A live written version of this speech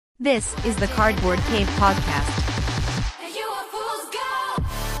This is the Cardboard Cave Podcast.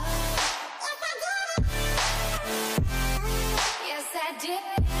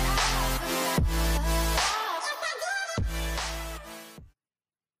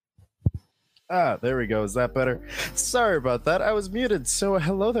 There we go. Is that better? Sorry about that. I was muted. So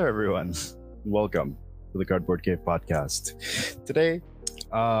hello there, everyone. Welcome to the Cardboard Cave Podcast. Today,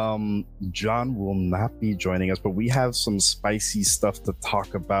 John will not be joining us, but we have some spicy stuff to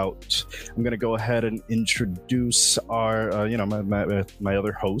talk about. I'm going to go ahead and introduce our, my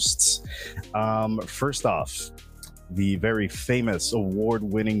other hosts. First off, the very famous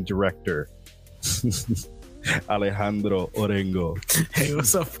award-winning director, Alejandro Orengo. Hey,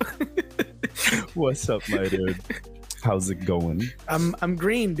 what's up? What's up, my dude? How's it going? I'm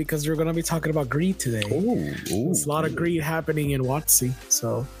green because we're gonna be talking about greed today. Ooh, There's a lot of greed happening in WotC,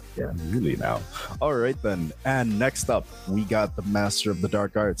 so yeah. Really now. All right then. And next up, we got the master of the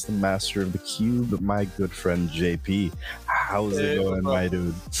dark arts, the master of the cube, my good friend JP. How's it going, my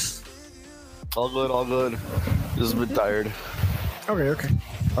dude? All good, all good. Just a bit tired. Okay.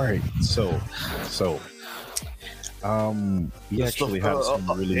 All right. So, we actually have some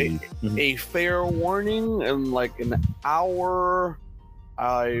really a fair warning. In like an hour,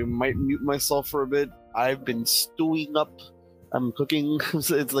 I might mute myself for a bit. I've been stewing up. I'm cooking.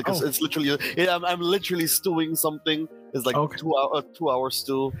 It's like it's literally. I'm literally stewing something. It's like Okay. 2 hour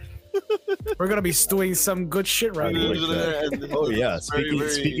stew. We're gonna be stewing some good shit right now. Oh yeah. Very,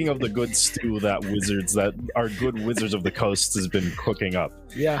 Speaking of the good stew that our good wizards of the coast has been cooking up.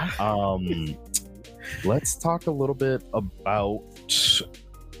 Yeah. Let's talk a little bit about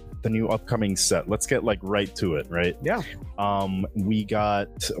the new upcoming set. Let's get right to it, right? Yeah. We got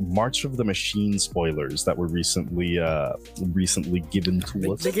March of the Machine spoilers that were recently given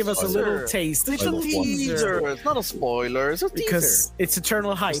to us. They give us a little taste. It's a teaser. It's not a spoiler. It's a teaser. Because it's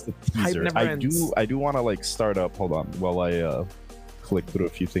eternal hype. Just a Hype teaser. never ends. I do want to start up. Hold on, while I click through a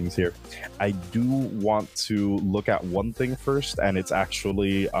few things here. I do want to look at one thing first, and it's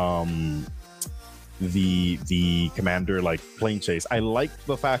actually the commander plane chase. I like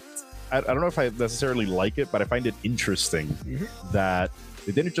the fact, I don't know if I necessarily like it, but I find it interesting that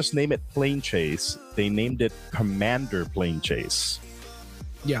they didn't just name it plane chase, they named it commander plane chase.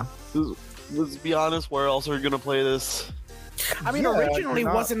 Yeah. Let's be honest. Where else are we gonna play this? I mean, originally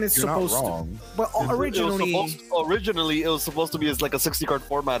wasn't it supposed to? Well, originally it was supposed to be as like a 60 card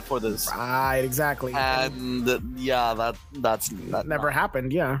format for this. Right, exactly. And yeah, that never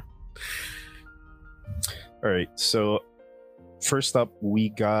happened. Yeah. All right, so first up we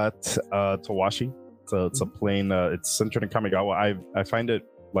got Tawashi. It's a plane. It's centered in Kamigawa. I find it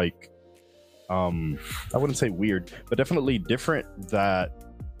I wouldn't say weird, but definitely different that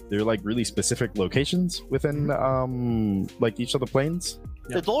they're really specific locations within each of the planes.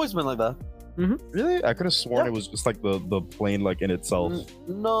 Yeah. It's always been like that. Really? I could have sworn it was just the plane in itself.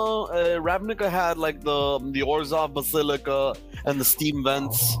 No, Ravnica had the Orzhov Basilica and the steam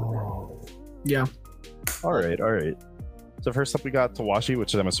vents. Yeah. All right. So first up we got Tawashi,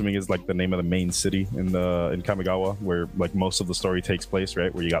 which I'm assuming is the name of the main city in Kamigawa, where most of the story takes place,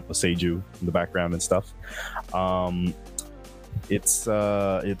 right? Where you got the Seiju in the background and stuff. It's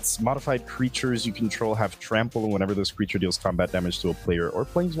modified creatures you control have trample, and whenever this creature deals combat damage to a player or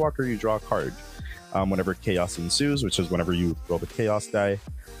planeswalker, you draw a card. Whenever chaos ensues, which is whenever you roll the chaos die,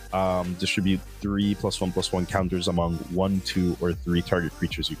 distribute 3 +1/+1 counters among 1, 2, or 3 target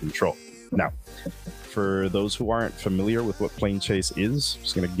creatures you control. Now, for those who aren't familiar with what plane chase is,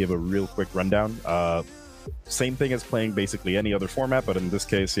 just going to give a real quick rundown. Same thing as playing basically any other format, but in this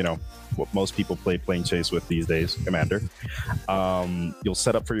case, what most people play plane chase with these days, Commander. You'll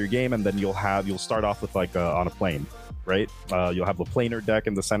set up for your game, and then you'll start off with on a plane, right? You'll have the planar deck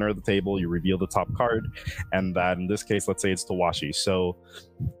in the center of the table. You reveal the top card, and that in this case, let's say it's Tawashi. So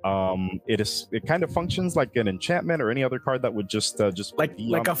it kind of functions like an enchantment or any other card that would just be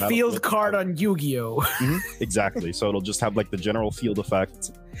like a field card on Yu-Gi-Oh. Exactly. So it'll just have the general field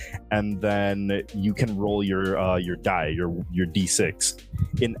effect, and then you can roll your die, your d6.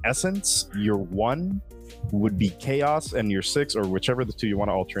 In essence, your 1 would be chaos, and your 6, or whichever the two you want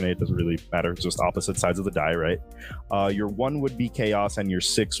to alternate, doesn't really matter, just opposite sides of the die, right? Your 1 would be chaos, and your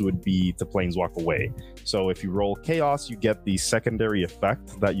 6 would be to planeswalk away. So if you roll chaos, you get the secondary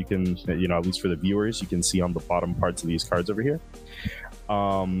effect that you can, at least for the viewers, you can see on the bottom parts of these cards over here.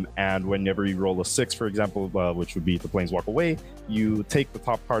 And whenever you roll a 6, for example, which would be the planeswalk away, you take the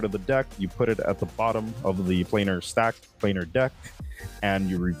top card of the deck, you put it at the bottom of the planar deck, and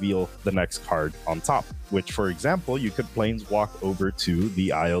you reveal the next card on top, which, for example, you could planeswalk over to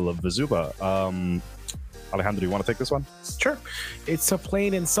the Isle of Vezuba. Alejandro, do you want to take this one? Sure. It's a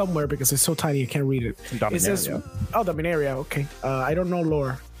plane in somewhere because it's so tiny I can't read it. Dominaria. It says, oh, Dominaria. Okay. I don't know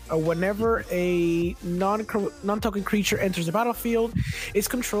lore. Whenever a non-token creature enters the battlefield, its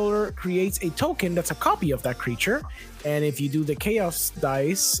controller creates a token that's a copy of that creature. And if you do the chaos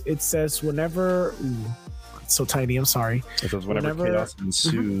dice, it says whenever... Ooh, it's so tiny, I'm sorry. It says whenever chaos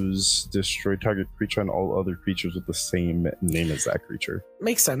ensues, destroy target creature and all other creatures with the same name as that creature.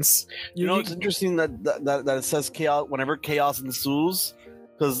 Makes sense. You know, it's interesting that it says chaos whenever chaos ensues.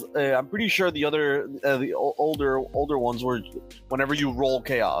 Because I'm pretty sure the older ones were whenever you roll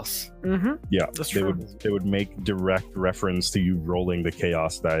chaos. Yeah, that's true. They would make direct reference to you rolling the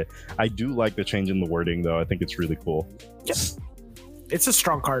chaos die. I do like the change in the wording, though. I think it's really cool. Yes, it's a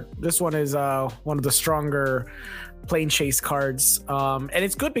strong card. This one is one of the stronger plane chase cards, and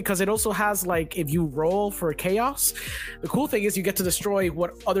it's good because it also has, like, if you roll for chaos, the cool thing is you get to destroy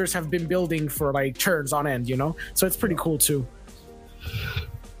what others have been building for like turns on end. You know, so it's pretty cool too.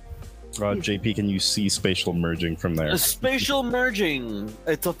 JP, can you see spatial merging from there? Spatial merging,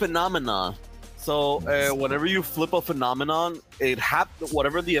 it's a phenomena. So whenever you flip a phenomenon,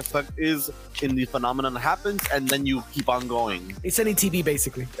 whatever the effect is in the phenomenon happens, and then you keep on going. It's an ETB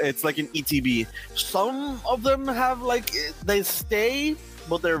basically. It's like an ETB. Some of them have like they stay,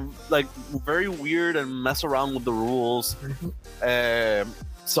 but they're like very weird and mess around with the rules.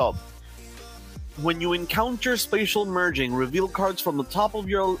 So when you encounter spatial merging, reveal cards from the top of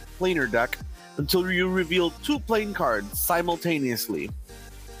your planar deck until you reveal 2 plane cards simultaneously.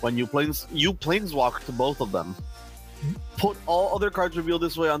 When you planeswalk to both of them. Put all other cards revealed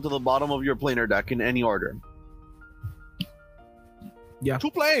this way onto the bottom of your planar deck in any order. Yeah.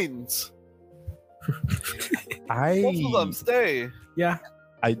 2 planes! Both of them stay. Yeah.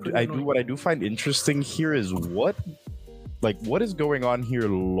 I do what I do find interesting here is what is going on here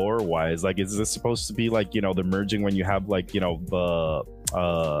lore wise? Like, is this supposed to be like, you know, the merging when you have like, you know,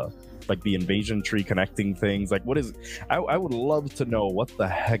 the like the invasion tree connecting things? Like, what is I would love to know what the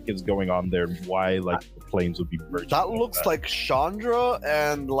heck is going on there, why like the planes would be merging. That looks like Chandra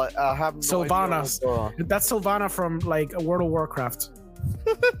and like I have no Sylvana. That's Sylvana from like a World of Warcraft.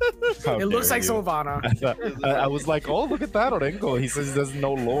 It looks like Sylvana. I was like, oh, look at that Orengo. He says there's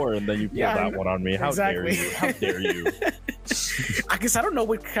no lore, and then you pull that one on me. How dare you? How dare you? I guess I don't know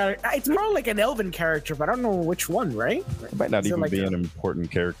what character. It's probably like an elven character, but I don't know which one, right? It might not even be an important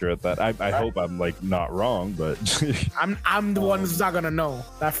character at that. I hope I'm like not wrong, but I'm the one who's not gonna know.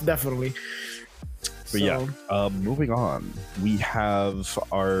 That's definitely. But yeah, moving on, we have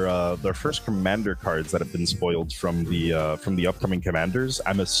our first commander cards that have been spoiled from the upcoming commanders.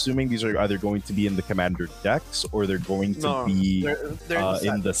 I'm assuming these are either going to be in the commander decks or they're going to be they're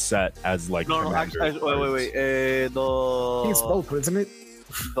in the set as like actually, wait. I think it's both, isn't it?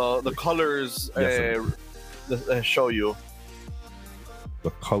 The colors show you. The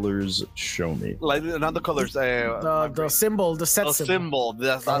colors show me. Like, not the colors. The symbol, the set symbol.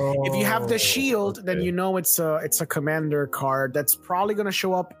 That's not, if you have the shield, then you know it's a commander card that's probably gonna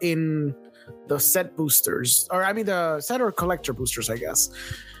show up in the set boosters, or I mean the set or collector boosters, I guess.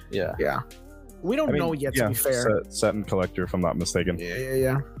 Yeah. We don't know yet, to be fair. Set and collector, if I'm not mistaken.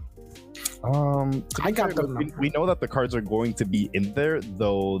 Yeah. I got them. We know that the cards are going to be in there,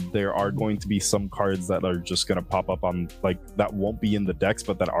 though there are going to be some cards that are just going to pop up on, like, that won't be in the decks,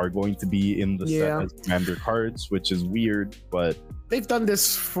 but that are going to be in the set as commander cards, which is weird, but they've done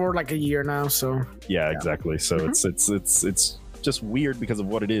this for like a year now, so yeah. Exactly. So it's just weird because of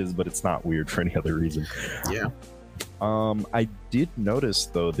what it is, but it's not weird for any other reason. Yeah. I did notice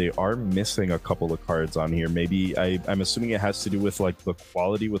though they are missing a couple of cards on here. Maybe I'm assuming it has to do with like the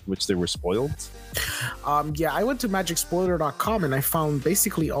quality with which they were spoiled. Yeah, I went to magicspoiler.com and I found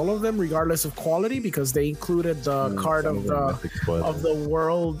basically all of them, regardless of quality, because they included the card of the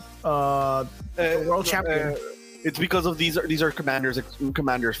world champion. It's because of these are commanders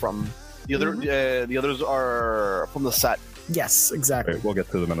from the other. The others are from the set. Yes, exactly. Right, we'll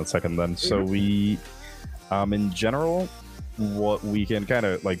get to them in a second then. So we. In general, what we can kind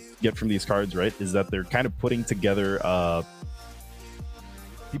of like get from these cards, right, is that they're kind of putting together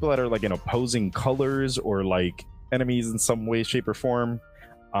people that are like in opposing colors or like enemies in some way, shape, or form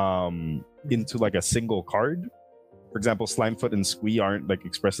into like a single card. For example, Slimefoot and Squee aren't like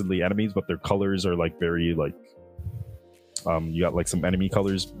expressively enemies, but their colors are like very like you got like some enemy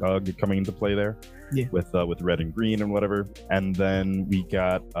colors coming into play there. Yeah. With red and green and whatever. And then we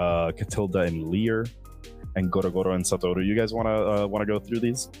got Catilda and Lear. and Goro and Satoru. You guys wanna go through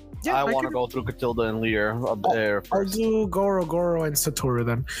these? Yeah, I want to go through Catilda and Lear up there I'll first. do Goro, and Satoru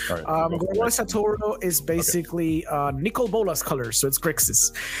then. All right, Goro and Satoru is basically Nicol Bolas colors, so it's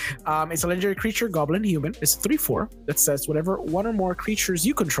Grixis. It's a legendary creature, goblin, human. It's 3/4 that says whenever one or more creatures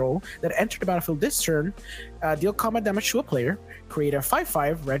you control that enter the battlefield this turn deal combat damage to a player, create a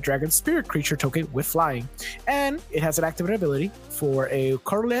 5/5 red dragon spirit creature token with flying. And it has an activated ability for a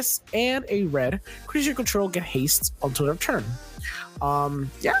colorless and a red creature control get haste until their turn.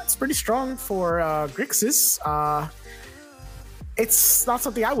 Yeah, it's pretty strong for Grixis. It's not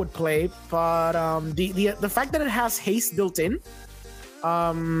something I would play, but the fact that it has haste built in,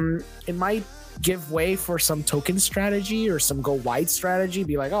 it might give way for some token strategy or some go wide strategy.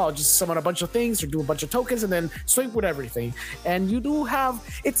 Be like, oh, just summon a bunch of things or do a bunch of tokens and then swing with everything. And you do have,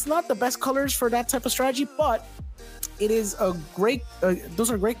 it's not the best colors for that type of strategy, but it is a great,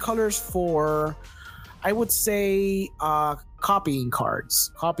 those are great colors for, I would say, copying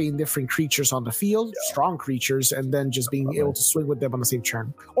cards, copying different creatures on the field, strong creatures, and then just being able to swing with them on the same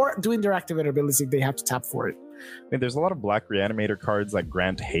turn, or doing their activated abilities if they have to tap for it. I mean, there's a lot of black reanimator cards that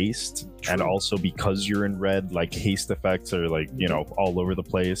grant haste, and also because you're in red, like haste effects are like, you know, all over the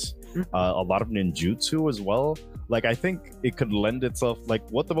place. A lot of ninjutsu as well. Like, I think it could lend itself, like,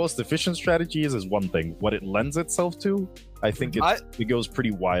 what the most efficient strategy is one thing. What it lends itself to, I think it goes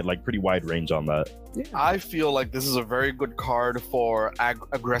pretty wide, like pretty wide range on that. Yeah. I feel like this is a very good card for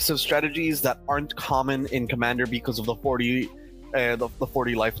aggressive strategies that aren't common in Commander because of the 40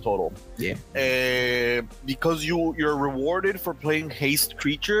 life total. Yeah. Because you're rewarded for playing haste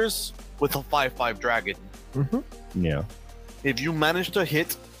creatures with a 5/5 dragon. Yeah. If you manage to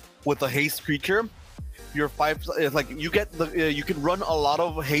hit with a haste creature, your 5, like you get the you can run a lot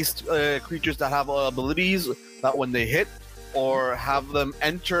of haste creatures that have abilities that when they hit, or have them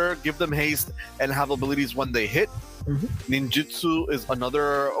enter, give them haste, and have abilities when they hit. Ninjutsu is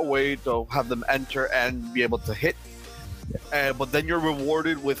another way to have them enter and be able to hit. But then you're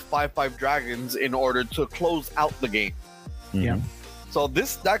rewarded with 5/5 dragons in order to close out the game. Yeah. So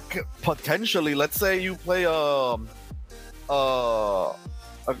this deck potentially, let's say you play a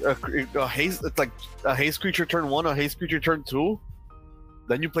haste, it's like a haste creature turn 1, a haste creature turn 2.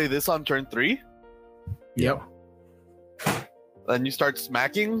 Then you play this on turn 3. Yep. Then you start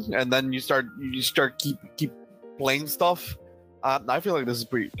smacking, and then you start keep playing stuff. I feel like this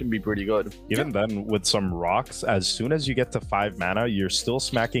can be pretty good. Even then, with some rocks, as soon as you get to 5 mana, you're still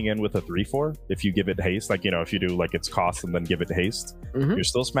smacking in with a 3/4. If you give it haste, like, you know, if you do like its cost and then give it haste, you're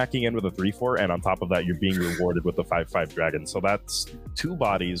still smacking in with a 3/4, and on top of that, you're being rewarded with the 5/5 dragon. So that's 2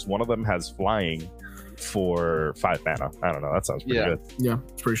 bodies. One of them has flying for 5 mana. I don't know. That sounds pretty good. Yeah,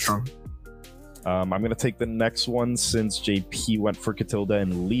 it's pretty strong. I'm going to take the next one since JP went for Catilda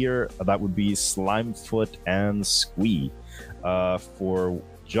and Lear. That would be Slimefoot and Squee. For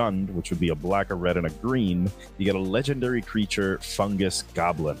Jund, which would be a black, a red, and a green, you get a legendary creature, Fungus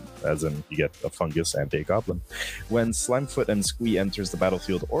Goblin, as in you get a fungus and a goblin. When Slimefoot and Squee enters the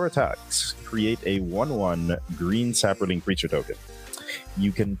battlefield or attacks, create a 1/1 green sapperling creature token.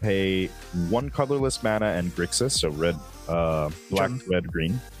 You can pay 1 colorless mana and Grixis, so red, black, Jund. Red,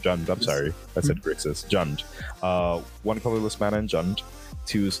 green. Jund, I'm sorry, I said Grixis. Jund. 1 colorless mana and Jund,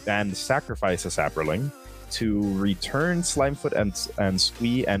 and sacrifice a sapperling to return Slimefoot and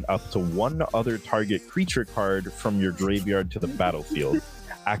Squee and up to 1 other target creature card from your graveyard to the battlefield.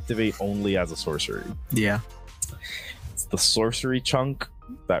 Activate only as a sorcery. Yeah. It's the sorcery chunk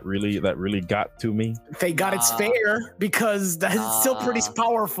that really got to me. Thank God it's fair, because that's still pretty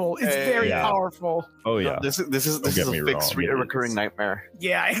powerful. It's very powerful. Oh yeah. This is a fixed recurring nightmare.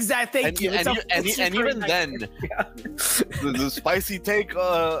 Yeah, exactly. Thank you. And even then, the spicy take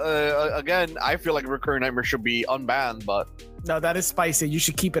again. I feel like recurring nightmare should be unbanned, but no, that is spicy. You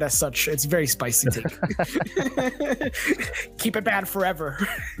should keep it as such. It's very spicy take. Keep it banned forever.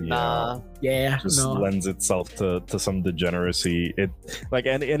 Yeah, just lends itself to some degeneracy. It like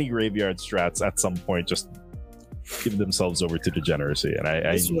any graveyard strats at some point just give themselves over to degeneracy, and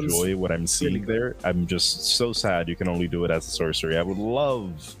I enjoy what I'm seeing there. I'm just so sad you can only do it as a sorcery. I would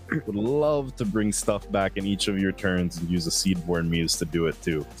love to bring stuff back in each of your turns and use a Seedborn Muse to do it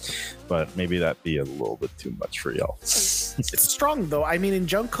too, but maybe that'd be a little bit too much for y'all. It's strong though. I mean, in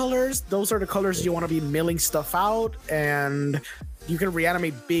junk colors, those are the colors you want to be milling stuff out, and you can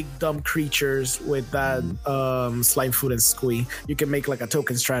reanimate big dumb creatures with that Slimefoot and Squee. You can make like a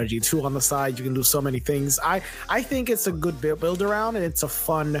token strategy 2 on the side. You can do so many things. I think it's a good build around, and it's a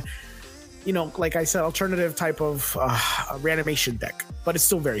fun, you know, like I said, alternative type of reanimation deck, but it's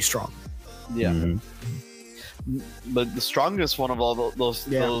still very strong. Yeah. but the strongest one of all those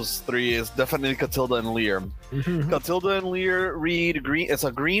three is definitely Catilda and Lear. Catilda and Lear read green. It's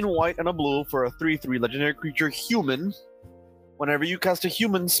a green, white, and a blue for a 3/3 legendary creature human. Whenever you cast a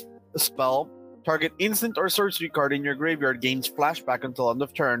human spell, target instant or sorcery card in your graveyard gains flashback until end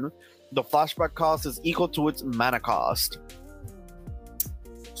of turn. The flashback cost is equal to its mana cost.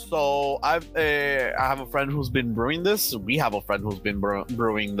 So I have a friend who's been brewing this. We have a friend who's been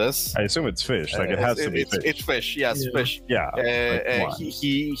brewing this. I assume it's fish. Like it has to be fish. It's fish. Yes, fish. Yeah.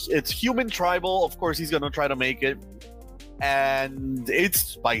 It's human tribal. Of course, he's gonna try to make it, and it's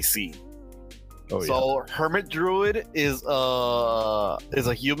spicy. Oh, so Hermit Druid is a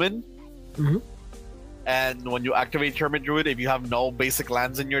human. And when you activate Hermit Druid, if you have no basic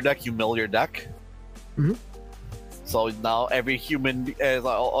lands in your deck, you mill your deck. So now every human,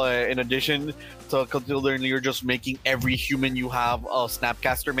 in addition to Catilda and Lear, you're just making every human you have a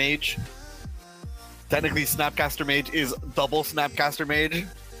Snapcaster Mage. Technically, Snapcaster Mage is double Snapcaster Mage.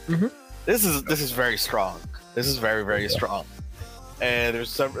 This is very strong. This is very strong. And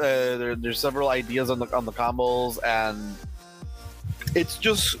there's several ideas on the combos, and it's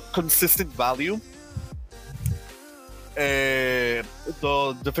just consistent value.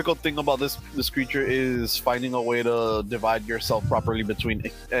 The difficult thing about this creature is finding a way to divide yourself properly between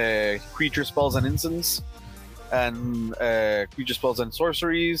creature spells and instants, and creature spells and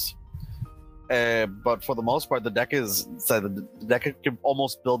sorceries. But for the most part, the deck can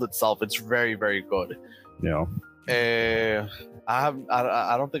almost build itself. It's very good. Yeah. I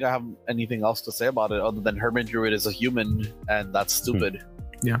don't think I have anything else to say about it other than Hermit Druid is a human, and that's stupid.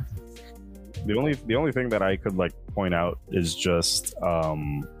 Yeah. The only thing that I could like point out is just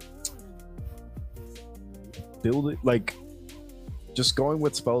build it like just going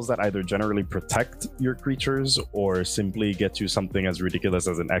with spells that either generally protect your creatures or simply get you something as ridiculous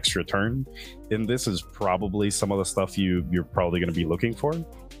as an extra turn. And this is probably some of the stuff you're probably going to be looking for.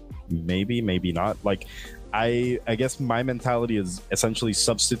 Maybe not. Like I guess my mentality is essentially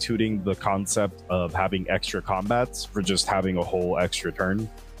substituting the concept of having extra combats for just having a whole extra turn.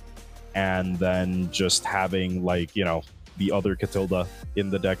 And then just having like, you know, the other Catilda in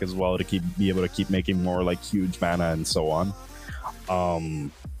the deck as well to be able to keep making more like huge mana and so on.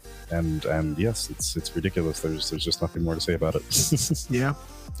 And yes, it's ridiculous. There's just nothing more to say about it. Yeah,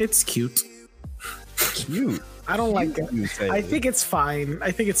 it's cute. Cute. I don't like it. I think it's fine.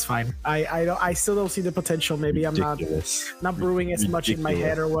 I still don't see the potential. Maybe ridiculous. I'm not brewing as much in my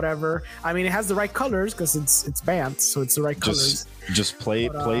head or whatever. I mean, it has the right colors because it's banned, so it's the right colors. Just play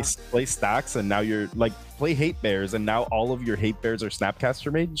stacks, and now you're like play hate bears, and now all of your hate bears are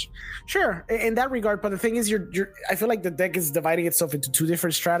Snapcaster Mage. Sure, in that regard, but the thing is, I feel like the deck is dividing itself into two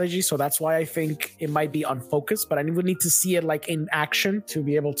different strategies, so that's why I think it might be unfocused. But I would need to see it like in action to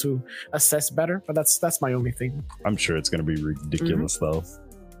be able to assess better. But that's my only thing. I'm sure it's going to be ridiculous though.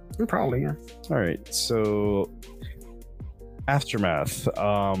 Probably, yeah. All right, so Aftermath. If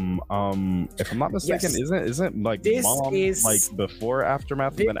I'm not mistaken, Yes. isn't like This Mom is- like before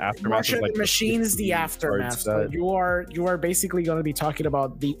Aftermath, and then Aftermath March is of like the Machines, the Aftermath. So set. you are basically going to be talking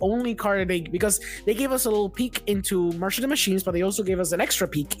about the only card because they gave us a little peek into March of the Machines, but they also gave us an extra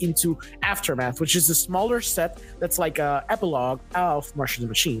peek into Aftermath, which is a smaller set that's like a epilogue of March of the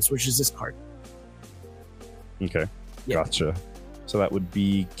Machines, which is this card. Okay, Yeah. gotcha. So that would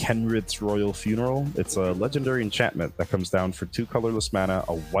be Kenrith's Royal Funeral. It's a legendary enchantment that comes down for 2 colorless mana,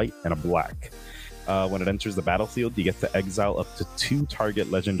 a white and a black. When it enters the battlefield, you get to exile up to 2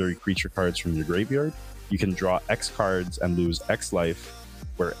 target legendary creature cards from your graveyard. You can draw X cards and lose X life,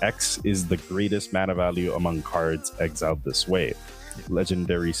 where X is the greatest mana value among cards exiled this way.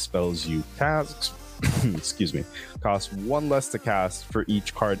 Legendary spells you cast excuse me, cost 1 less to cast for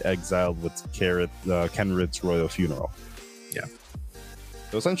each card exiled with Kenrith's Royal Funeral. Yeah.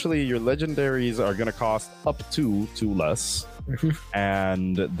 So essentially, your legendaries are going to cost up to 2 less,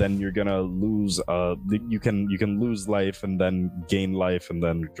 and then you're going to lose. You can lose life and then gain life and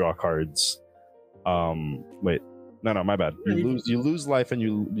then draw cards. Wait, no, my bad. You lose life and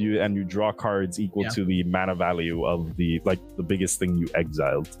you draw cards equal to the mana value of the biggest thing you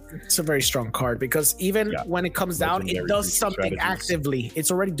exiled. It's a very strong card because even when it comes down, it does something actively.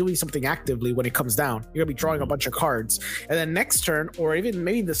 It's already doing something actively when it comes down. You're gonna be drawing a bunch of cards, and then next turn, or even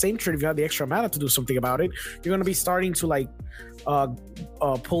maybe the same turn, if you have the extra mana to do something about it, you're gonna be starting to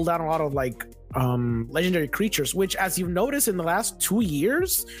pull down a lot of legendary creatures. Which, as you've noticed in the last 2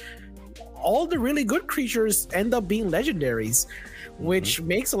 years, all the really good creatures end up being legendaries, which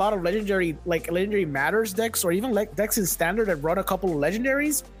makes a lot of legendary matters decks, or even decks in standard that run a couple of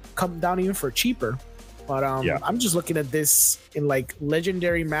legendaries, come down even for cheaper. But Yeah. I'm just looking at this in like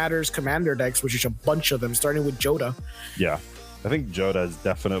Legendary Matters Commander decks, which is a bunch of them, starting with Joda. Yeah, I think Joda is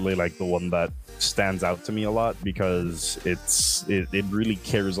definitely like the one that stands out to me a lot because it really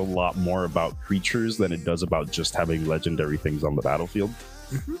cares a lot more about creatures than it does about just having legendary things on the battlefield.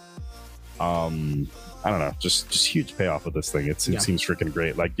 I don't know, just huge payoff with this thing. It seems freaking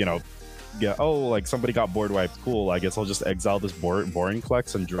great. Like, you know, yeah, oh, like somebody got board wiped. Cool. I guess I'll just exile this boring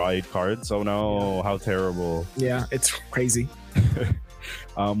Klex and draw 8 cards. Oh no, how terrible. Yeah, it's crazy.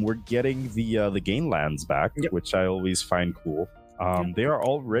 We're getting the gain lands back, which I always find cool. They are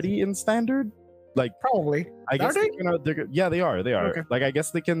already in standard. Like Probably. I guess Are yeah, they are. Okay. Like I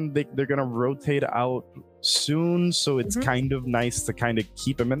guess they're gonna rotate out soon, so it's kind of nice to kind of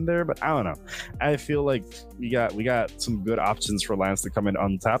keep them in there. But I don't know. I feel like we got some good options for lands to come in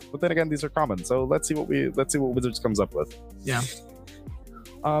untapped. But then again, these are common, so let's see what Wizards comes up with. Yeah.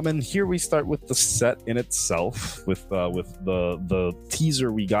 And here we start with the set in itself, with the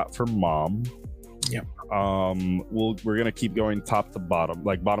teaser we got from Mom. Yep. We're gonna keep going top to bottom,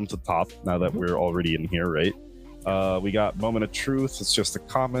 like bottom to top, now that we're already in here, right? We got Moment of Truth. It's just a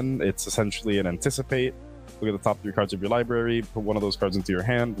common. It's essentially an Anticipate. Look at the top 3 cards of your library, put one of those cards into your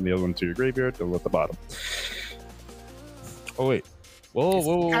hand and the other one into your graveyard, and at the bottom. Oh wait,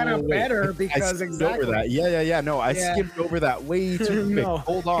 whoa, kind of wait. better I because skipped exactly. over that. Yeah. No, I skipped over that way too quick. No,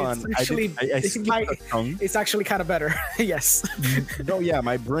 Hold on, it's actually- I skipped a chunk. It's actually kind of better. Yes. No, yeah,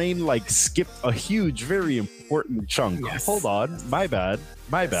 my brain like skipped a huge, very important chunk. Yes. Hold on, my bad.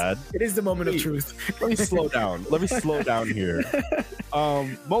 It is the moment of truth. Let me slow down. Here.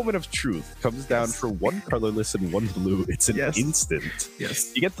 Moment of Truth comes down for 1 colorless and 1 blue. It's an instant.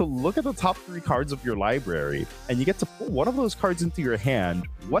 Yes. You get to look at the top 3 cards of your library, and you get to pull one of those cards into your hand,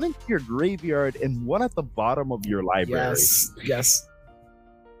 1 into your graveyard, and 1 at the bottom of your library. Yes.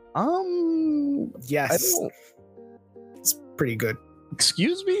 Yes. It's pretty good.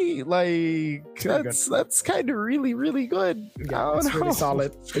 Excuse me, like that's kind of really good. Yeah, it's really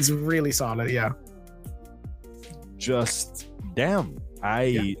solid. It's really solid. Yeah. Just damn.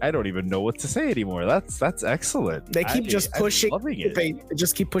 I don't even know what to say anymore. That's excellent. They keep just pushing. I'm loving it. They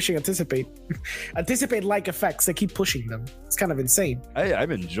just keep pushing. Anticipate like effects. They keep pushing them. It's kind of insane.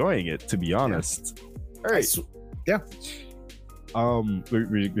 I'm enjoying it, to be honest. All right. Yeah.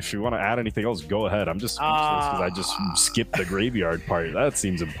 If you want to add anything else, go ahead. I'm just speechless because I just skipped the graveyard part. That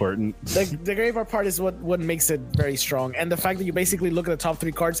seems important. The graveyard part is what makes it very strong, and the fact that you basically look at the top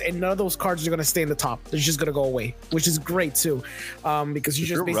 3 cards, and none of those cards are going to stay in the top. They're just going to go away, which is great too, because you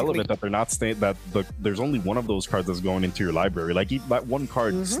just basically relevant that they're not staying. There's only one of those cards that's going into your library. Like that one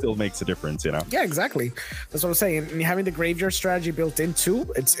card still makes a difference, you know. Yeah, exactly. That's what I'm saying. And having the graveyard strategy built in too,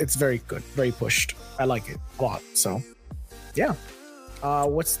 it's very good, very pushed. I like it a lot. So. Yeah.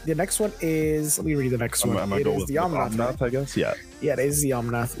 What's the next one is? Let me read the next one. It is the Omnath, right? I guess. Yeah. Yeah, it is the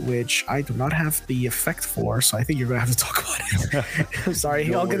Omnath, which I do not have the effect for, so I think you're gonna have to talk about it. I'm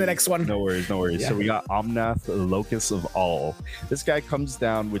sorry. I'll get the next one. No worries. Yeah. So we got Omnath, Locus of All. This guy comes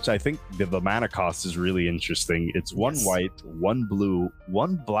down, which I think the mana cost is really interesting. It's 1 white, 1 blue,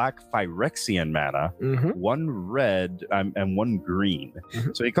 1 black Phyrexian mana, 1 red, and 1 green.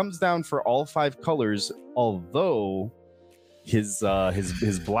 So he comes down for all 5 colors, although his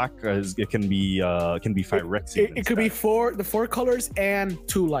black it can be Phyrexian. It could be the 4 colors and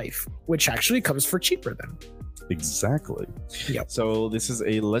 2 life, which actually comes for cheaper then. Exactly. Yep. So this is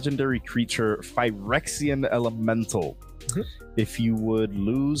a legendary creature, Phyrexian Elemental. If you would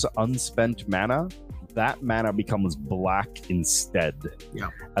lose unspent mana, that mana becomes black instead. Yeah.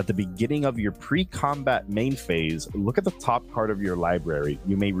 At the beginning of your pre-combat main phase, look at the top card of your library.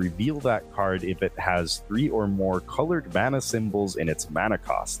 You may reveal that card if it has 3 or more colored mana symbols in its mana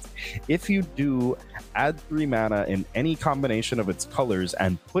cost. If you do, add 3 mana in any combination of its colors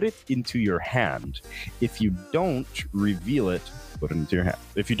and put it into your hand. If you don't reveal it, put it into your hand.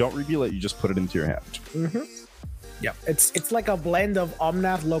 If you don't reveal it, you just put it into your hand. Yeah, it's like a blend of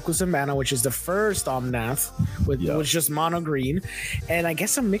Omnath, Locus, and Mana, which is the first Omnath, with just mono green, and I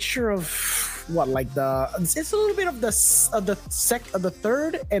guess a mixture of what, like it's a little bit of the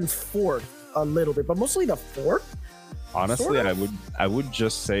third and fourth, a little bit, but mostly the fourth. Honestly, sort of? I would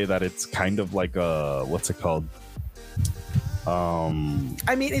just say that it's kind of like a, what's it called? I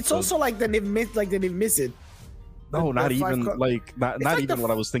mean, it's also like the Niv-Mizzet. No, not even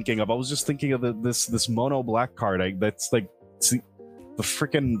what I was thinking of. I was just thinking of this mono black card. That's like the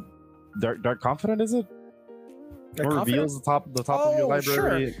freaking Dark Confidant, is it? Like Or Coffin? reveals the top of your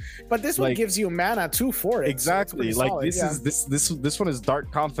library. Sure. But this one Like- gives you mana too for it. so it's Exactly. pretty Like solid, yeah. this one is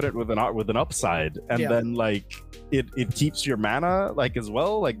Dark Confident with an upside, and Yeah. then like it keeps your mana like as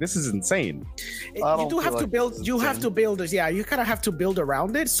well. Like this is insane. You don't do feel have to like build. it's You have insane. to build. Yeah, you kind of have to build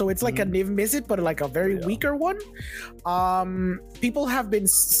around it. So it's like a Niv Mizzet, but like a very weaker one. People have been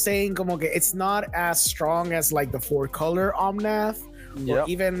saying, como que it's not as strong as like the 4-color Omnath. Or Yep.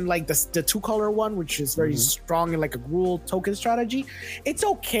 even like the 2-color one, which is very strong in like a Gruul token strategy. It's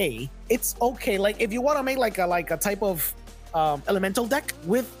okay. It's okay. Like if you want to make like a type of elemental deck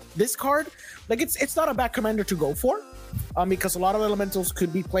with this card, like it's not a bad commander to go for. Because a lot of elementals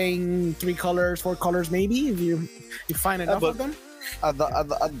could be playing 3 colors, 4 colors, maybe if you find enough of them. At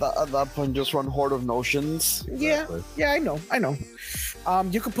that point, just run Horde of Notions. Exactly. Yeah, I know.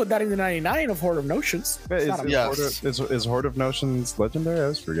 You could put that in the 99 of Horde of Notions. It's not a- Yes. Is Horde of Notions legendary? I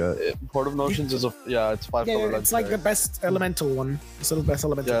always forget. Horde of Notions is it's 5 yeah, color. it's like the best elemental one. It's the best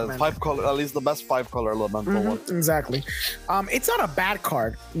elemental yeah, commander. 5 color, at least the best 5 color elemental one. Exactly. It's not a bad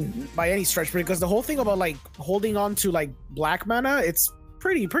card by any stretch, because the whole thing about like holding on to like black mana, it's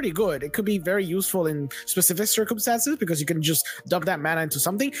pretty good. It could be very useful in specific circumstances because you can just dump that mana into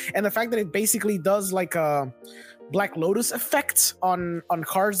something. And the fact that it basically does like a Black Lotus effect on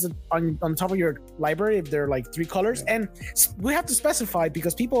cards that on top of your library if they're like 3 colors. And we have to specify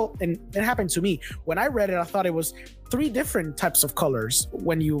because people, and it happened to me when I read it, I thought it was 3 different types of colors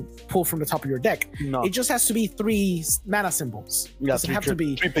when you pull from the top of your deck. No. It just has to be 3 mana symbols. It Yeah, doesn't have to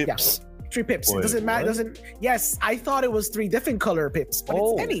be 3 pips. Yeah, 3 pips. Wait, It doesn't matter. what? Doesn't. Yes, I thought it was 3 different color pips, but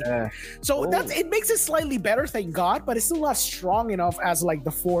it's any. So that's it. Makes it slightly better, thank God, but it's still not strong enough as like the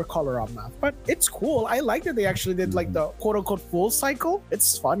 4-color Omnath. But it's cool. I like that they actually did like the quote unquote full cycle.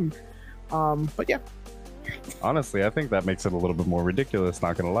 It's fun. But yeah. Honestly, I think that makes it a little bit more ridiculous.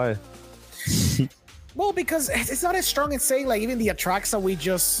 Not gonna lie. Well, because it's not as strong as saying like even the Atraxa we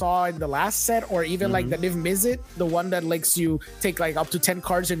just saw in the last set, or even like the Niv Mizzet, the one that lets you take like up to 10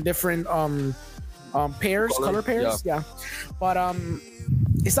 cards in different pairs, color pairs. Yeah. But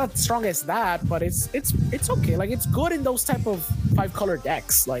it's not strong as that, but it's okay. Like it's good in those type of 5-color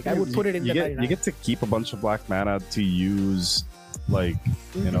decks. Like I would put it in the 99. You get to keep a bunch of black mana to use like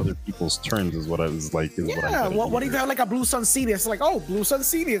in other people's turns is what I was like. Yeah, what if you have like a Blue Sun Seed? It's like, oh, Blue Sun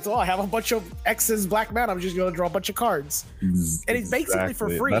Seed. It's I have a bunch of X's black mana. I'm just gonna draw a bunch of cards, and it's basically for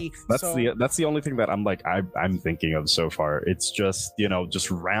free. That's the only thing that I'm like I'm thinking of so far. It's just just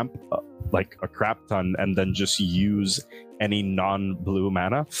ramp up, like a crap ton and then just use any non-blue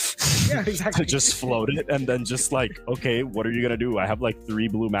mana Yeah, exactly. to just float it, and then just like, okay, what are you gonna do? I have like 3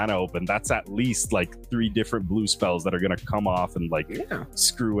 blue mana open. That's at least like 3 different blue spells that are gonna come off and like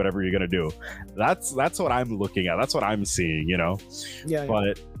screw whatever you're gonna do. That's what I'm looking at. That's what I'm seeing, Yeah.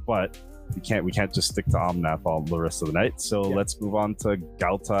 But we can't just stick to Omnath all the rest of the night. So let's move on to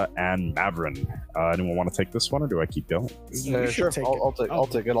Galta and Mavrin. Anyone want to take this one, or do I keep going? You should Sure, take I'll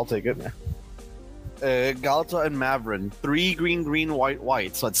it. take it. Galta and Mavrin, 3 green,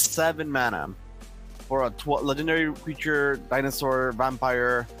 white. So it's 7 mana for a legendary creature, dinosaur,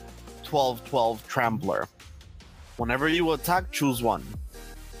 vampire, 12/12 trampler. Whenever you attack, choose one.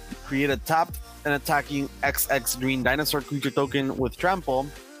 Create a tapped and attacking XX green dinosaur creature token with trample,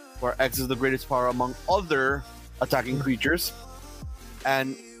 where X is the greatest power among other attacking creatures,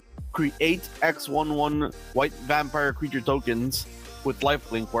 and create X11 white vampire creature tokens with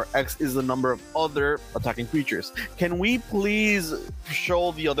lifelink, where X is the number of other attacking creatures. Can we please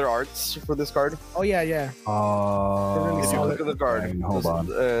show the other arts for this card? Oh yeah. Really really If you solid. look at the card, Hold on.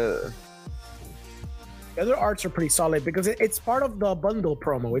 The other arts are pretty solid because it's part of the bundle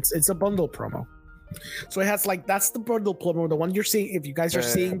promo. It's a bundle promo. So it has like, that's the bundle promo, the one you're seeing. If you guys are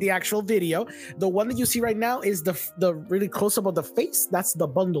seeing the actual video, the one that you see right now is the really close up of the face. That's the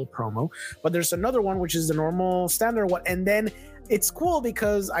bundle promo. But there's another one which is the normal standard one, and then it's cool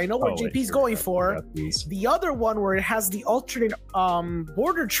because I know what JP's going for. The other one where it has the alternate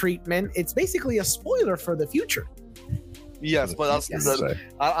border treatment, it's basically a spoiler for the future. Yes, but that's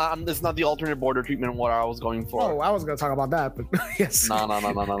it's not the alternate border treatment what I was going for. Oh, I was gonna talk about that, but yes.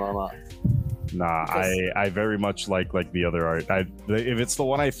 No. Nah, I very much like the other art. If it's the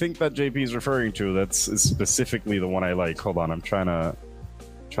one I think that JP is referring to, that's specifically the one I like. Hold on, I'm trying to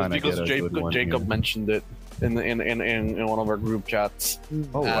get a good one Jacob here. mentioned it in one of our group chats.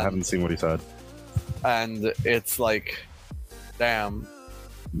 Oh, I haven't seen what he said. And it's like, damn.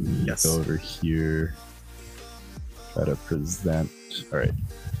 Yes. Over here. Try to present. All right,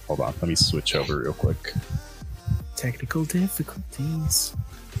 hold on. Let me switch over real quick. Technical difficulties.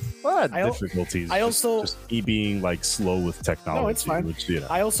 difficulties. I also just me being like slow with technology. No, it's fine. Which, you know.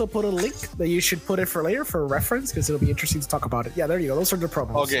 I also put a link that you should put it for later for reference because it'll be interesting to talk about it. Yeah, there you go. Those are the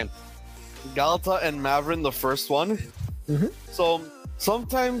promos. Okay, Galata and Mavrin, the first one. Mm-hmm. So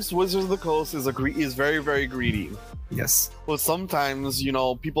sometimes Wizards of the Coast is very, very greedy. Yes. But sometimes, you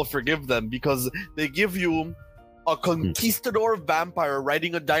know, people forgive them because they give you a conquistador vampire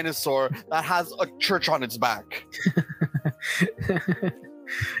riding a dinosaur that has a church on its back.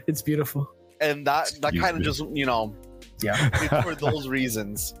 It's beautiful. And that kind of just, you know, yeah, it's for those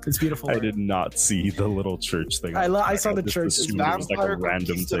reasons. It's beautiful. I did not see the little church thing. I saw the just church. assumed it was like a Vampire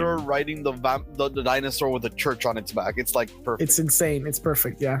random conquistador thing. riding the dinosaur with a church on its back. It's like perfect. It's insane. It's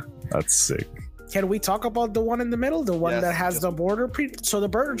perfect. Yeah. That's sick. Can we talk about the one in the middle, the one that has the border so the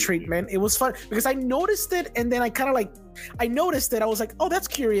border treatment? It was fun because I noticed it, and then I kind of I noticed it. I was like, oh, that's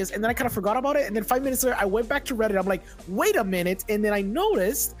curious, and then I kind of forgot about it. And then 5 minutes later, I went back to Reddit. I'm like, wait a minute, and then I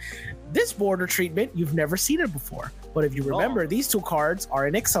noticed this border treatment. You've never seen it before, but if you remember, these two cards are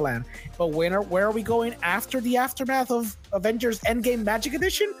in Ixalan. But where are we going after the aftermath of Avengers Endgame Magic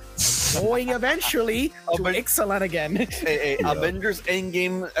Edition? Going eventually to Ixalan again. Avengers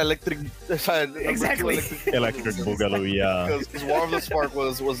Endgame Electric. Exactly. Electric Boogaloo, yeah. Because War of the Spark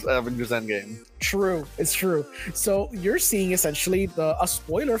was Avengers Endgame. True, it's true. So you're seeing essentially a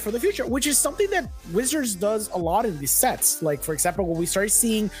spoiler for the future, which is something that Wizards does a lot in these sets. Like, for example, when we started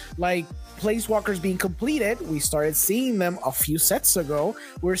seeing like Planeswalkers being completed, we started seeing them a few sets ago.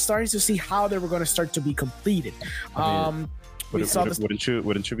 We're starting to see how they were going to start to be completed.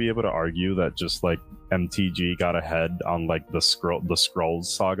 Wouldn't you be able to argue that just like MTG got ahead on like the Skrulls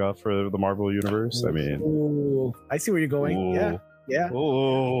saga for the Marvel universe? I mean, ooh, I see where you're going. Ooh. Yeah.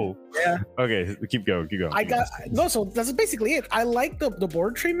 Oh, yeah. Okay, keep going. So that's basically it. I like the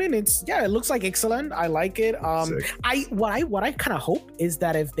board treatment. It looks like excellent. I like it. What I kind of hope is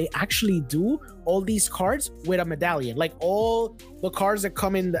that if they actually do all these cards with a medallion, like all the cards that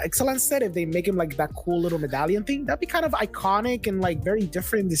come in the excellent set, if they make them like that cool little medallion thing, that'd be kind of iconic and like very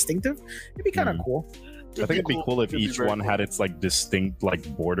different and distinctive. It'd be kind of cool. I think it'd be cool if each one had its like distinct like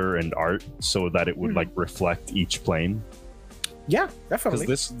border and art, so that it would like reflect each plane. Yeah, definitely.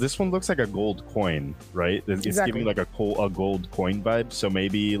 Because this one looks like a gold coin, right? It's giving like a gold coin vibe. So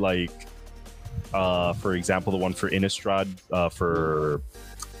maybe like, for example, the one for Innistrad, for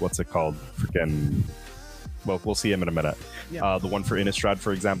what's it called? Freaking. Well, we'll see him in a minute. Yeah. The one for Innistrad,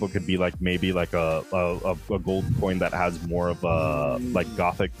 for example, could be like maybe like a gold coin that has more of a like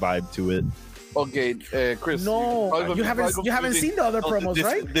gothic vibe to it. Okay, Chris. No, you haven't seen the other promos,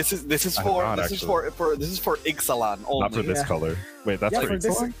 right? This is for Ixalan only. Not for this color. Wait, that's for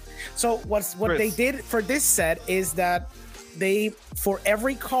Ixalan? So what they did for this set is that they, for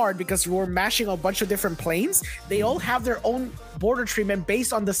every card, because we're mashing a bunch of different planes, they all have their own border treatment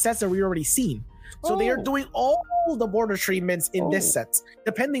based on the sets that we already seen. So they are doing all the border treatments in this set,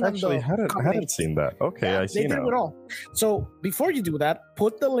 depending on the. I hadn't seen that. Okay, I see now. They did it all. So before you do that,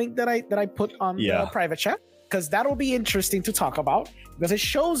 put the link that I put on the private chat, because that'll be interesting to talk about, because it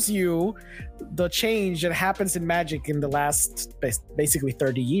shows you the change that happens in Magic in the last basically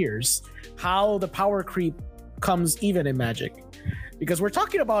 30 years, how the power creep comes even in Magic, because we're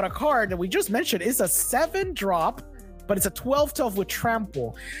talking about a card that we just mentioned is a 7-drop. But it's a 12/12 with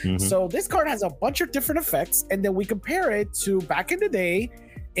trample. So this card has a bunch of different effects, and then we compare it to back in the day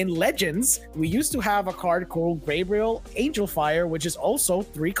in Legends. We used to have a card called Gabriel Angelfire, which is also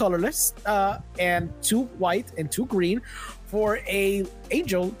 3 colorless and 2 white and 2 green for a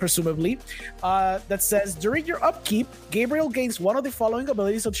angel, presumably, that says during your upkeep, Gabriel gains one of the following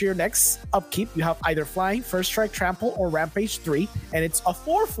abilities until your next upkeep. You have either flying, first strike, trample, or rampage 3, and it's a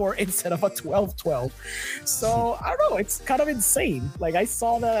 4/4 instead of a 12/12. So I don't know, it's kind of insane. Like I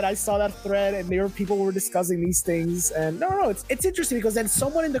saw that thread, and people were discussing these things, and no, it's interesting because then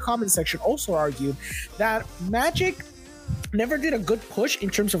someone in the comment section also argued that Magic never did a good push in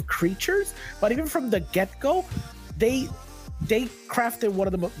terms of creatures, but even from the get-go, they crafted one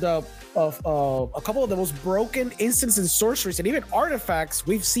of a couple of the most broken instants and sorceries and even artifacts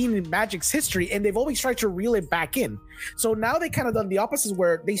we've seen in Magic's history, and they've always tried to reel it back in. So now they kind of done the opposite,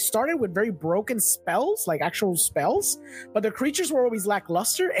 where they started with very broken spells, like actual spells, but the creatures were always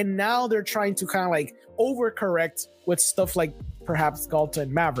lackluster, and now they're trying to kind of like overcorrect with stuff like perhaps Galta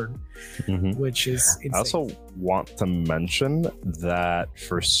and Mavern, which is insane. I also want to mention that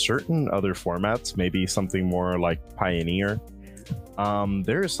for certain other formats, maybe something more like Pioneer,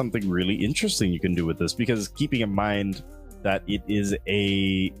 there is something really interesting you can do with this, because keeping in mind that it is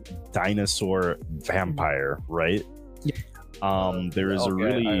a dinosaur vampire, right? There is a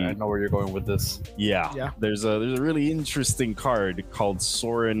really I know where you're going with this. Yeah. There's a really interesting card called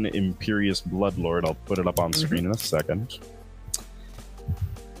Sorin Imperious Bloodlord. I'll put it up on screen in a second.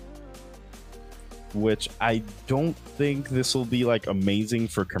 Which I don't think this will be like amazing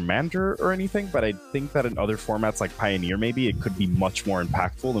for Commander or anything, but I think that in other formats like Pioneer, maybe it could be much more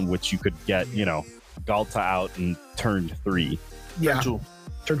impactful, in which you could get, you know, Galta out in turn 3. Yeah. Turn 2.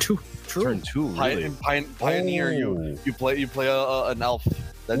 Turn 2. True. Turn 2, really? Pioneer, you play an elf.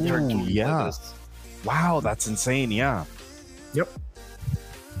 Then turn 2. You play this. Wow, that's insane. Yeah. Yep.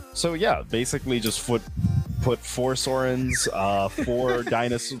 So yeah, basically just put 4 Sorins, 4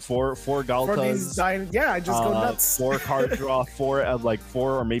 dinosaurs, 4 Galtas. I just go nuts. 4 card draw, 4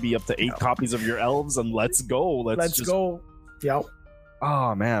 or maybe up to 8 copies of your elves, and let's go. Let's go. Yep.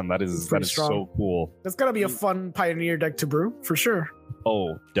 Oh man, that is so cool. That's gonna be a fun Pioneer deck to brew for sure.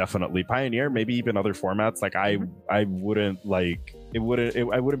 Oh, definitely Pioneer. Maybe even other formats. Like I wouldn't like it.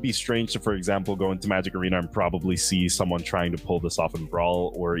 I wouldn't be strange to, for example, go into Magic Arena and probably see someone trying to pull this off in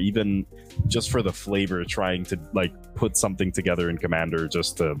Brawl, or even just for the flavor, trying to like put something together in Commander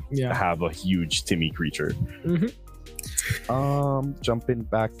just to have a huge Timmy creature. Jumping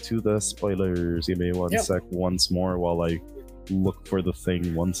back to the spoilers. Give me one sec once more while I look for the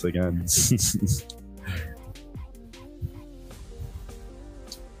thing once again.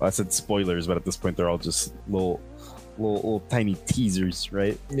 I said spoilers, but at this point they're all just little tiny teasers,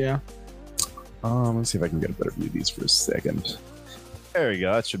 right? Yeah. Let's see if I can get a better view of these for a second. There we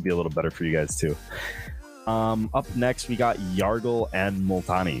go. That should be a little better for you guys too. Up next we got Yargle and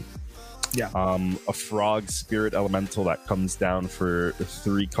Multani. Yeah. A frog spirit elemental that comes down for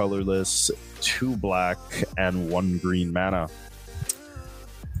 3 colorless, 2 black, and 1 green mana.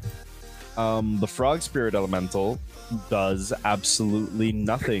 The frog spirit elemental does absolutely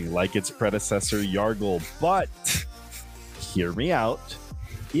nothing like its predecessor Yargle, but hear me out.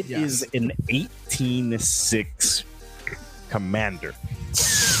 It is an 18/6 commander.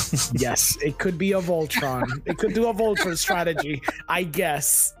 Yes, it could be a Voltron. It could do a Voltron strategy. I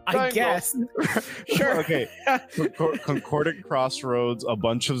guess. Sure. Okay. Concordant Crossroads, a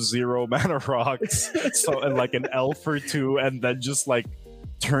bunch of 0 mana rocks, so and like an elf or 2, and then just like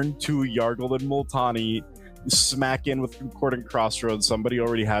turn 2 Yargle and Multani, smack in with Concordant Crossroads. Somebody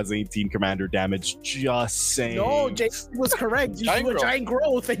already has 18 commander damage. Just saying. No, Jason was correct. You do a giant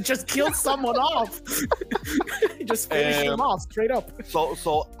growth and just kill someone off. Just finish them off straight up.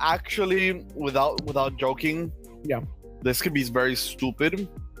 So actually, without joking, this could be very stupid,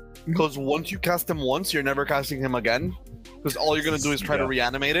 because once you cast him once, you're never casting him again, because all you're gonna do is try to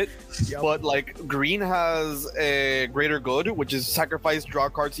reanimate it. But like green has a greater good, which is sacrifice, draw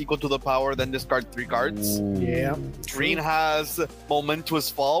cards equal to the power, then discard 3 cards. Green has momentous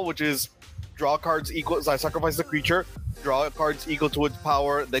fall, which is draw cards equal, so I sacrifice the creature, draw cards equal to its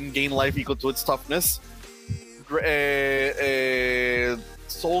power, then gain life equal to its toughness.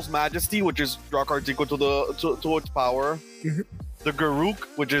 Soul's Majesty, which is draw cards equal to its power. The Garuk,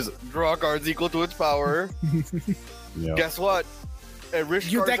 which is draw cards equal to its power. Guess what?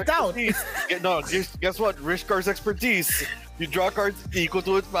 You decked out. Guess what? Rishkar's Expertise. You draw cards equal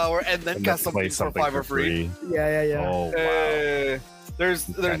to its power, and then cast something for 5 or free. Yeah. Oh wow. There's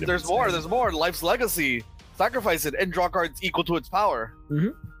more. There's more. Life's Legacy. Sacrifice it and draw cards equal to its power.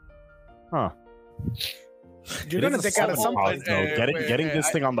 Huh. You're gonna deck out at some point. Getting this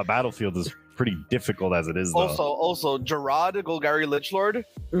thing on the battlefield is pretty difficult as it is, though. Also, Gerard, Golgari Lichlord,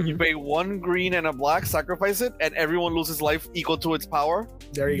 you pay 1 green and a black, sacrifice it, and everyone loses life equal to its power.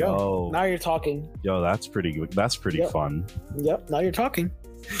 There you go. Now you're talking. Yo, that's pretty good. That's pretty fun. Yep, now you're talking.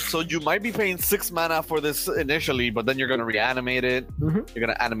 So you might be paying 6 mana for this initially, but then you're gonna reanimate it. You're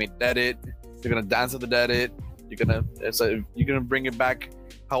gonna animate dead it. You're gonna dance of the dead it. You're gonna bring it back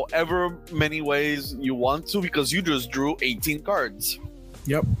however many ways you want to, because you just drew 18 cards.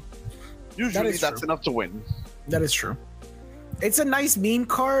 Yep. Usually that's enough to win. That is true. It's a nice meme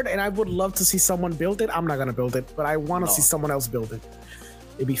card, and I would love to see someone build it. I'm not gonna build it, but I want to see someone else build it.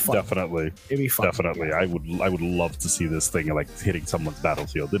 It'd be fun. Definitely. It'd be fun. Definitely. I would love to see this thing like hitting someone's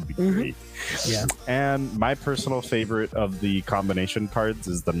battlefield. It'd be great. Yeah. And my personal favorite of the combination cards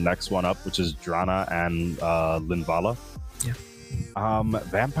is the next one up, which is Drana and Linvala. Yeah.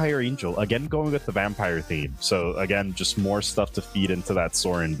 Vampire Angel, again going with the vampire theme, so again just more stuff to feed into that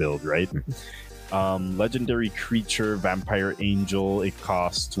Sorin build, right? Legendary creature, Vampire Angel. It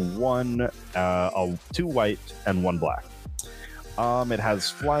costs 2 white and 1 black. It has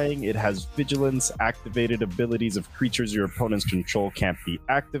flying, it has vigilance. Activated abilities of creatures your opponents control can't be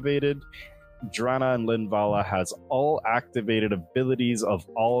activated, Drana and Linvala has all activated abilities of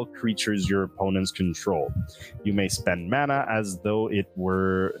all creatures your opponents control. You may spend mana as though it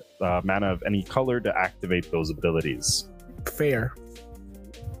were mana of any color to activate those abilities. Fair.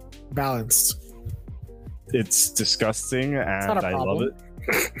 Balanced. It's disgusting and I love it.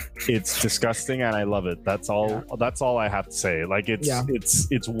 It's disgusting and I love it. That's all I have to say. Like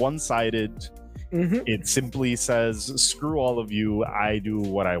it's one-sided. Mm-hmm. It simply says, screw all of you, I do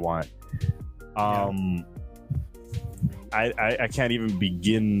what I want. I can't even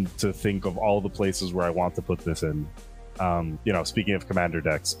begin to think of all the places where I want to put this in. Speaking of commander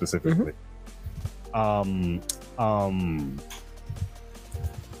decks specifically. Mm-hmm.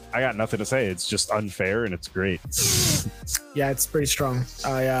 I got nothing to say. It's just unfair and it's great. Yeah, it's pretty strong.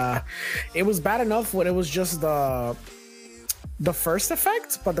 It was bad enough when it was just the first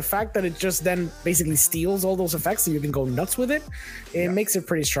effect, but the fact that it just then basically steals all those effects so you can go nuts with it, makes it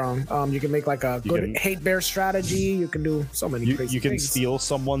pretty strong. You can make like a good hate bear strategy. You can do so many crazy things. You can steal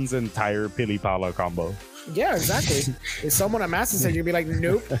someone's entire Pilipala combo. Yeah, exactly. If someone amasses it, you'll be like,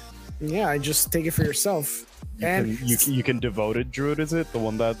 nope. Yeah, just take it for yourself. You can Devoted Druid, is it? The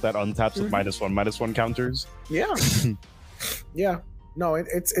one that untaps with -1/-1 counters? Yeah. Yeah. No,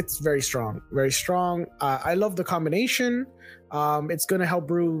 it's very strong. Very strong. I love the combination. It's going to help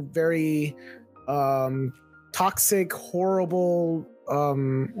brew very toxic, horrible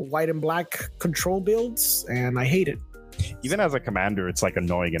white and black control builds, and I hate it. Even as a commander, it's like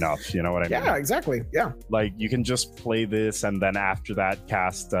annoying enough. You know what I mean? Yeah, exactly. Yeah. Like you can just play this, and then after that,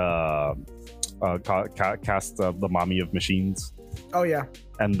 cast the Mommy of Machines. Oh yeah.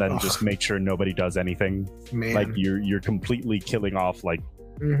 And then just make sure nobody does anything. Man. Like you're completely killing off like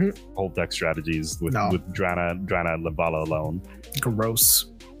whole deck strategies with Drana and Linvala alone.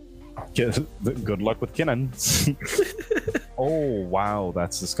 Gross. Good luck with Kinnan. Oh wow,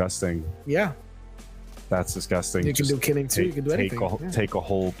 that's disgusting. Yeah. That's disgusting. You can do Kinnan too. You can do anything. Take a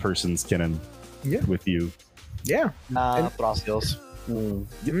whole person's Kinnan with you. Yeah. Thrasios.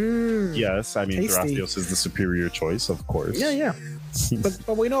 Yes, I mean Thrasios is the superior choice, of course. Yeah.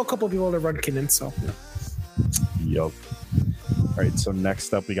 but we know a couple of people that run Kinnan, so. Yup. All right, so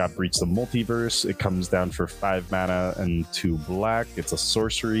next up we got Breach the Multiverse. It comes down for 5 mana and 2 black. It's a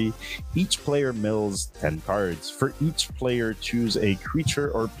sorcery. Each player mills 10 cards. For each player, choose a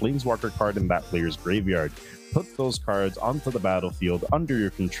creature or planeswalker card in that player's graveyard. Put those cards onto the battlefield under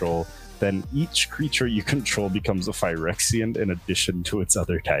your control. Then each creature you control becomes a Phyrexian in addition to its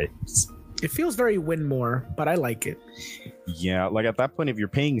other types. It feels very win more, but I like it. Yeah, like at that point, if you're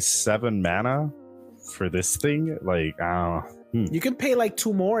paying 7 mana for this thing, like, you can pay like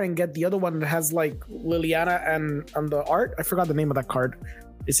 2 more and get the other one that has like Liliana and the art. I forgot the name of that card.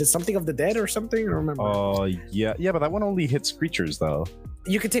 Is it something of the dead or something? I don't remember. Yeah, but that one only hits creatures though.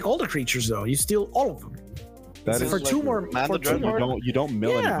 You can take all the creatures though. You steal all of them. That is for like 2 more. You don't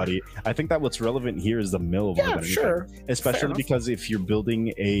mill anybody. I think that what's relevant here is the mill. Yeah, sure. Especially because if you're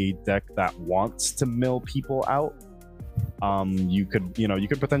building a deck that wants to mill people out, you could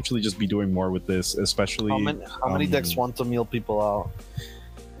potentially just be doing more with this. Especially how many decks want to mill people out?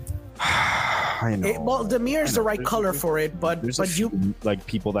 I know. Well, Dimir is the right color for it, but you like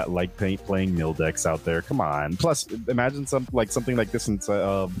people that like playing mill decks out there. Come on. Plus, imagine something like this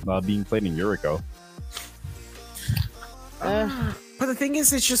being played in Yuriko. But the thing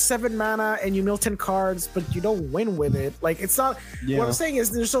is, it's just 7 mana and you mill 10 cards, but you don't win with it. Like, it's not. Yeah. What I'm saying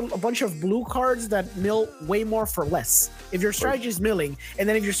is, there's a bunch of blue cards that mill way more for less. If your strategy is milling, and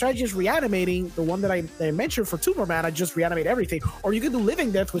then if your strategy is reanimating, the one that I mentioned for 2 more mana, just reanimate everything. Or you can do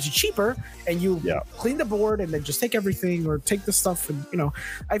Living Death, which is cheaper, and you clean the board and then just take everything or take the stuff. And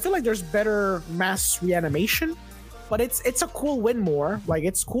I feel like there's better mass reanimation, but it's a cool win more. Like,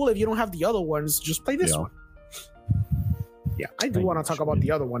 it's cool if you don't have the other ones, just play this one. Yeah, I do want to talk about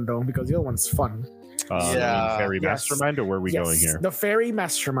the other one though, because the other one's fun. Fairy Mastermind, or where are we going here? The Fairy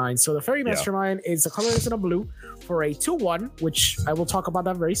Mastermind. So the Fairy Mastermind is a colorless and a blue for a 2/1, which I will talk about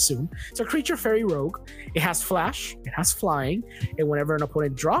that very soon. It's a creature fairy rogue. It has flash, it has flying, and whenever an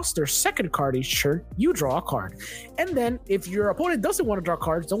opponent draws their second card each turn, you draw a card. And then if your opponent doesn't want to draw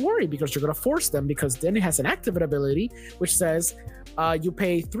cards, don't worry, because you're going to force them, because then it has an activate ability which says you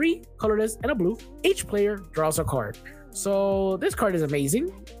pay 3 colorless and a blue. Each player draws a card. So this card is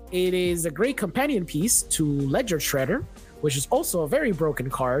amazing. It is a great companion piece to Ledger Shredder, which is also a very broken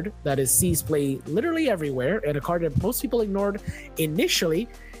card that sees play literally everywhere, and a card that most people ignored initially,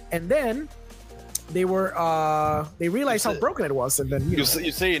 and then they realized how broken it was, and then you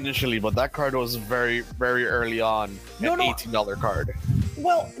say initially, but that card was very, very early on an $18 card.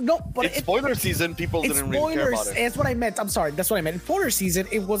 Well, no, but it's spoiler season. People it's didn't really care spoilers. about it. That's what I meant. I'm sorry. That's what I meant. In spoiler season,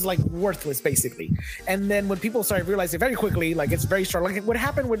 it was like worthless, basically. And then when people started realizing very quickly, like it's very strong. Like what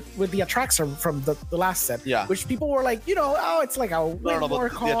happened with the Atraxa from the last set, Yeah. which people were like, oh, it's like a No, war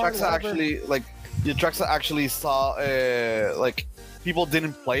but card. the Atraxa whatever. actually the Atraxa actually saw like people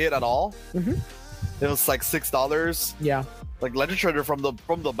didn't play it at all. Mhm. It was like $6. Yeah, Like Legend Trader from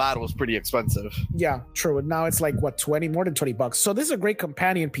the bat was pretty expensive. yeah, true. And now it's like what, more than $20. So this is a great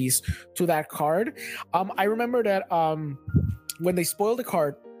companion piece to that card. I remember that when they spoiled the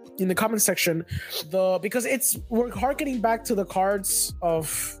card in the comment section, because we're harkening back to the cards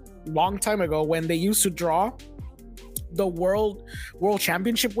of long time ago when they used to draw the world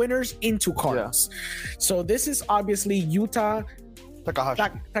championship winners into cards. So this is obviously Yuta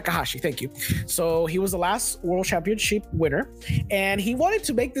Takahashi, thank you. So he was the last world championship winner, and he wanted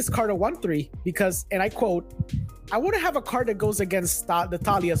to make this card a 1/3 because, and I quote, "I want to have a card that goes against the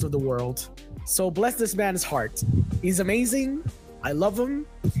Talias of the world. So bless this man's heart. He's amazing. I love him."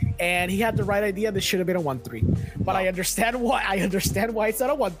 And he had the right idea. This should have been a 1/3. But I understand why. It's not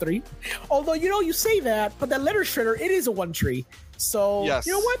a 1/3. Although you say that, but that letter shredder, it is a 1/3. So Yes.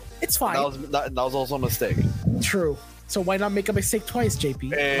 you know what? It's fine. That was also a mistake. True. So why not make a mistake twice, JP?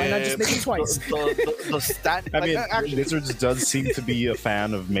 Why not just make it twice? The stat. I mean, actually, Wizards does seem to be a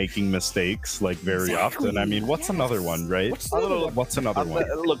fan of making mistakes like very often. I mean, what's another one, right? What's another one?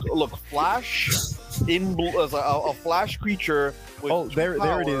 Look, Flash in blue as a Flash creature. With There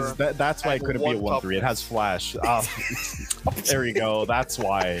it is. power That's why it and couldn't be a one 1/3. It has Flash. There you go. That's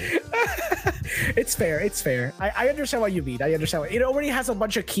why. It's fair. I understand what you mean. I understand it already has a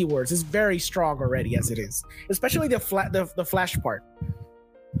bunch of keywords. It's very strong already as it is, especially the flash part,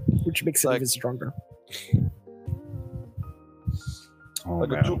 which makes it even stronger. Oh, Like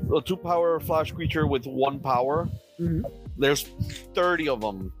man. a two power Flash creature with 1 power. Mhm. There's 30 of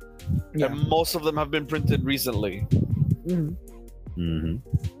them, Yeah. and most of them have been printed recently. Mhm. Mm-hmm.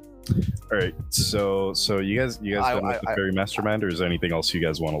 All right, so you guys done with the Fairy Mastermind, or is there anything else you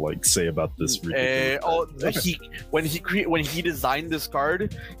guys want to say about this? When he designed this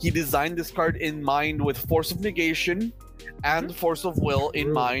card, in mind with Force of Negation and Force of Will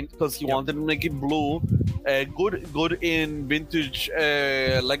in mind, because he wanted to make it blue, good in Vintage,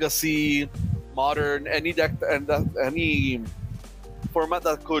 Legacy, Modern, any deck and any format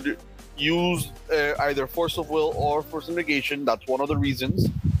that could use either Force of Will or Force of Negation. That's one of the reasons.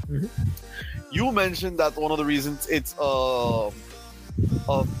 Mhm. You mentioned that one of the reasons it's not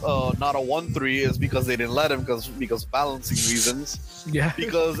a 1/3 is because they didn't let him because balancing reasons. Yeah.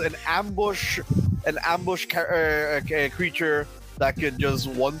 Because an ambush creature that could just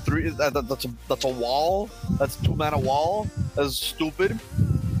 1/3 that's a wall. That's 2-mana wall. That's stupid.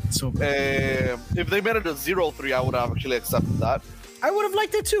 So If they made it a 0/3, I would have actually accepted that. I would have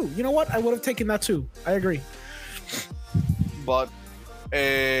liked it too. You know what? I would have taken that too. I agree. But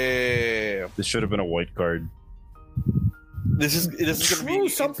This should have been a white card. this is gonna True. be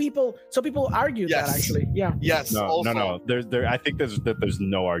Some people argue that Yes. actually. Yeah. yes. No, also, no. I think there's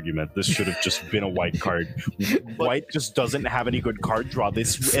no argument. This should have just been a white card. White just doesn't have any good card draw.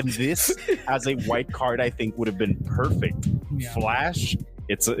 This as a white card, I think would have been perfect. Yeah. Flash.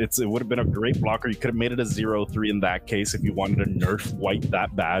 It would have been a great blocker. You could have made it a 0/3 in that case if you wanted to nerf white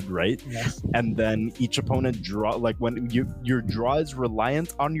that bad, right? Yeah. And then each opponent draw, like when your draw is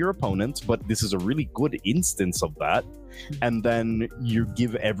reliant on your opponent, but this is a really good instance of that. And then you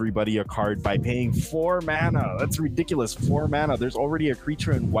give everybody a card by paying 4 mana. That's ridiculous. 4 mana. There's already a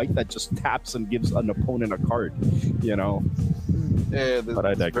creature in white that just taps and gives an opponent a card. But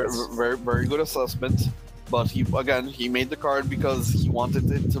I digress. Very, very good assessment. But he made the card because he wanted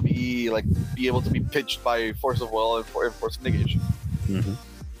it to be able to be pitched by Force of Will and Force of Negation. Mhm.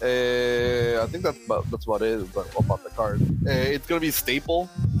 I think that's about it about the card. It's gonna be a staple.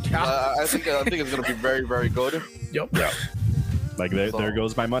 I think it's gonna be very, very good. Yep. Yeah. Like there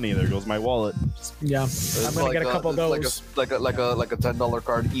goes my money. There goes my wallet. Yeah. It's I'm gonna get a couple of those. like a $10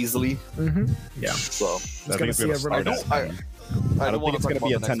 card easily. Mm-hmm. Yeah. So I think it's gonna start at 10. I don't think it's gonna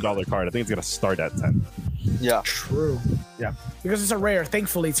be a $10 card. I think it's gonna start at 10. yeah. True. Yeah. Because it's a rare.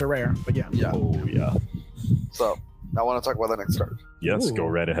 Thankfully, it's a rare. But yeah. Yeah. Oh yeah. So I want to talk about the next card. Yes, Ooh. go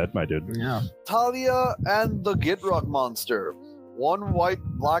right ahead, my dude. Yeah. Talia and the Gitrog monster. 1 white,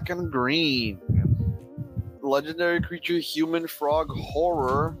 black, and green. Legendary creature, human frog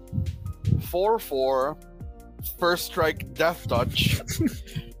horror. 4/4. First strike, death touch.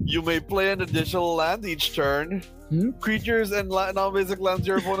 You may play an additional land each turn. Creatures and non-basic lands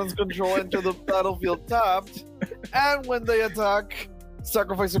your opponents control enter the battlefield tapped. And when they attack,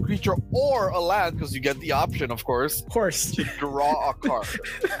 sacrifice a creature or a land, because you get the option, of course, Of course. to draw a card.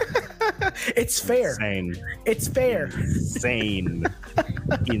 It's fair. Insane. It's fair. Insane.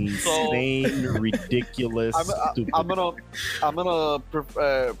 Insane, ridiculous, stupid. I'm gonna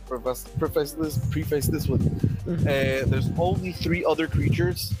preface this with there's only 3 other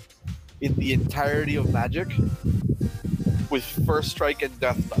creatures in the entirety of Magic with First Strike and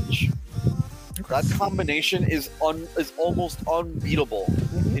Death Touch. That combination is almost unbeatable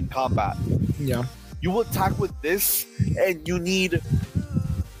in combat. Yeah. You attack with this, and you need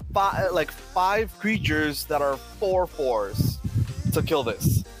 5 creatures that are 4/4s to kill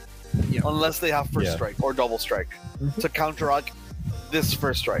this. Yeah. Unless they have First Strike or Double Strike to counteract this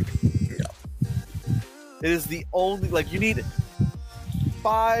First Strike. Yeah. It is the only, you need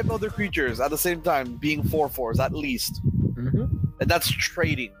 5 other creatures at the same time being 4/4s at least. And that's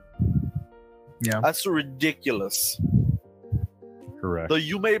trading. Yeah. That's ridiculous. Correct. So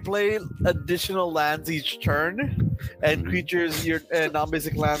you may play additional lands each turn, and creatures your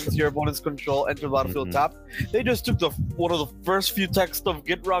non-basic lands your opponents control enter the battlefield tap. They just took one of the first few texts of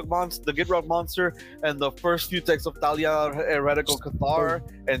the Gitrog monster, and the first few texts of Talia Heretical Cathar,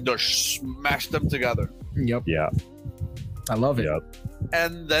 and just smashed them together. Yep. Yeah. I love it. Yep.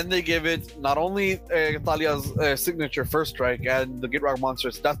 And then they give it not only Talia's signature First Strike and the Gitrog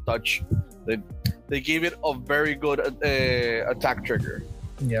monster's Death Touch, they gave it a very good attack trigger.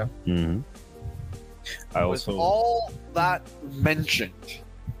 Yeah. I With also all that mentioned,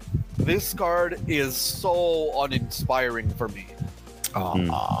 this card is so uninspiring for me.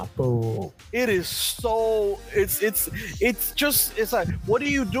 Boo. It is so it's like, what do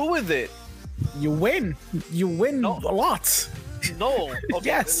you do with it? You win. You win No. a lot. No. Okay.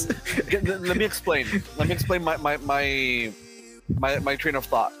 Yes. Let me explain. My train of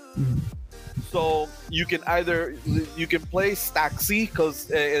thought. So you can play Staxy because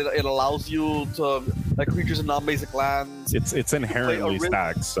it allows you to creatures in non-basic lands. it's inherently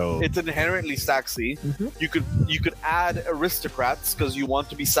stacked, so It's inherently Staxy. You could add aristocrats because you want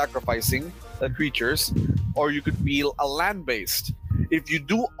to be sacrificing creatures, or you could be a land-based. If you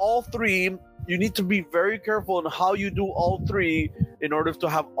do all 3, you need to be very careful on how you do all 3 in order to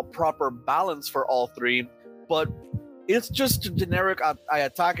have a proper balance for all 3. But it's just a generic. I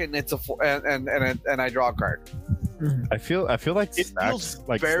attack and it's and I draw a card. I feel like It stacks feels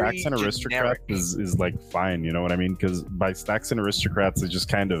like very stacks and aristocrats generic. is like fine, you know what I mean? Because by stacks and aristocrats, they just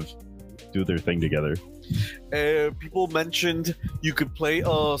kind of do their thing together. People mentioned you could play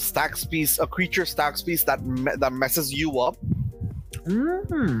a creature stacks piece that messes you up,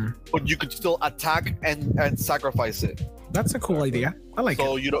 but you could still attack and sacrifice it. That's a cool idea. I like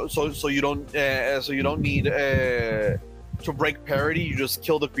So it. you don't. So you don't need to break parity. You just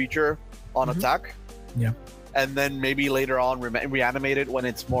kill the creature on attack. Yeah. And then maybe later on reanimate it when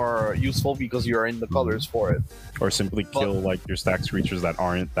it's more useful because you're in the colors for it. Or simply kill your stacks creatures that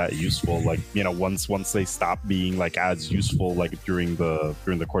aren't that useful. Once they stop being as useful during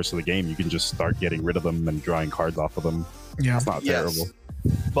the course of the game, you can just start getting rid of them and drawing cards off of them. Yeah. It's not terrible.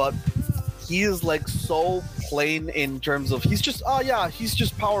 But he is so plain in terms of he's just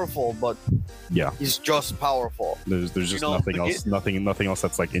powerful, but Yeah. he's just powerful. There's just nothing else nothing else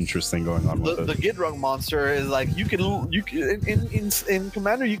that's interesting going on with The it. Gitrog monster is you can in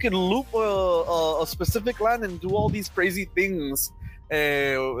Commander you can loop a specific land and do all these crazy things,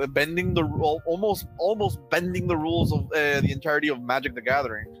 bending almost bending the rules of the entirety of Magic the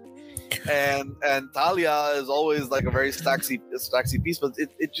Gathering. And Talia is always a very staxy piece, but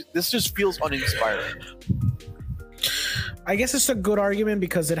this just feels uninspiring. I guess it's a good argument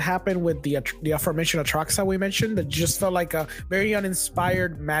because it happened with the aforementioned Atraxa we mentioned. That just felt like a very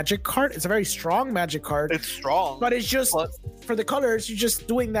uninspired Magic card. It's a very strong Magic card. It's strong, But it's just for the colors, you're just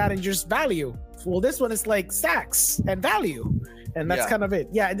doing that and just value. Well, this one is stacks and value. And that's kind of it.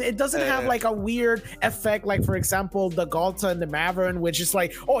 Yeah, it doesn't have a weird effect, for example, the Galta and the Mavern, which is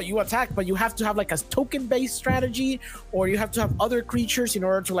you attack, but you have to have a token-based strategy, or you have to have other creatures in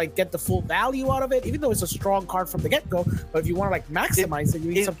order to get the full value out of it, even though it's a strong card from the get-go. But if you want to maximize it,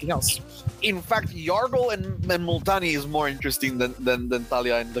 you need something else. In fact, Yargle and Multani is more interesting than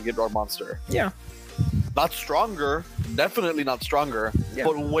Talia and the Gitrog monster. Yeah. Not stronger, definitely not stronger,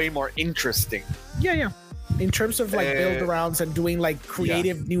 but way more interesting. Yeah. In terms of build arounds and doing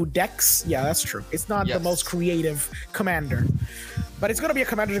creative new decks, that's true. It's not the most creative commander, but it's gonna be a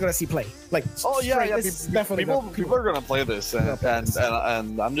commander you're gonna see play. People are gonna play this,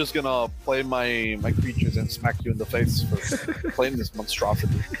 and I'm just gonna play my creatures and smack you in the face for playing this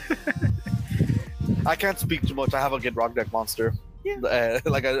monstrosity. I can't speak too much. I have a Gitrog deck monster. Yeah. A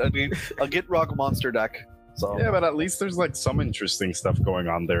Gitrog monster deck. So Yeah, but at least there's like some interesting stuff going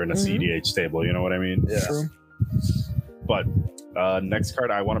on there in a CDH table. You know what I mean? yeah. True. But next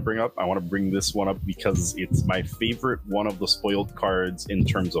card I want to bring up, I want to bring this one up because it's my favorite one of the spoiled cards in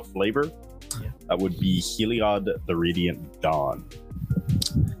terms of flavor. Yeah. That would be Heliod the Radiant Dawn.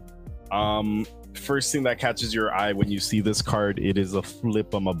 First thing that catches your eye when you see this card, it is a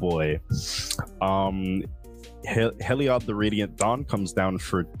flip, my boy. Heliod the Radiant Dawn comes down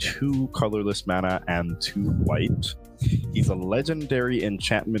for 2 colorless mana and 2 white. He's a legendary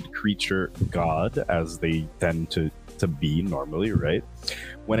enchantment creature god, as they tend to be normally, right?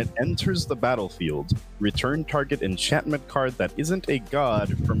 When it enters the battlefield, return target enchantment card that isn't a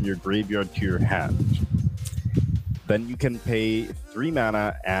god from your graveyard to your hand. Then you can pay 3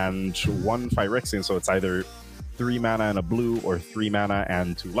 mana and 1 Phyrexian, so it's either 3 mana and a blue or 3 mana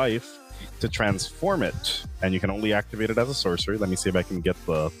and 2 life to transform it. And you can only activate it as a sorcery. Let me see if I can get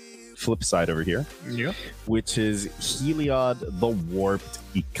the flip side over here. Yeah. Which is Heliod the Warped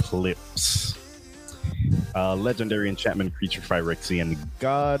Eclipse. Legendary enchantment creature Phyrexian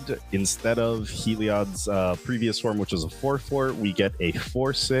god. Instead of Heliod's previous form, which is a 4/4, we get a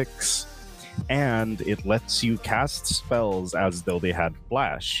 4/6. And it lets you cast spells as though they had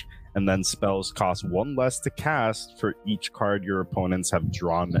flash. And then spells cost 1 less to cast for each card your opponents have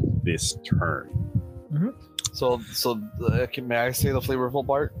drawn this turn. So may I say the flavorful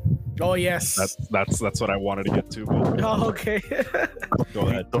part? Oh yes. That's what I wanted to get to. But Oh, okay. go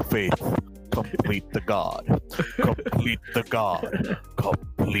ahead. The faith, complete the god, complete the god,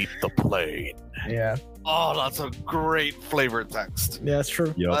 complete the plane. Yeah. Oh, that's a great flavor text. Yeah, that's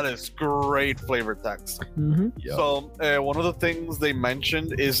true. Yep. That is great flavor text. Yep. So one of the things they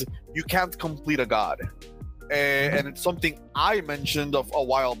mentioned is you can't complete a god, and it's something I mentioned of a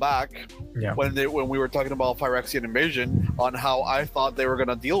while back. Yeah. When we were talking about Phyrexian Invasion, on how I thought they were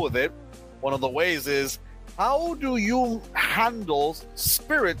gonna deal with it. One of the ways is, how do you handle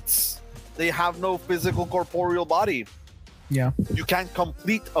spirits? They have no physical corporeal body. Yeah. You can't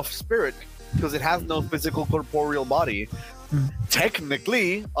complete a spirit because it has no physical corporeal body.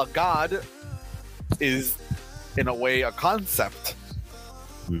 Technically, a god is, in a way, a concept.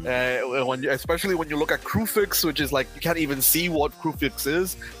 Especially when you look at Crufix, which is like, you can't even see what Crufix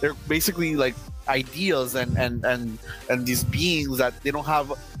is. They're basically like ideas and these beings that they don't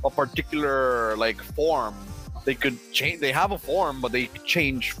have a particular like form. They could change. They have a form, but they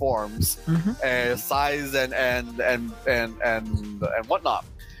change forms, size and whatnot.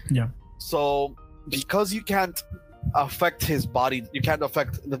 Yeah. So because you can't affect his body, you can't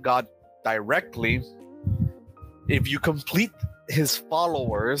affect the god directly. If you complete his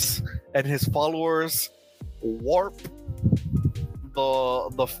followers and his followers warp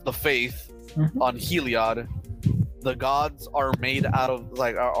the faith on Heliod, the gods are made out of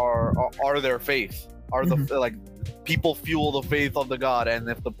like are their faith. Are the like people fuel the faith of the god, and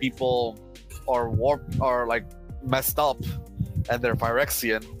if the people are warped, are like messed up, and they're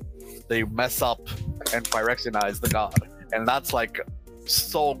Phyrexian, they mess up and Phyrexianize the god, and that's like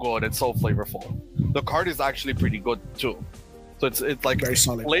so good and so flavorful. The card is actually pretty good too, so it's like Very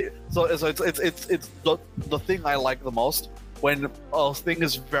solid. So it's the thing I like the most, when a thing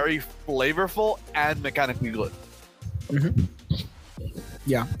is very flavorful and mechanically good.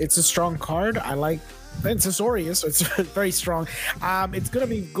 Yeah, it's a strong card. I like. It's Azorius, so it's very strong. It's gonna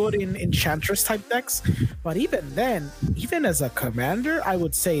be good in Enchantress type decks, but even then, even as a commander, I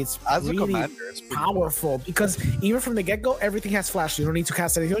would say it's As a really commander, it's pretty powerful, because even from the get-go, everything has flash. You don't need to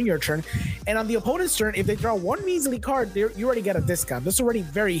cast anything on your turn, and on the opponent's turn, if they draw one measly card, you already get a discount. That's already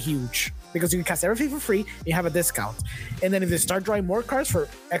very huge, because you can cast everything for free. You have a discount, and then if they start drawing more cards for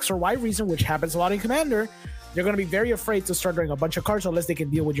X or Y reason, which happens a lot in commander, they're going to be very afraid to start drawing a bunch of cards unless they can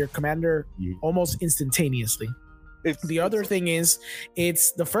deal with your commander almost instantaneously. The other thing is,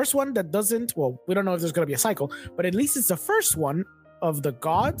 it's the first one that doesn't, well, we don't know if there's going to be a cycle, but at least it's the first one of the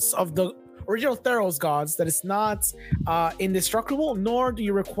gods, of the original Theros gods, that is not indestructible, nor do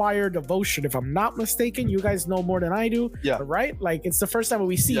you require devotion, if I'm not mistaken. You guys know more than I do, right? Like, it's the first time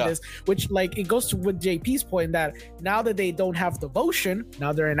we see this, which, like, it goes to with JP's point that now that they don't have devotion,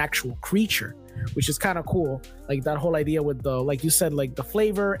 now they're an actual creature, which is kind of cool. Like that whole idea with the, like you said, like the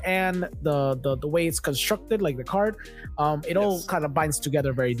flavor and the way it's constructed, like the card, it all kind of binds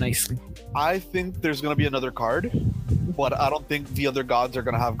together very nicely. I think there's going to be another card, but I don't think the other gods are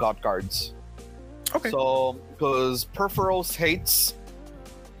going to have god cards. Okay. So, because Perforos hates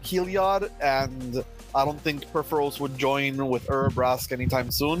Heliod, and I don't think Perforos would join with Urabrask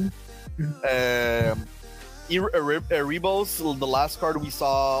anytime soon. Erebos, the last card we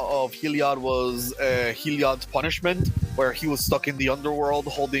saw of Heliod was Heliod's Punishment, where he was stuck in the underworld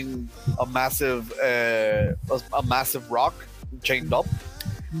holding a massive rock chained up.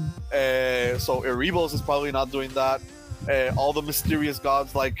 So Erebos is probably not doing that. All the mysterious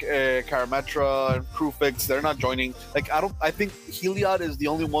gods like Karametra and Krufix, they're not joining. Like I think Heliod is the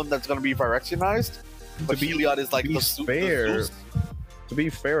only one that's going to be Phyrexianized. But Heliod is like to be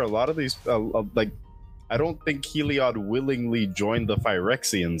fair, a lot of these like I don't think Heliod willingly joined the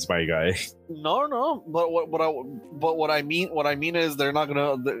Phyrexians, my guy. No. But what I mean is they're not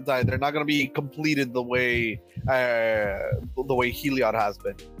gonna be completed the way Heliod has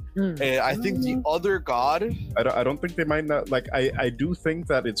been. I think the other god. I don't think they might not. Like I do think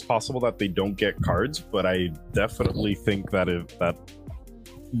that it's possible that they don't get cards, but I definitely think that that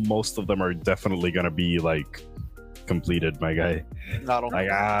most of them are definitely gonna be like completed, my guy.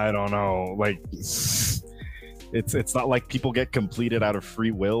 I don't know. Like it's not like people get completed out of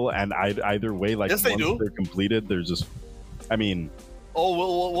free will, and either way, like yes, once they're completed, they're just. I mean.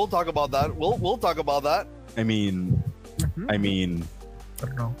 Oh, we'll talk about that. We'll talk about that. I mean. I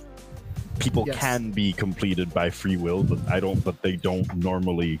don't know. People can be completed by free will, but they don't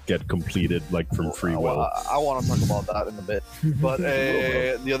normally get completed like from free will. I want to talk about that in a bit. But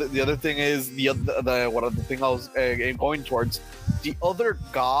the other thing is the thing I was going towards. The other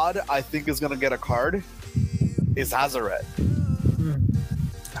god I think is gonna get a card is Hazaret.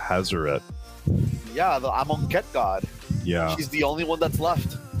 Hazaret. Yeah, the Amonkhet god. Yeah. She's the only one that's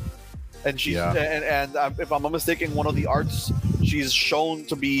left. And she's and if I'm not mistaken, one of the arts she's shown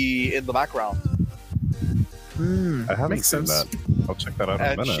to be in the background. I haven't seen that. I'll check that out in a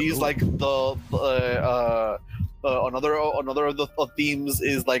minute. And she's like the another of the themes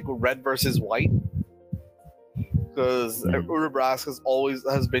is like red versus white, because Urabrask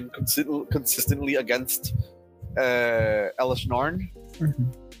has been consistently against Elish Norn,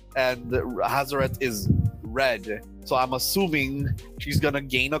 and Hazaret is red. So I'm assuming she's gonna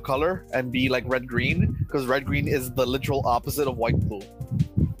gain a color and be like red-green, because red-green is the literal opposite of white-blue.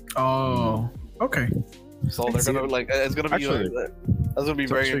 Oh, okay. So they're gonna like it's gonna be that's gonna be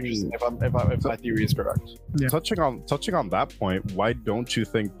very interesting if my theory is correct. Yeah. Touching on that point, why don't you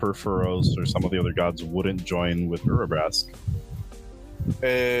think Perforos or some of the other gods wouldn't join with Urabrask?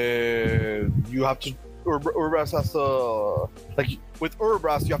 You have to. Urabrask has to, like, with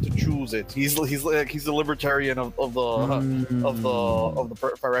Urabrask you have to choose it. He's the libertarian of the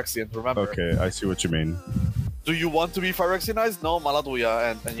Phyrexians. Remember? Okay, I see what you mean. Do you want to be Phyrexianized? No,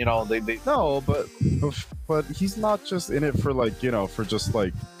 Maladuya, and you know they no, but he's not just in it for like, you know, for just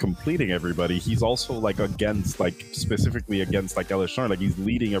like completing everybody. He's also like against, like specifically against like Elish Norn. Like he's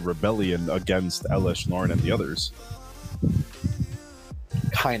leading a rebellion against Elish Norn and the others.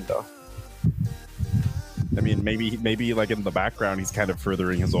 Kinda. I mean, maybe like in the background he's kind of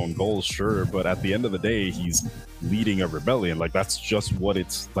furthering his own goals, sure, but at the end of the day, he's leading a rebellion. Like that's just what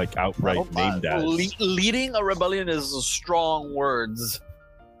it's like outright named as. Leading a rebellion is strong words.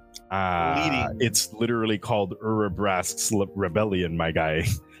 Leading. It's literally called Urabrask's Rebellion, my guy.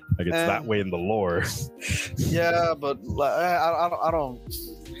 Like it's that way in the lore. Yeah, but I don't.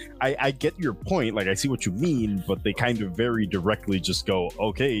 I get your point, like I see what you mean, but they kind of very directly just go,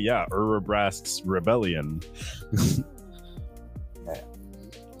 okay, yeah, Urabrask's Rebellion.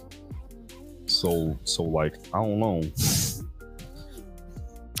 so like I don't know.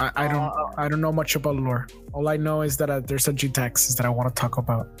 I don't know much about lore. All I know is that there's a G-Taxis that I want to talk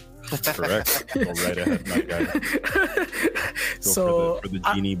about. Correct. Go right ahead, my guy. So for the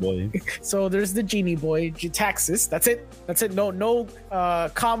genie boy. So there's the genie boy, G-Taxis. That's it. No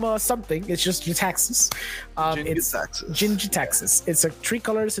comma something. It's just G-Taxis. It's G-Taxis. It's a 3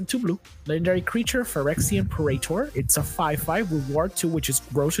 colors and 2 blue. Legendary creature, Phyrexian Praetor. It's a 5/5 with Ward 2, which is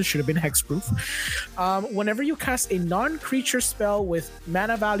gross. It should have been hexproof. Whenever you cast a non-creature spell with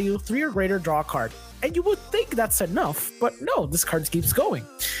mana value 3 or greater, draw a card. And you would think that's enough, but no, this card keeps going.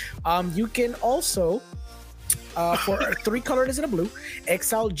 You can also, for 3 colors and a blue,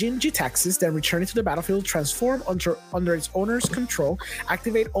 exile Jin G-Taxis, then return it to the battlefield, transform under its owner's control,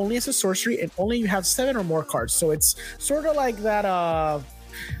 activate only as a sorcery, and only you have 7 or more cards. So it's sort of like that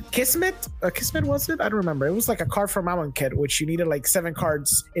Kismet? Kismet was it? I don't remember. It was like a card from Amonkhet, which you needed like 7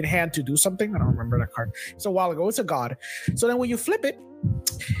 cards in hand to do something. I don't remember that card. It's a while ago. It's a god. So then when you flip it,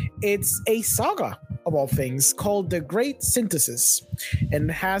 It's a saga of all things called The Great Synthesis, and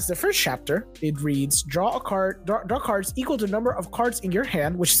has the first chapter. It reads: draw cards equal to the number of cards in your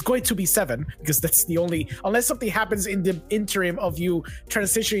hand, which is going to be 7, because that's the only, unless something happens in the interim of you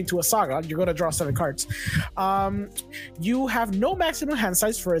transitioning to a saga, you're going to draw 7 cards. You have no maximum hand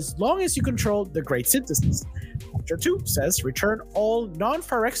size for as long as you control the Great Synthesis. Chapter 2 says return all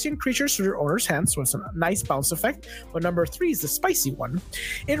non-Phyrexian creatures to their owner's hands, so it's a nice bounce effect. But number 3 is the spicy one.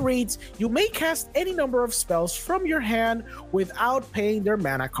 It reads: you may cast any number of spells from your hand without paying their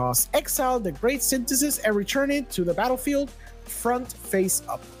mana cost. Exile the Great Synthesis and return it to the battlefield front face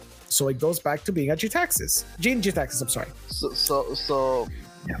up. So it goes back to being a Jitaxis. Jitaxis, I'm sorry. So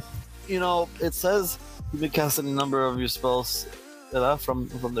Yeah. You know, it says you may cast any number of your spells from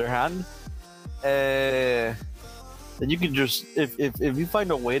their hand. Then you can just, if you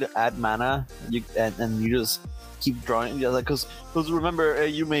find a way to add mana, and you just keep drawing, because remember,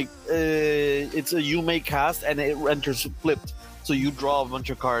 you may cast and it enters flipped, so you draw a bunch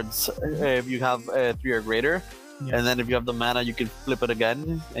of cards if you have 3 or greater, and then if you have the mana, you can flip it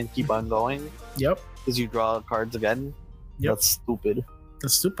again and keep on going. Yep. Because you draw cards again. Yep. That's stupid.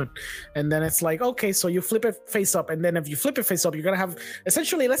 That's stupid. And then it's like, okay, so you flip it face up, and then if you flip it face up, you're gonna have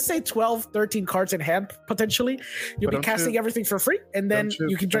essentially, let's say 12, 13 cards in hand potentially. You'll be casting everything for free, and then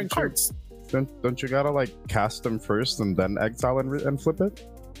you can drain cards. Don't you gotta like cast them first and then exile and flip it?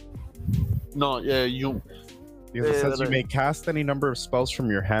 No, you. Because it says you may cast any number of spells from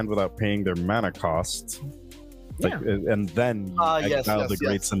your hand without paying their mana cost. Like, and then you exile the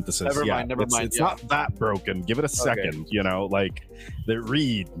Great Synthesis. Never mind. It's not that broken. Give it a second, you know, like they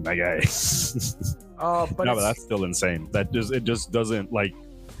read, my guy. But no, but that's still insane. It just doesn't, like,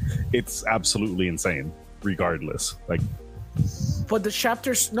 it's absolutely insane, regardless. Like, but the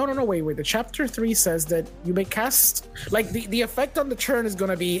chapters, no, wait. The chapter 3 says that you may cast, like, the effect on the turn is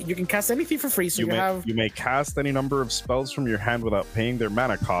gonna be you can cast anything for free. So you may cast any number of spells from your hand without paying their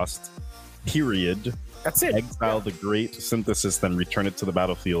mana cost. Period. That's it. Exile the Great Synthesis, then return it to the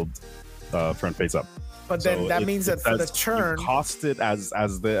battlefield, front face up. But then that means that for the turn, you cost it as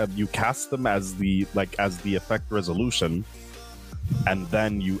the you cast them as the effect resolution, and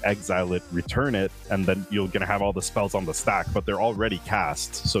then you exile it, return it, and then you're gonna have all the spells on the stack, but they're already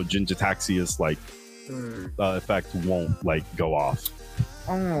cast. So Jin-Jitaxi's effect won't like go off.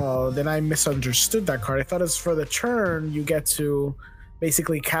 Oh, then I misunderstood that card. I thought it's for the turn you get to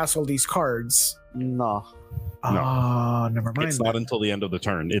basically cast all these cards. No. Oh, never mind. It's not until the end of the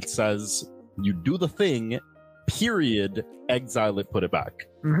turn. It says you do the thing, period, exile it, put it back.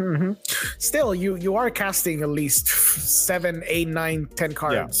 Mm-hmm. Still, you are casting at least 7, 8, 9, 10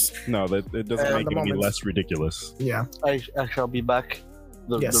 cards. Yeah. No, it doesn't make it any less ridiculous. Yeah. I shall be back.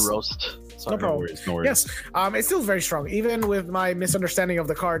 The roast. Sorry. No problem. No worries. Yes, it's still very strong. Even with my misunderstanding of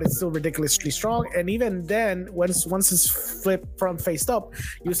the card, it's still ridiculously strong. And even then, once it's flipped front faced up,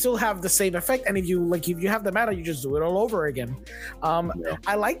 you still have the same effect. And if you have the mana, you just do it all over again.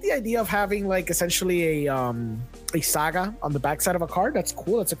 I like the idea of having like essentially a saga on the backside of a card. That's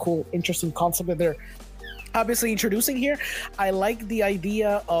cool. That's a cool, interesting concept that they're obviously introducing here. I like the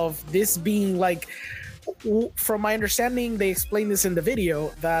idea of this being like, from my understanding, they explained this in the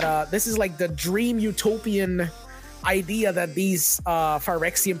video, that this is like the dream utopian idea that these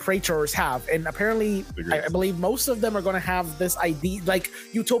Phyrexian Praetors have. And apparently, I believe most of them are going to have this idea, like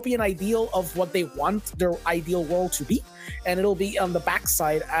utopian ideal of what they want their ideal world to be. And it'll be on the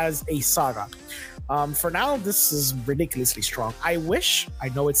backside as a saga. For now, this is ridiculously strong. I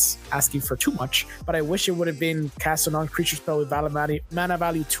know it's asking for too much, but I wish it would have been cast a non-creature spell with mana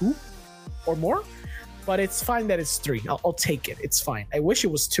value 2 or more. But it's fine that it's 3. I'll take it. It's fine. I wish it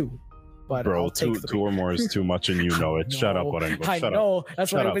was 2, but bro, I'll take 3. 2 or more is too much, and you know it. Shut up, Orengo. I know.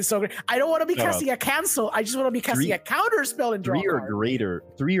 That's why I've been so great. I don't want to be casting a cancel. I just want to be casting a counter spell and draw.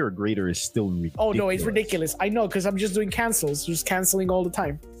 3 or greater is still ridiculous. Oh no, it's ridiculous. I know, because I'm just doing cancels, just canceling all the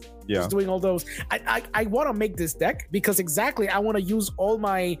time. Yeah, just doing all those. I want to make this deck because exactly I want to use all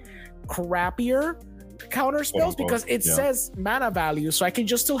my crappier counter spells because it says mana value, so I can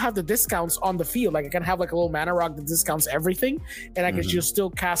just still have the discounts on the field. Like I can have like a little mana rock that discounts everything, and I can just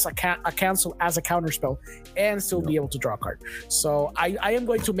still cast a cancel as a counter spell and still be able to draw a card. So I am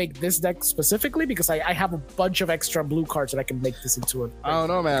going to make this deck specifically because I have a bunch of extra blue cards that I can make this into a. I don't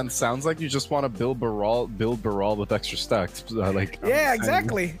know, man. Sounds like you just want to build Baral with extra stacks.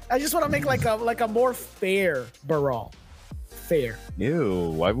 Exactly. I just want to make like a more fair Baral. Fair.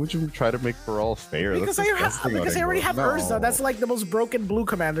 Ew, why would you try to make Baral fair? Because I already have Urza. That's like the most broken blue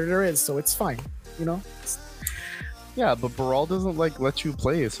commander there is, so it's fine. You know? Yeah, but Baral doesn't like let you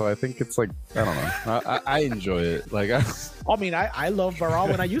play, so I think it's like I don't know. I enjoy it. Like I mean, I love Baral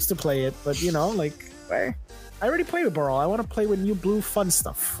when I used to play it, but you know, like I already play with Baral. I want to play with new blue fun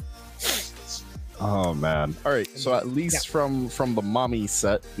stuff. Oh man! All right, so at least from the mommy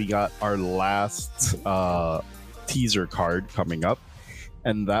set, we got our last teaser card coming up,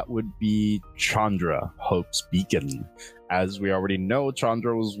 and that would be Chandra, Hope's Beacon. As we already know,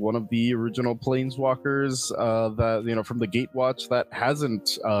 Chandra was one of the original Planeswalkers that, you know, from the Gatewatch that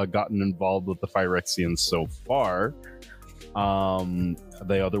hasn't gotten involved with the Phyrexians so far.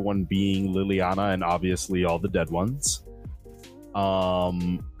 The other one being Liliana and obviously all the dead ones.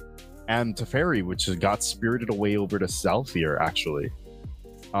 And Teferi, which got spirited away over to Salfir, actually.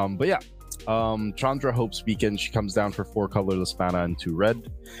 But yeah. Chandra, Hope's Beacon. She comes down for 4 colorless mana and 2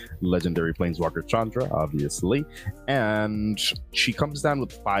 red. Legendary Planeswalker Chandra, obviously. And she comes down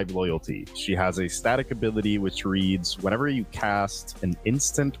with 5 loyalty. She has a static ability which reads, whenever you cast an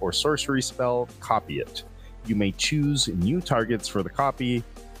instant or sorcery spell, copy it. You may choose new targets for the copy.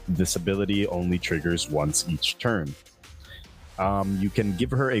 This ability only triggers once each turn. You can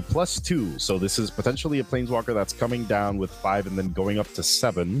give her a +2. So this is potentially a Planeswalker that's coming down with 5 and then going up to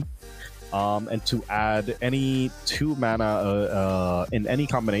 7. And to add any 2 mana in any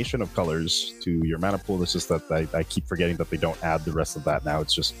combination of colors to your mana pool. It's just that I keep forgetting that they don't add the rest of that now.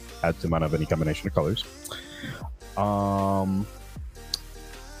 It's just add 2 mana of any combination of colors.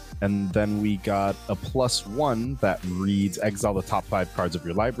 And then we got a +1 that reads, exile the top 5 cards of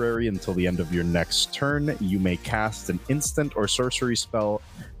your library until the end of your next turn. You may cast an instant or sorcery spell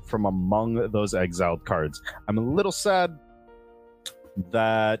from among those exiled cards. I'm a little sad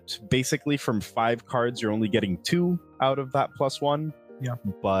that basically from 5 cards you're only getting 2 out of that +1. Yeah,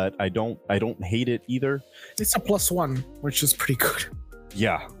 but I don't hate it either. It's a +1, which is pretty good.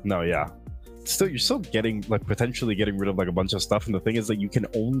 Yeah, no, yeah. Still, you're still getting like potentially getting rid of like a bunch of stuff, and the thing is that you can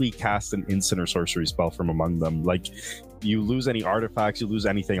only cast an instant or sorcery spell from among them. Like, you lose any artifacts, you lose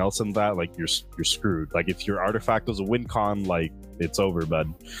anything else in that, like you're screwed. Like if your artifact goes a win con, like it's over,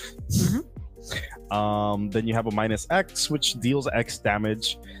 bud. Mm-hmm. Then you have a -X, which deals X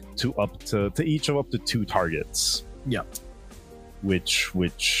damage to each of up to 2 targets. Yeah. Which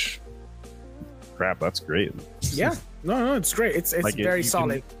crap, that's great. Yeah. No, it's great. It's like very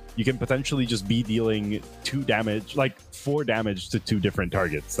solid. You can potentially just be dealing 2 damage, like 4 damage to 2 different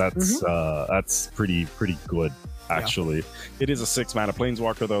targets. That's pretty good, actually. Yeah. It is a 6 mana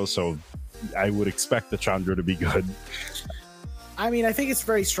Planeswalker though, so I would expect the Chandra to be good. I mean, I think it's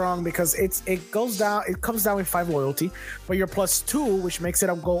very strong because it comes down with 5 loyalty, but your +2, which makes it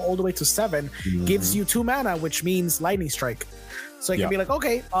go all the way to 7, gives you 2 mana, which means Lightning Strike. So it can be like,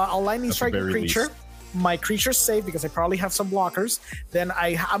 okay, I'll Lightning Strike a creature. Least. My creature's safe because I probably have some blockers. Then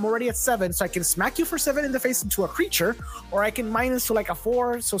I'm already at 7, so I can smack you for 7 in the face into a creature, or I can minus to like a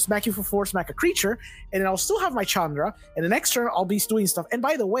 4, so smack you for 4, smack a creature, and then I'll still have my Chandra, and the next turn I'll be doing stuff. And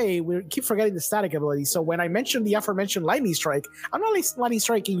by the way, we keep forgetting the static ability. So when I mentioned the aforementioned Lightning Strike, I'm not Lightning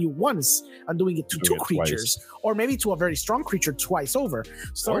Striking you once, I'm doing it to 2 creatures, or maybe to a very strong creature twice over.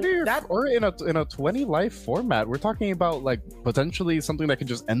 So or in a 20 life format, we're talking about like potentially something that can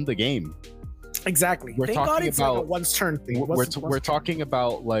just end the game. Exactly. We're Thank talking God it's about like a once turn thing. We're talking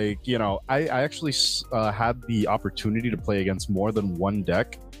about, like, you know, I actually had the opportunity to play against more than one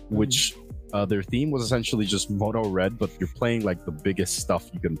deck, which their theme was essentially just mono red, but you're playing like the biggest stuff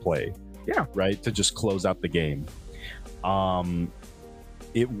you can play. Yeah. Right? To just close out the game.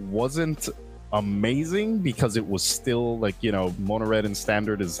 It wasn't amazing because it was still like, you know, mono red and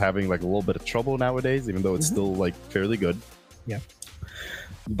standard is having like a little bit of trouble nowadays, even though it's still like fairly good. Yeah.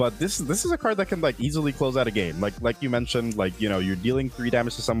 But this is a card that can like easily close out a game. Like you mentioned, like, you know, you're dealing 3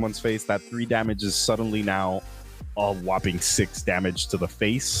 damage to someone's face. That 3 damage is suddenly now a whopping 6 damage to the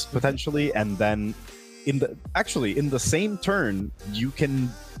face potentially, and then in the same turn you can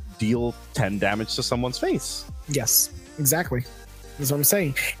deal 10 damage to someone's face. Yes, exactly. That's what I'm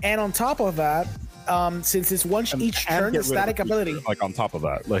saying. And on top of that, since it's once each turn, the static ability, like on top of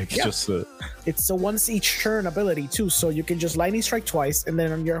that, like just it's a once each turn ability too. So you can just lightning strike twice, and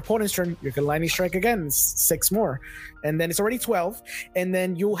then on your opponent's turn you can lightning strike again. It's 6 more, and then it's already 12. And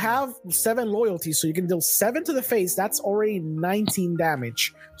then you have 7 loyalty, so you can deal 7 to the face. That's already 19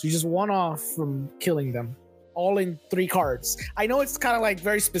 damage. So you just 1 off from killing them. All in 3 cards. I know it's kind of like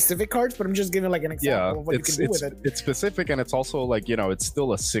very specific cards, but I'm just giving like an example of what you can do with it. It's specific, and it's also like, you know, it's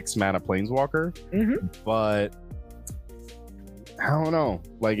still a 6 mana Planeswalker, but I don't know.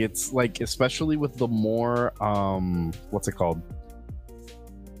 Like, it's like, especially with the more what's it called?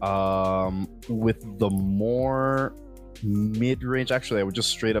 With the more mid-range, actually I would just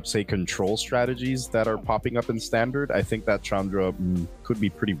straight up say control strategies that are popping up in standard, I think that Chandra could be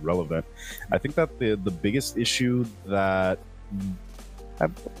pretty relevant. I think that the biggest issue that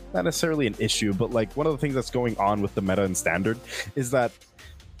not necessarily an issue, but like one of the things that's going on with the meta in standard is that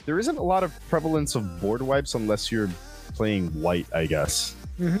there isn't a lot of prevalence of board wipes unless you're playing white, I guess.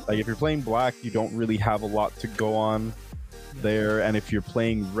 Like if you're playing black, you don't really have a lot to go on there, and if you're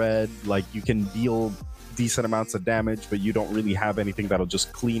playing red, like you can deal decent amounts of damage, but you don't really have anything that'll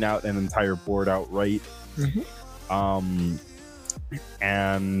just clean out an entire board outright.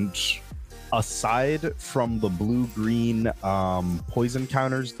 And aside from the blue-green poison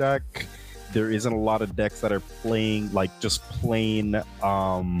counters deck, there isn't a lot of decks that are playing like just plain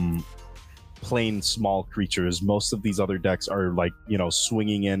small creatures. Most of these other decks are like, you know,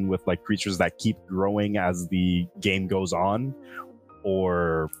 swinging in with like creatures that keep growing as the game goes on,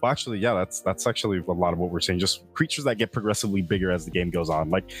 or well, actually, yeah, that's actually a lot of what we're saying. Just creatures that get progressively bigger as the game goes on.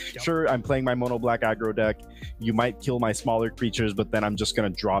 Like, sure, I'm playing my mono black aggro deck. You might kill my smaller creatures, but then I'm just gonna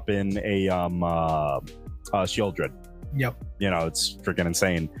drop in a Shieldred. You know, it's freaking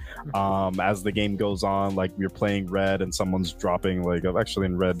insane. As the game goes on, like you're playing red and someone's dropping like actually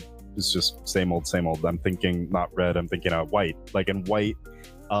in red it's just same old. I'm thinking not red, I'm thinking white. Like in white,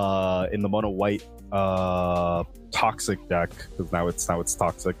 in the mono white toxic deck, because now it's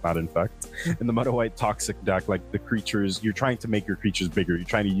toxic, not infect. In the mono white toxic deck, like the creatures, you're trying to make your creatures bigger. You're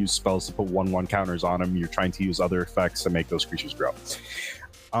trying to use spells to put 1/1 counters on them. You're trying to use other effects to make those creatures grow.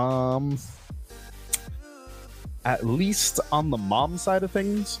 At least on the mom side of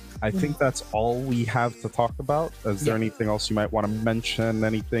things, I think that's all we have to talk about. Is there anything else you might want to mention?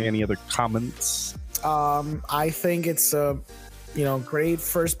 Any other comments? I think it's a great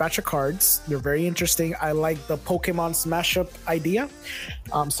first batch of cards. They're very interesting. I like the Pokemon Smash Up idea.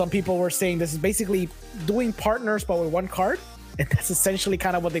 Some people were saying this is basically doing partners but with one card, and that's essentially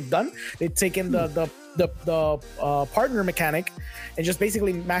kind of what they've done. They've taken the partner mechanic and just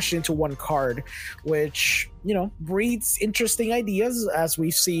basically mashed it into one card, which breeds interesting ideas, as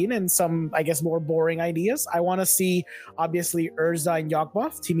we've seen, and some, I guess, more boring ideas. I want to see obviously Urza and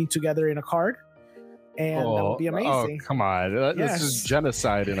Yawgmoth teaming together in a card, and that would be amazing. Oh, come on. This is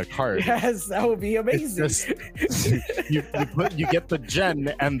genocide in a card. Yes, that would be amazing. You get the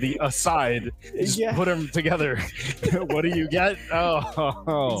gen and the aside, just put them together. What do you get?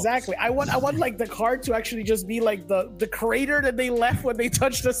 Oh, exactly. I want like the card to actually just be like the crater that they left when they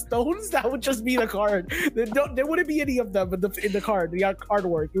touched the stones. That would just be the card. There wouldn't be any of them in the card, the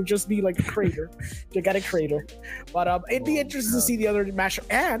artwork. It would just be like a crater, gigantic crater. But it'd be interesting to see the other mashup,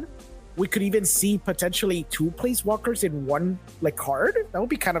 and we could even see potentially 2 placewalkers in one like card. That would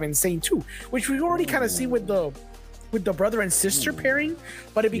be kind of insane too, which we've already kind of seen with the brother and sister pairing.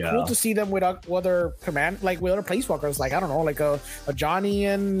 But it'd be cool to see them with other with other placewalkers, like I don't know, like a Johnny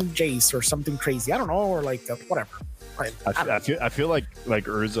and Jace or something crazy. I don't know, or like whatever. I feel like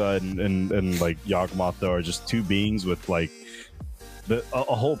Urza and like Yawgmoth though are just 2 beings with like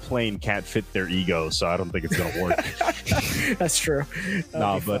a whole plane can't fit their ego, so I don't think it's gonna work. That's true.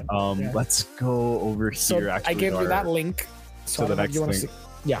 But let's go over here. So actually, I gave you that link to the next thing.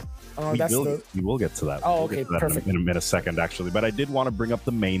 We will get to that. Oh, okay, perfect. In a second, actually. But I did want to bring up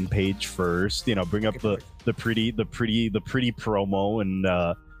the main page first. Bring up the pretty promo and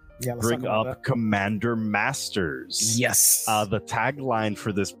bring up Commander Masters. Yes. The tagline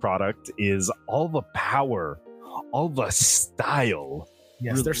for this product is all the power, all the style.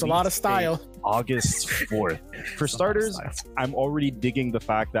 Yes, there's a lot of style. August 4th. For starters, I'm already digging the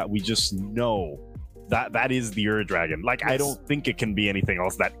fact that we just know that is the Ur Dragon. Like, yes. I don't think it can be anything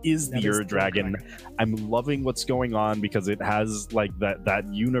else. That is the Ur Dragon. I'm loving what's going on because it has like that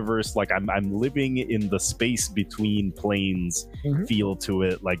universe. Like I'm living in the space between planes feel to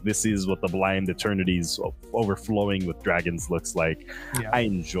it. Like this is what the Blind Eternities overflowing with dragons looks like. Yeah. I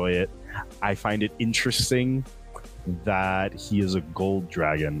enjoy it. I find it interesting that he is a gold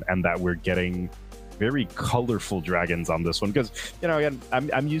dragon and that we're getting very colorful dragons on this one, because again,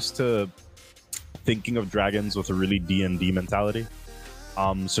 I'm used to thinking of dragons with a really D&D mentality.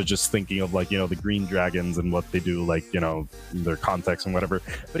 So just thinking of like the green dragons and what they do, like their context and whatever.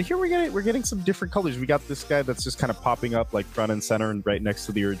 But here we're getting some different colors. We got this guy that's just kind of popping up like front and center and right next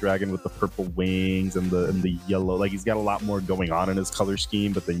to the Ur Dragon with the purple wings and the yellow. Like he's got a lot more going on in his color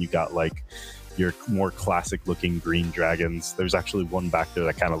scheme. But then you got like your more classic looking green dragons. There's actually one back there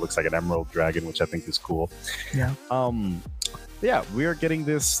that kind of looks like an emerald dragon, which I think is cool. Yeah. Yeah, we are getting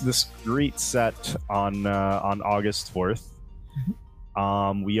this great set on August 4th.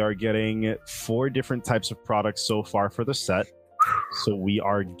 We are getting 4 different types of products so far for the set. So we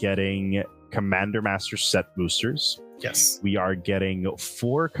are getting Commander Master set boosters. Yes. We are getting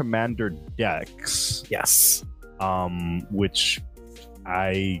 4 Commander decks. Yes. Which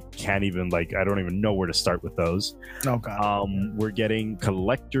I can't even I don't even know where to start with those. Oh god. We're getting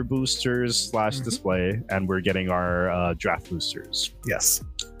collector boosters / display, and we're getting our draft boosters. Yes.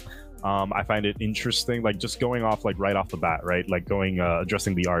 I find it interesting, just going off right off the bat, right?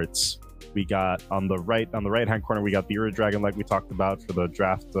 Addressing the arts. We got on the right hand corner, we got the Ura Dragon, like we talked about for the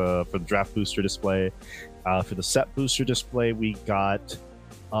draft booster display. For the set booster display, we got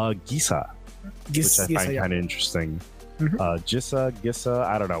Gisa, which I find kind of interesting. Gisa,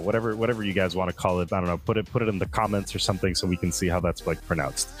 I don't know, whatever you guys want to call it. I don't know. Put it in the comments or something so we can see how that's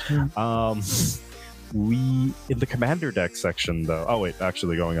pronounced. We in the commander deck section though. Oh wait,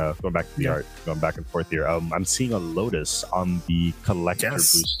 actually going back to the art, going back and forth here. I'm seeing a Lotus on the collector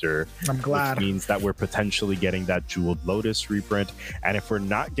booster. I'm glad. Which means that we're potentially getting that jeweled Lotus reprint. And if we're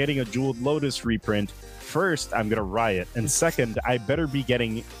not getting a jeweled Lotus reprint, first I'm gonna riot, and second I better be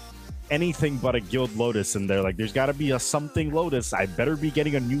getting anything but a Guild Lotus in there. There's got to be a something Lotus. I better be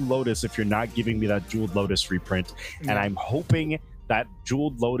getting a new Lotus if you're not giving me that jeweled Lotus reprint. And I'm hoping that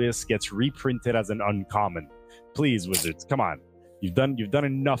jeweled Lotus gets reprinted as an uncommon. Please, Wizards, come on. You've done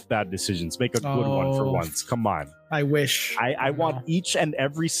enough bad decisions. Make a good one for once. Come on. I wish. I want each and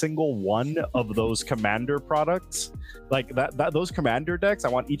every single one of those commander products, those commander decks. I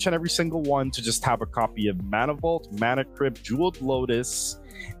want each and every single one to just have a copy of Mana Vault, Mana Crypt, Jeweled Lotus,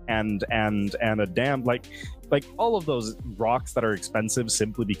 and a damn all of those rocks that are expensive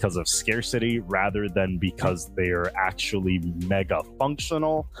simply because of scarcity rather than because they are actually mega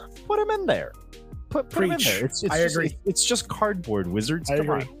functional. Put them in there. Put them in there. I agree. It's just cardboard, Wizards. I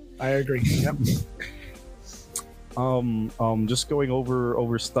agree. Yep. Just going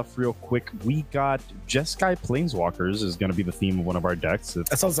over stuff real quick. We got Jeskai Planeswalkers is going to be the theme of one of our decks.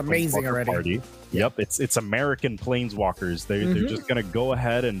 That sounds amazing already. Party. Yep, it's American Planeswalkers. They're just going to go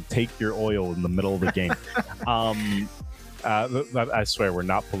ahead and take your oil in the middle of the game. I swear we're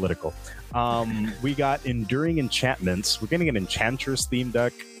not political. We got Enduring Enchantments. We're getting an Enchantress theme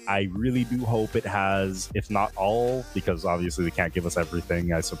deck. I really do hope it has, if not all, because obviously they can't give us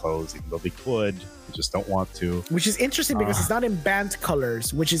everything, I suppose, even though they could. We just don't want to. Which is interesting because it's not in banned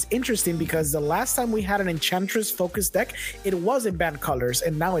colors, which is interesting because the last time we had an Enchantress focused deck, it was in banned colors,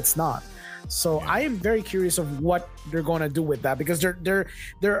 and now it's not. So I am very curious of what they're going to do with that, because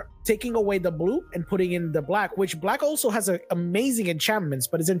they're taking away the blue and putting in the black, which black also has amazing enchantments,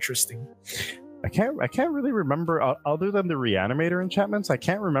 but it's interesting. I can't really remember other than the Reanimator enchantments. I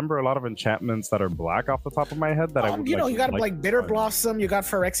can't remember a lot of enchantments that are black off the top of my head that I would. You got Bitter Blossom, you got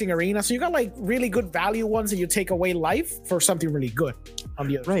Phyrexian Arena, so you got really good value ones that you take away life for something really good on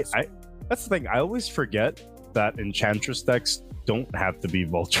the other. Right. That's the thing. I always forget that Enchantress decks don't have to be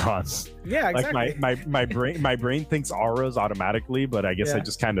Voltron. Yeah, exactly. My brain thinks auras automatically, but I guess I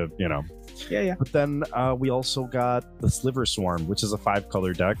just kind of Yeah. But then we also got the Sliver Swarm, which is a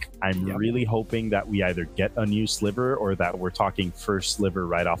 5-color deck. I'm really hoping that we either get a new Sliver or that we're talking first Sliver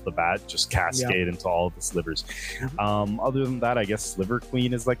right off the bat, just cascade into all of the Slivers. Other than that, I guess Sliver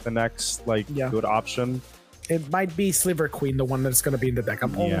Queen is the next good option. It might be Sliver Queen, the one that's going to be in the deck.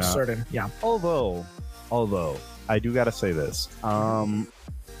 I'm almost certain. Yeah. Although I do got to say this. I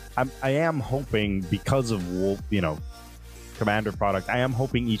am hoping, because of commander product, I am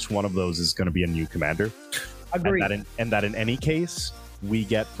hoping each one of those is going to be a new commander. Agreed. And that in any case, we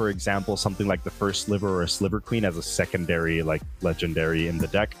get, for example, something like the first Sliver or a Sliver Queen as a secondary, legendary in the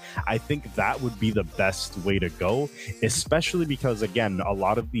deck. I think that would be the best way to go, especially because, again, a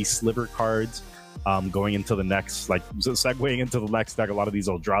lot of these Sliver cards, going into the next, segueing into the next deck, a lot of these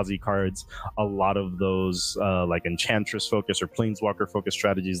Eldrazi cards, a lot of those Enchantress focus or Planeswalker focus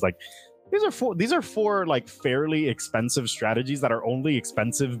strategies, these are four fairly expensive strategies that are only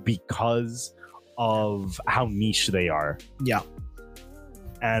expensive because of how niche they are. Yeah.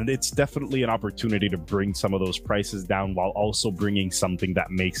 And it's definitely an opportunity to bring some of those prices down while also bringing something that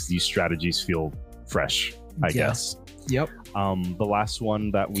makes these strategies feel fresh, I guess. Yep. The last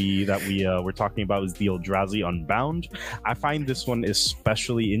one that we're talking about is the Eldrazi Unbound. I find this one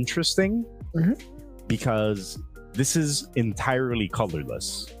especially interesting because this is entirely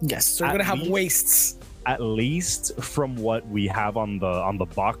colorless. Yes, so we're gonna have wastes. At least from what we have on the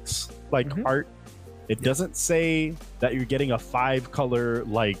box art, it doesn't say that you're getting a 5-color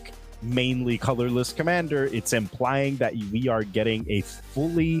mainly colorless commander. It's implying that we are getting a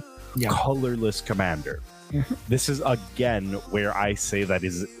fully colorless commander. This is again where I say that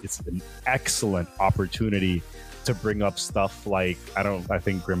it's an excellent opportunity to bring up stuff I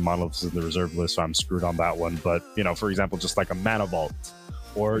think Grim Monolith is in the reserve list, so I'm screwed on that one. But for example, just a Mana Vault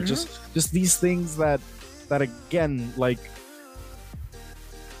or just these things that again, like,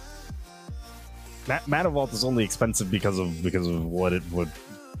 Mana Vault is only expensive because of what it would.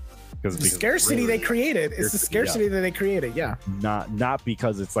 Because the scarcity they created. It's the scarcity that they created, yeah. Not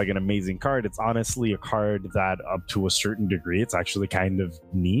because it's like an amazing card. It's honestly a card that, up to a certain degree, it's actually kind of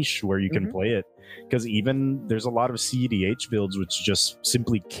niche where you can play it. Because even there's a lot of CEDH builds which just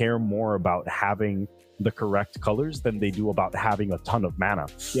simply care more about having the correct colors than they do about having a ton of mana.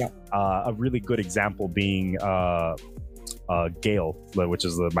 Yeah. A really good example being Gale, which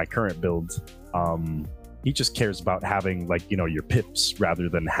is my current build. He just cares about having, like, you know, your pips rather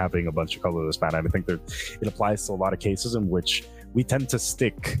than having a bunch of colorless mana. And I think that it applies to a lot of cases in which we tend to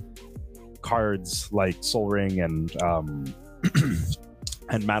stick cards like Sol Ring and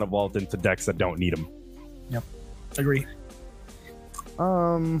and Mana Vault into decks that don't need them. Yep, agree.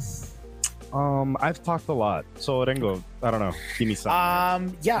 I've talked a lot, so Rengo, I don't know, give me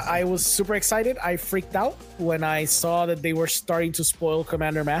some. Yeah, I was super excited. I freaked out when I saw that they were starting to spoil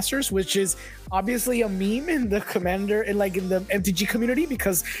Commander Masters, which is obviously a meme in the Commander, in the MTG community,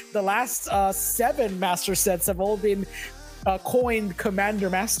 because the last 7 Master sets have all been coined Commander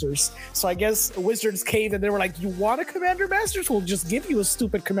Masters. So I guess Wizards caved and they were like, you want a Commander Masters? We'll just give you a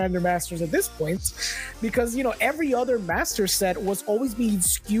stupid Commander Masters at this point, because, you know, every other Master set was always being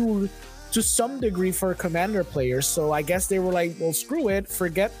skewed to some degree for Commander players. So I guess they were like, well, screw it,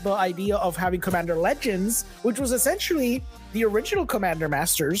 forget the idea of having Commander Legends, which was essentially the original Commander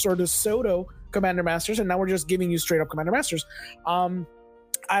Masters, or the Soto Commander Masters, and now we're just giving you straight up Commander Masters.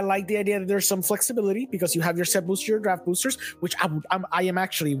 I like the idea that there's some flexibility because you have your set booster, your draft boosters, which I am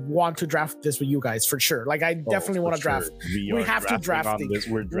actually want to draft this with you guys for sure. Like, I definitely want to draft. We have to draft this.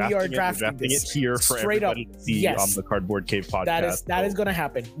 We're drafting it here for straight up. everybody to see on the Cardboard Cave podcast. That is going to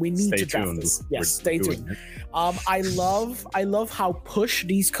happen. We need to draft this. Yes, stay tuned. I love how push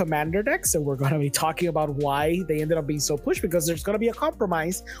these Commander decks, and we're going to be talking about why they ended up being so pushed, because there's going to be a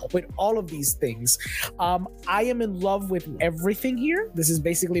compromise with all of these things. I am in love with everything here. This is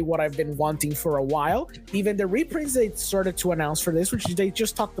basically what I've been wanting for a while. Even the reprints they started to announce for this, which they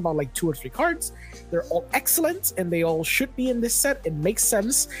just talked about like 2 or 3 cards, they're all excellent and they all should be in this set. It makes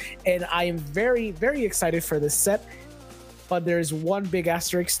sense, and I am very, very excited for this set. But there's one big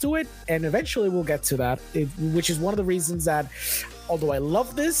asterisk to it, and eventually we'll get to that, which is one of the reasons that, although I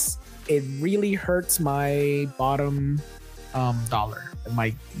love this, it really hurts my bottom dollar in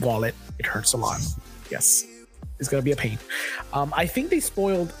my wallet. It hurts a lot. Yes, it's gonna be a pain. I think they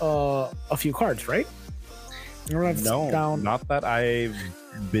spoiled a few cards, right? No, not that I've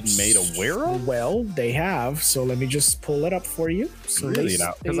been made aware of. Well, they have. So let me just pull it up for you. So really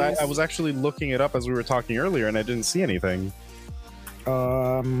now, because I was actually looking it up as we were talking earlier, and I didn't see anything.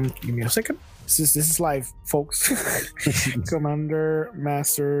 Give me a second. This is live, folks. Commander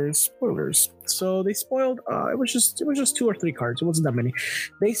Masters spoilers. So they spoiled. It was just 2 or 3 cards. It wasn't that many.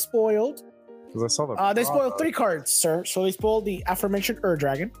 They spoiled. Because I saw that. They spoiled 3 cards, sir. So they spoiled the aforementioned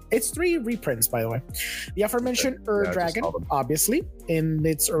Dragon. It's 3 reprints, by the way. The aforementioned Dragon, obviously, in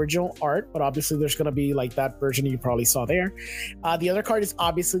its original art, but obviously there's going to be like that version you probably saw there. The other card is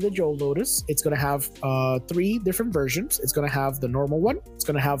obviously the Joe Lotus. It's going to have 3 different versions. It's going to have the normal one. It's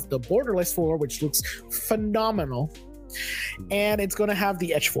going to have the borderless foil, which looks phenomenal. And it's going to have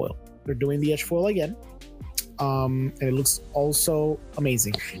the edge foil. They're doing the edge foil again. And it looks also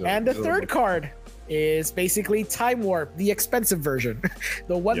amazing. And the third card is basically Time Warp, the expensive version.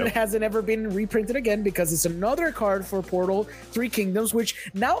 The one that hasn't ever been reprinted again, because it's another card for Portal 3 Kingdoms,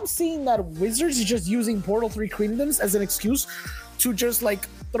 which now I'm seeing that Wizards is just using Portal 3 Kingdoms as an excuse to just like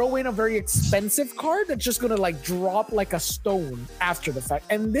throw in a very expensive card that's just gonna like drop like a stone after the fact.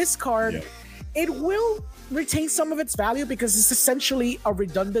 And this card, it will retain some of its value because it's essentially a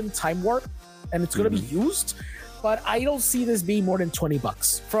redundant Time Warp, and it's going to be used, but I don't see this being more than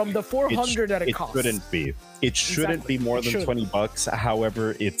 $20 from the 400 that it costs. It shouldn't be. It shouldn't be more than $20.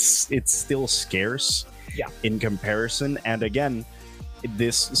 However, it's still scarce in comparison. And again,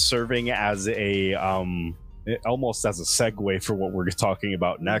 this serving as a almost as a segue for what we're talking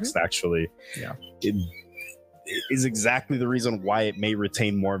about next, actually. Yeah. It is exactly the reason why it may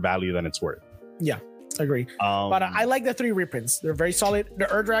retain more value than it's worth. Yeah. Agree. But I like the 3 reprints. They're very solid.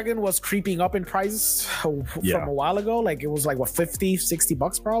 The Dragon was creeping up in price from a while ago. Like it was like what,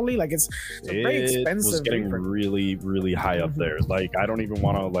 $50-$60 probably. Like it's very expensive. It was getting really, really high up there. Like I don't even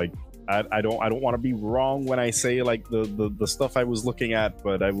want to like I don't want to be wrong when I say like the stuff I was looking at,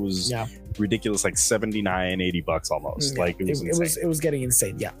 but I was ridiculous, like $79-$80 almost. Like it was getting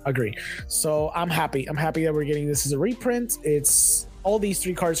insane. Yeah, agree. So I'm happy that we're getting this as a reprint. It's all these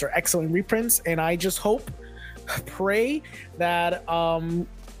 3 cards are excellent reprints, and I just hope pray that the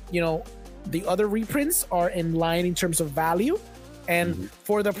other reprints are in line in terms of value. And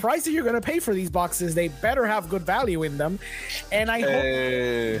for the price that you're going to pay for these boxes, they better have good value in them. And I hope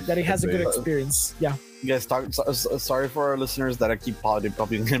that it has a good experience. Yeah. Guys, sorry for our listeners that I keep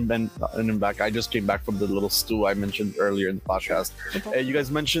popping in back. I just came back from the little stew I mentioned earlier in the podcast. You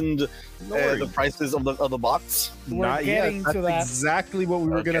guys mentioned the prices of the box. Not yet. That's exactly what we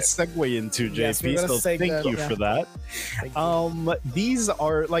were going to segue into, JP. Yes, so thank you for that. These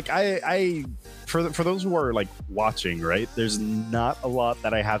are like for those who are like watching, right? There's not a lot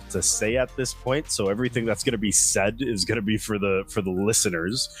that I have to say at this point, so everything that's going to be said is going to be for the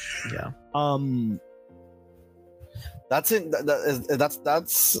listeners. Yeah. That's it.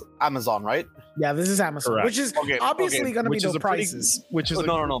 That's Amazon, right? Yeah, this is Amazon, Correct. which is obviously going to be the prices. Which is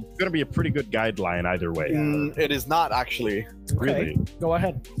going to be a pretty good guideline either way. It is not actually. Really? Go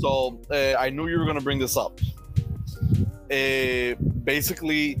ahead. So I knew you were going to bring this up.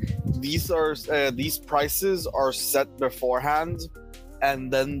 Basically, these prices are set beforehand,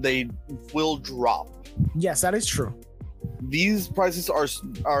 and then they will drop. Yes, that is true. These prices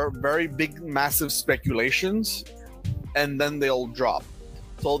are very big, massive speculations, and then they'll drop.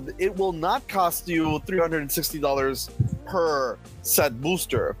 So it will not cost you $360 per set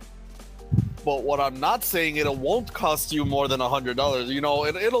booster. But what I'm not saying, it won't cost you more than $100. You know,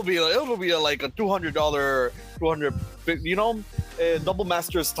 it'll be like a $200, double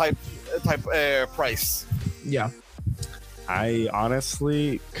masters type price. Yeah. I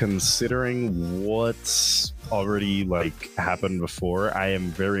honestly, considering what's already like happened before, I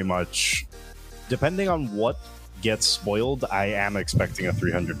am very much, depending on what gets spoiled, I am expecting a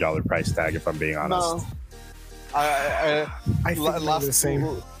 $300 price tag, if I'm being honest. No. I think the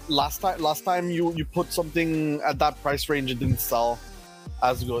same. Last time you put something at that price range, it didn't sell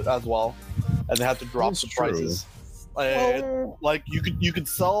as good as well, and they had to drop the prices. Like you could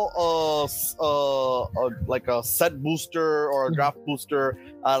sell like a set booster or a draft booster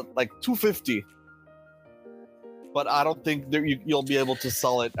at like $250. But I don't think you'll be able to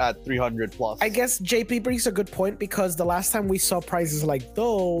sell it at 300 plus. I guess JP brings a good point, because the last time we saw prices like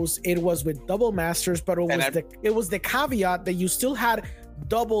those, it was with double masters, but it was the caveat that you still had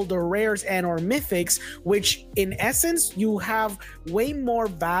double the rares and or mythics, which in essence you have way more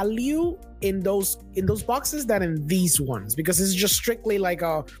value in those boxes than in these ones, because it's just strictly like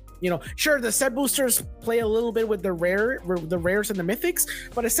a, sure, the set boosters play a little bit with the rares and the mythics,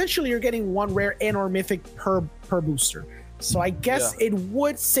 but essentially you're getting one rare and or mythic per booster. So I guess it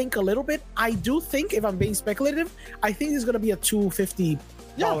would sink a little bit. I do think, if I'm being speculative, I think it's going to be a $250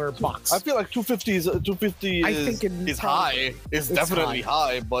 box. I feel like 250 is high. It's definitely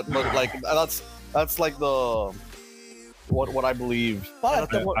high, but like that's like the what I believe.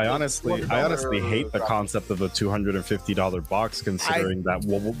 But I honestly hate the concept of a $250 box, considering that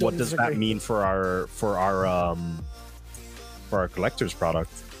what does that mean for our collector's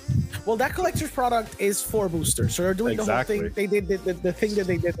product? Well, that collector's product is 4 boosters, so they're doing the whole thing. They did the thing that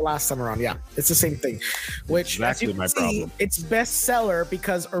they did the last time around. Yeah, it's the same thing. Which, as you can see, it's bestseller,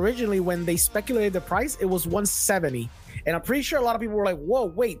 because originally when they speculated the price, it was $170, and I'm pretty sure a lot of people were like, "Whoa,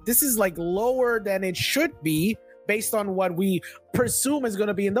 wait, this is like lower than it should be." Based on what we presume is going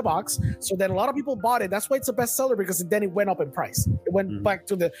to be in the box. So then a lot of people bought it. That's why it's a bestseller, because then it went up in price. It went back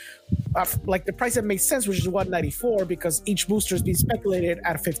to the like the price that makes sense, which is $194, because each booster is being speculated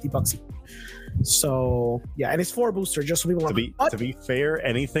at $50 each. So yeah, and it's 4 boosters, just so people to be fair,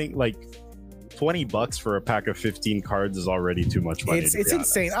 anything like $20 for a pack of 15 cards is already too much money. It's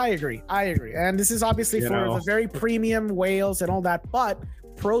insane. I agree. And this is obviously for the very premium whales and all that. But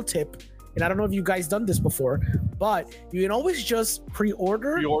pro tip, and I don't know if you guys done this before, but you can always just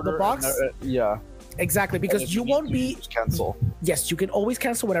pre-order the box. Exactly, because you won't be cancel. Yes, you can always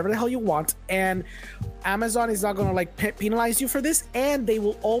cancel whatever the hell you want, and Amazon is not going to like penalize you for this, and they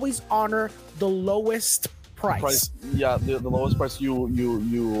will always honor the lowest price. Yeah, the lowest price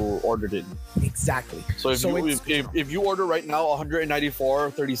you ordered it. Exactly. So if you order right now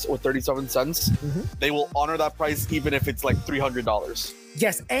 $194.37, they will honor that price even if it's like $300.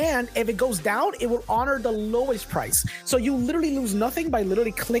 Yes, and if it goes down, it will honor the lowest price. So you literally lose nothing by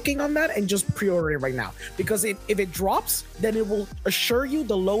literally clicking on that and just pre-ordering it right now. Because if it drops, then it will assure you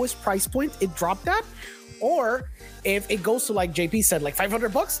the lowest price point it dropped at Or if it goes to, like JP said, like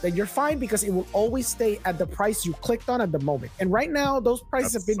 $500, then you're fine because it will always stay at the price you clicked on at the moment. And right now, those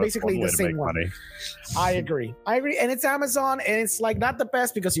prices have been basically the same one. I agree. And it's Amazon, and it's like not the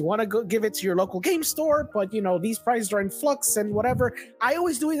best because you want to go give it to your local game store, but you know, these prices are in flux and whatever. I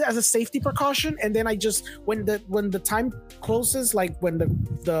always do it as a safety precaution, and then I just when the time closes, like when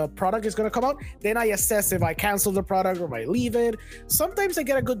the product is going to come out, then I assess if I cancel the product or if I leave it. Sometimes I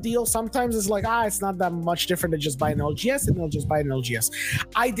get a good deal. Sometimes it's like, it's not that much different to just buy an LGS, and I'll just buy an LGS.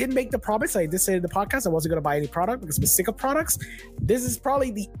 I did make the promise. I did say in the podcast I wasn't going to buy any product because I'm sick of products. This is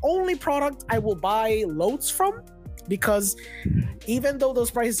probably the only product I will buy loads from, because even though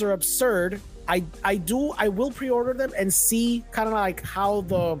those prices are absurd, I will pre-order them and see kind of like how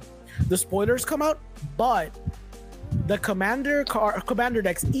the spoilers come out. But the commander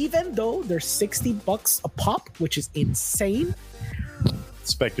decks, even though they're $60 a pop, which is insane,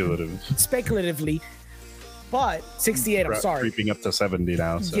 speculatively, but 68, I'm sorry, creeping up to 70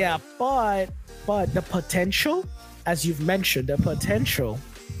 now, so. Yeah, but the potential, as you've mentioned, the potential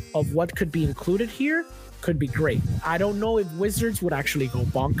of what could be included here could be great. I don't know if Wizards would actually go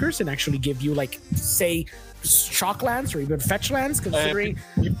bonkers and actually give you, like, say, shock lands or even fetch lands, considering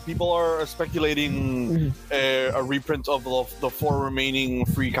people are speculating a reprint of the 4 remaining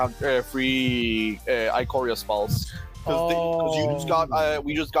free Ikoria spells, because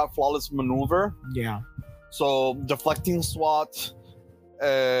we just got Flawless Maneuver. Yeah. So deflecting SWAT,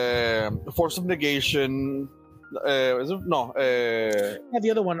 Force of Negation. Is it no? The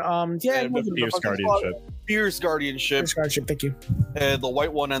other one. Fierce Guardianship. Fierce Guardianship. Thank you. The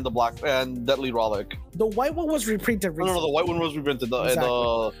white one and the black and Deadly Relic. The white one was reprinted recently. No, the white one was reprinted.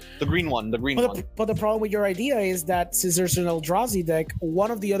 The green one. But the problem with your idea is that since there's an Eldrazi deck,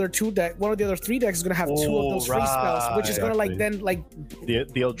 one of the other 3 decks is gonna have 2 of those free spells, which is gonna the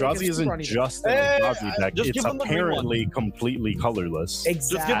Eldrazi isn't just an Eldrazi deck. It's apparently completely colorless.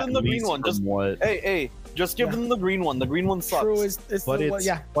 Exactly. Just give them the green one. Just give them the green one. The green one sucks. True,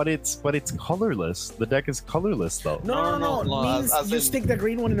 but it's colorless. The deck is colorless though. No. It means you stick the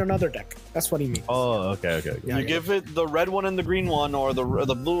green one in another deck. That's what he means. Oh, okay. You give it the red one and the green one, or the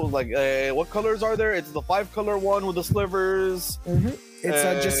blue. Like, what colors are there? It's the 5-color one with the slivers. It's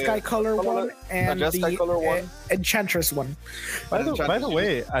a Jeskai color one and the Enchantress one. By the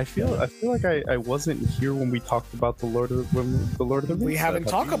way, I feel like I wasn't here when we talked about the Lord of the Rings. We haven't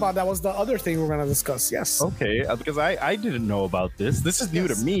talked about that. Was the other thing we're gonna discuss? Yes. Okay, because I didn't know about this. This is new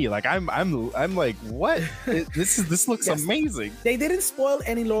to me. Like I'm like, what? This looks amazing. They didn't spoil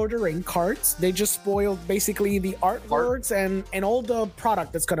any Lord of the Rings cards. They just spoiled basically the artworks and all the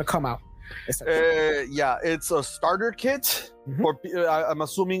product that's gonna come out. It's a starter kit. I'm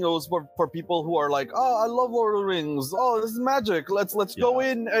assuming it was for people who are like, I love Lord of the Rings. This is Magic. Let's go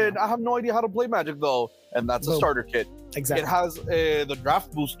in, and I have no idea how to play Magic though. And that's a starter kit. Exactly. It has the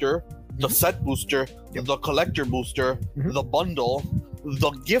draft booster, the set booster, the collector booster, the bundle, the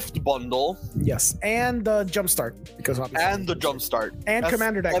gift bundle. Yes, and the jumpstart, because and the jumpstart and that's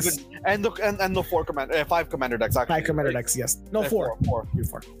commander decks and the 5 commander decks actually. 5 commander decks, yes. No, 4.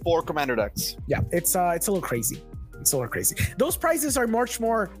 4 commander decks. Yeah, it's a little crazy. Those prices are much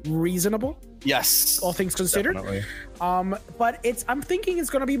more reasonable. Yes, all things considered. Definitely. But I'm thinking it's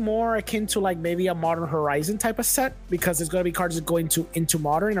gonna be more akin to like maybe a Modern Horizon type of set, because it's gonna be cards that go into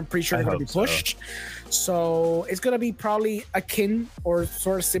Modern. I'm pretty sure they're gonna be pushed. So it's gonna be probably akin or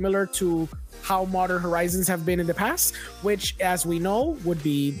sort of similar to how Modern Horizons have been in the past, which, as we know, would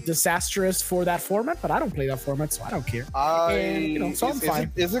be disastrous for that format. But I don't play that format, so I don't care. So I'm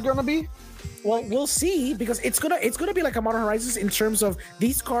fine. Is it gonna be? Well, we'll see, because it's gonna be like a Modern Horizons in terms of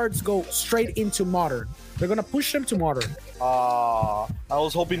these cards go straight into Modern. They're gonna push them to Modern. I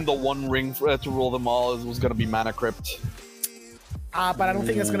was hoping the One Ring to rule them all was gonna be Mana Crypt. But I don't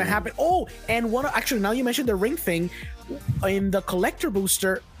think that's gonna happen. Oh, and actually, now you mentioned the ring thing, in the collector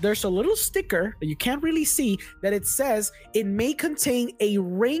booster, there's a little sticker that you can't really see that it says it may contain a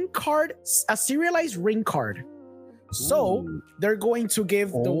ring card, a serialized ring card. So they're going to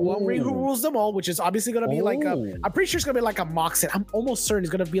give the One Ring who rules them all, which is obviously going to be like I'm pretty sure it's going to be like a Moxen. I'm almost certain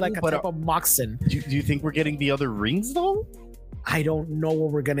it's going to be like a type of Moxen. Do you think we're getting the other rings though? I don't know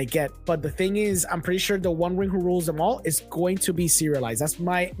what we're going to get, but the thing is, I'm pretty sure the One Ring who rules them all is going to be serialized. That's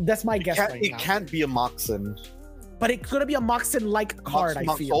my guess right now. It can't be a Moxen. But it's going to be a Moxen-like card, I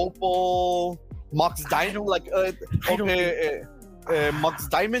feel. Mox Opal, Mox Dino, like Mux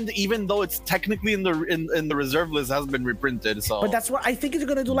Diamond, even though it's technically in the reserve list, has been reprinted. So, But that's what I think it's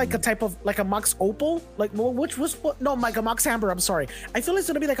gonna do, like a type of like a Mux Opal, like which was no, like a Mux Amber. I'm sorry, I feel it's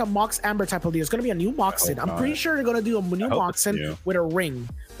gonna be like a Mux Amber type of deal. It's gonna be a new Moxin. I'm pretty sure they're gonna do a new Moxin with a ring,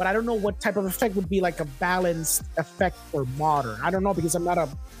 but I don't know what type of effect would be like a balanced effect for modern. I don't know because I'm not a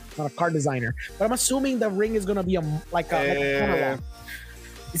card designer, but I'm assuming the ring is gonna be like a corner lock.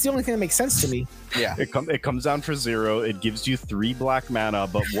 It's the only thing that makes sense to me. Yeah, it comes down for 0. It gives you 3 black mana,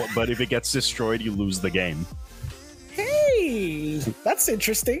 but if it gets destroyed, you lose the game. Hey, that's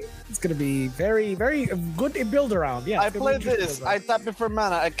interesting. It's gonna be very, very good to build around. Yeah, I played this. I tap it for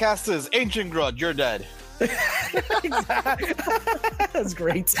mana. I cast this Ancient Grudge. You're dead. That's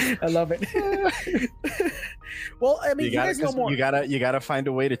great. I love it. Well, I mean, you guys know more. You gotta find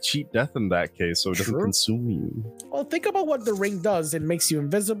a way to cheat death in that case, so it doesn't consume you. Well, think about what the ring does. It makes you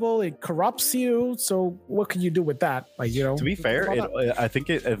invisible. It corrupts you. So what can you do with that? Like, you know. To be fair, I think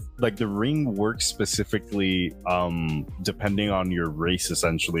like the ring works specifically depending on your race,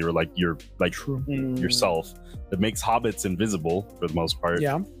 essentially, or like yourself. It makes hobbits invisible for the most part.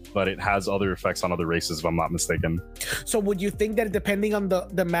 Yeah. But it has other effects on other races, if I'm not mistaken. So would you think that depending on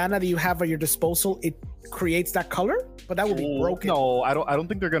the mana that you have at your disposal, it creates that color? But that would be broken. No, I don't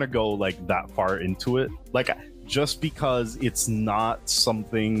think they're gonna go like that far into it. Like, just because it's not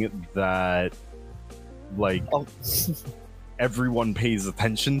something that like everyone pays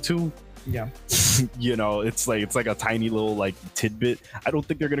attention to. Yeah. You know, it's like a tiny little like tidbit. I don't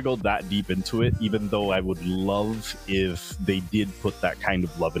think they're gonna go that deep into it, even though I would love if they did put that kind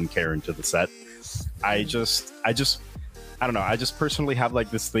of love and care into the set. I don't know. I just personally have like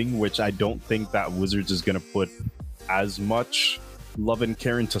this thing which I don't think that Wizards is gonna put as much love and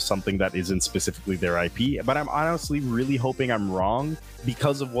care into something that isn't specifically their IP. But I'm honestly really hoping I'm wrong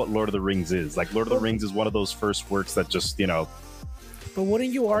because of what Lord of the Rings is. Like, Lord of the Rings is one of those first works that just, you know. But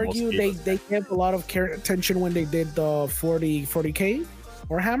wouldn't you argue they gave a lot of attention when they did the 40K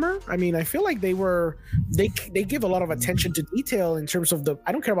Warhammer? I mean, I feel like they give a lot of attention to detail in terms of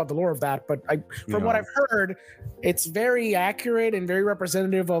I don't care about the lore of that, but from what I've heard, it's very accurate and very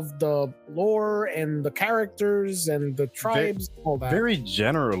representative of the lore and the characters and the tribes, all that. Very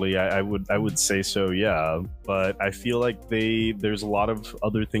generally, I would say so, yeah. But I feel like there's a lot of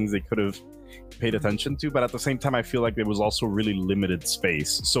other things they could have paid attention to, but at the same time I feel like there was also really limited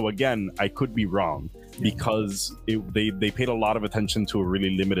space. So again, I could be wrong because they paid a lot of attention to a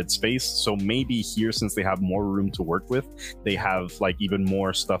really limited space. So maybe here, since they have more room to work with, they have like even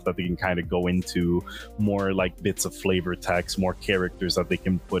more stuff that they can kind of go into, more like bits of flavor text, more characters that they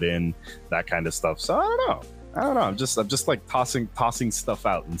can put in, that kind of stuff. So I don't know. I'm just like tossing stuff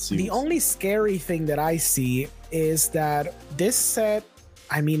out and see. The only scary thing that I see is that this set,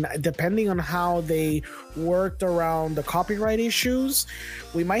 I mean, depending on how they worked around the copyright issues,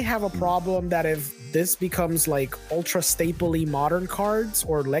 we might have a problem that if this becomes like ultra stapley modern cards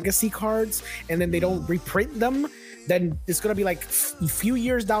or legacy cards, and then they don't reprint them, then it's going to be like a few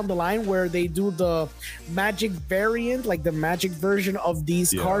years down the line where they do the magic variant, like the magic version of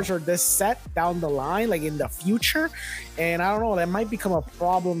these cards or this set down the line, like in the future. And I don't know, that might become a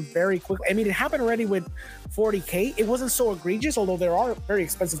problem very quickly. I mean, it happened already with 40K. It wasn't so egregious, although there are very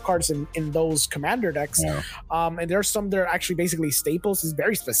expensive cards in those commander decks. Yeah. And there's some that are actually basically staples. It's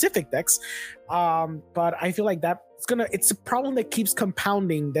very specific decks. But I feel like it's a problem that keeps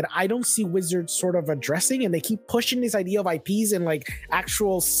compounding that I don't see Wizards sort of addressing, and they keep pushing this idea of IPs and like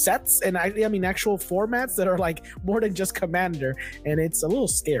actual sets and I mean actual formats that are like more than just commander, and it's a little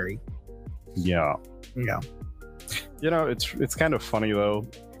scary. Yeah. You know, it's kind of funny though,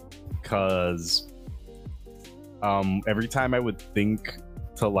 because every time I would think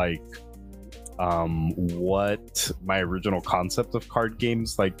to like what my original concept of card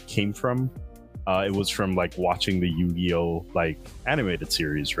games like came from, it was from like watching the Yu-Gi-Oh like animated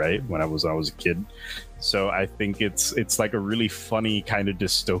series, right, when I was a kid. So I think it's like a really funny kind of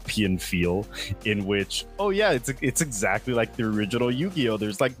dystopian feel in which, it's exactly like the original Yu-Gi-Oh.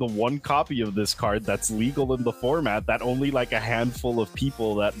 There's like the one copy of this card that's legal in the format that only like a handful of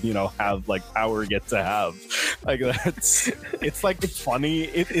people that, you know, have like power get to have. Like it's like funny.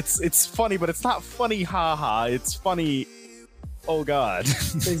 It's funny, but it's not funny haha. It's funny. Oh God!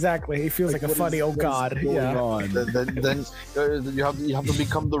 Exactly. It feels like a funny. Oh God! Yeah. Then you have to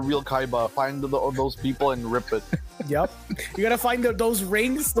become the real Kaiba. Find those people and rip it. Yep. You gotta find those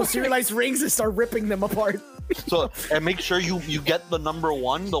rings, those serialized rings, and start ripping them apart. So and make sure you get the number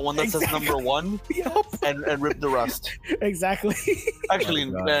one, the one that says number one. Yep. And rip the rest. Exactly.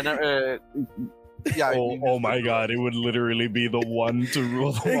 Actually, Yeah. I Oh, mean, oh my god, it would literally be the one to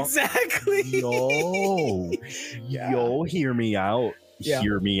rule them all. Exactly. Yo, Yeah. yo, hear me out. Yeah.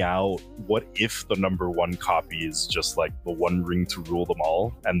 Hear me out. What if the number one copy is just like the one ring to rule them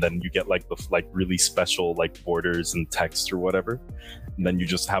all, and then you get like the really special like borders and text or whatever, and then you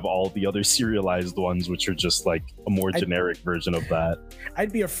just have all the other serialized ones, which are just like a more generic version of that.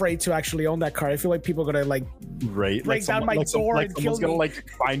 I'd be afraid to actually own that card. I feel like people are gonna like Right? break down my door and kill someone's gonna me. like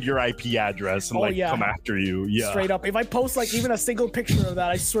find your IP address and Oh, like yeah. come after you. Yeah. straight up. If I post like even a single picture of that,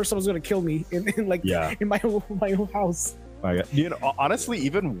 I swear someone's gonna kill me in like Yeah. in my own house. You know, honestly,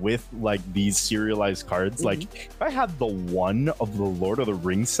 even with like these serialized cards, like if I had the one of the Lord of the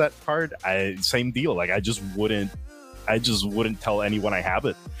Rings set card, same deal. Like I just wouldn't tell anyone I have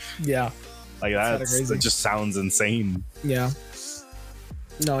it. Yeah. Like That's crazy. that just sounds insane. Yeah.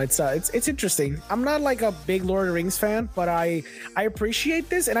 No, it's interesting. I'm not like a big Lord of the Rings fan, but I appreciate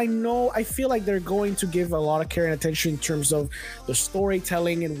this, and I feel like they're going to give a lot of care and attention in terms of the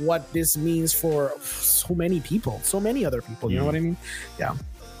storytelling and what this means for so many people, so many other people. You know what I mean? Yeah.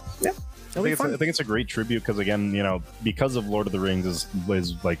 Yeah. I think it's a great tribute because, again, you know, because of Lord of the Rings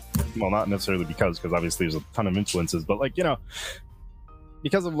is like, well, not necessarily because obviously there's a ton of influences, but like, you know,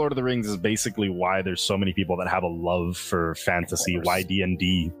 because of Lord of the Rings is basically why there's so many people that have a love for fantasy, why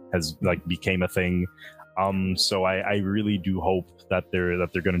D&D has like became a thing. So I really do hope that they're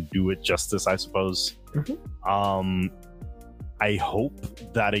going to do it justice, I suppose. I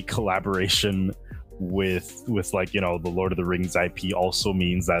hope that a collaboration with like, you know, the Lord of the Rings IP also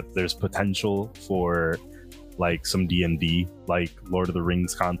means that there's potential for like some D&D like Lord of the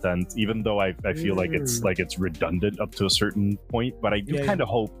Rings content, even though I feel like it's redundant up to a certain point, but I do kind of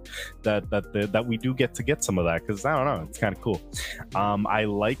hope that we do get some of that, because I don't know, it's kind of cool. I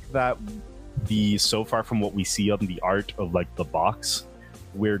like that so far from what we see on the art of like the box,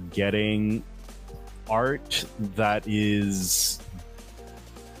 we're getting art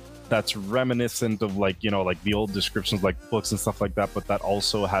that's reminiscent of like, you know, like the old descriptions like books and stuff like that, but that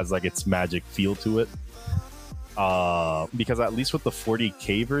also has like its magic feel to it. Because at least with the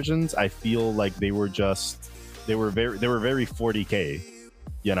 40k versions, I feel like they were very 40k,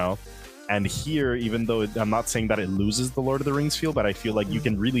 you know. And here, even though I'm not saying that it loses the Lord of the Rings feel, but I feel like you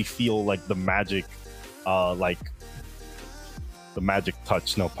can really feel like the magic, like the magic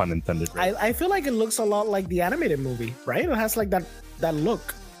touch, no pun intended. Right? I feel like it looks a lot like the animated movie, right? It has like that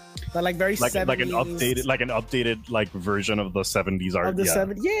look. That like very 70s, like an updated like version of the 70s art of the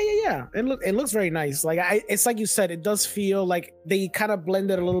 70s. Yeah. It looks very nice. Like it's like you said, it does feel like they kind of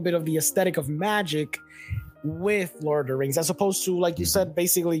blended a little bit of the aesthetic of Magic with Lord of the Rings, as opposed to, like you said,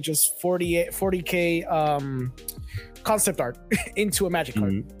 basically just 40k concept art into a Magic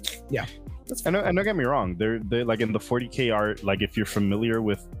card. Yeah. And don't get me wrong, they're like in the 40k art, like if you're familiar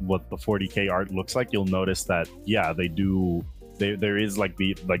with what the 40k art looks like, you'll notice that they do. There is like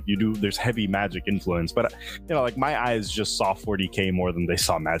there's heavy Magic influence, but you know, like my eyes just saw 40k more than they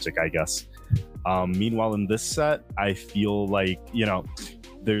saw Magic, I guess. Meanwhile, in this set, I feel like, you know,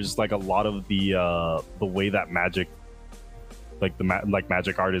 there's like a lot of the way that Magic, like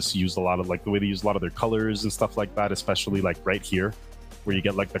Magic artists use a lot of like the way they use a lot of their colors and stuff like that, especially like right here, where you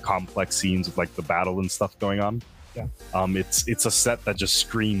get like the complex scenes of like the battle and stuff going on. Yeah. It's a set that just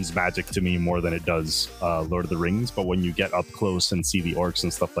screams Magic to me more than it does Lord of the Rings. But when you get up close and see the orcs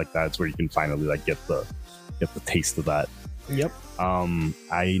and stuff like that, it's where you can finally like get the taste of that. Yep.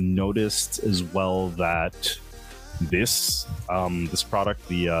 I noticed as well that this product,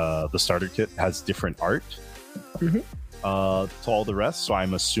 the starter kit, has different art to all the rest. So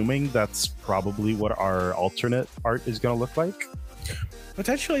I'm assuming that's probably what our alternate art is going to look like.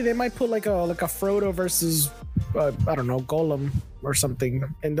 Potentially, they might put like a Frodo versus I don't know, Gollum or something,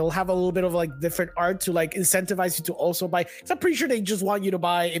 and they'll have a little bit of like different art to like incentivize you to also buy. Because I'm pretty sure they just want you to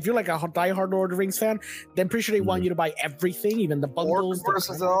buy, if you're like a diehard Lord of the Rings fan, then pretty sure they want you to buy everything, even the bundles. Orcs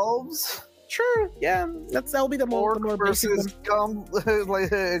versus elves. Sure, yeah, that'll be the more basic one.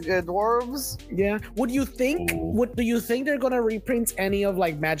 Dwarves. Yeah. Do you think they're gonna reprint any of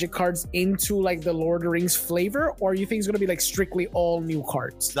like Magic cards into like the Lord of the Rings flavor, or you think it's gonna be like strictly all new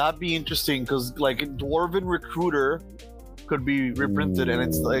cards? That'd be interesting, because like Dwarven Recruiter could be reprinted, and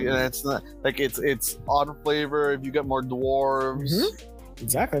it's not like it's on flavor if you get more dwarves.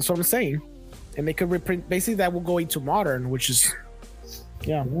 Exactly, that's what I'm saying. And they could reprint, basically that will go into modern, which is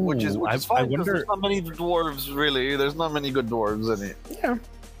which is fine, I wonder, there's not many dwarves, really. There's not many good dwarves in it. Yeah.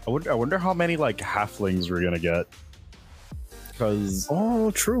 I wonder how many like halflings we're gonna get. Because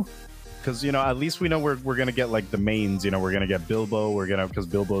true. Because, you know, at least we know we're gonna get like the mains. You know, we're gonna get Bilbo. Because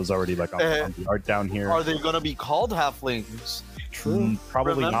Bilbo is already like on the art down here. Are they gonna be called halflings? True.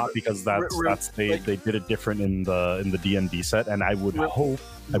 Probably Remember- not, because that's they did it different in the D&D set, and I would hope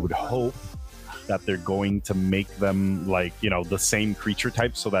that they're going to make them like, you know, the same creature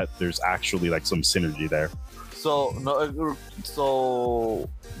type, so that there's actually like some synergy there. So no, so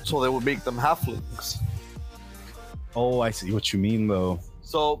they would make them halflings. Oh, I see what you mean, though.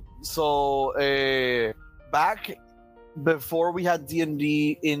 So back before we had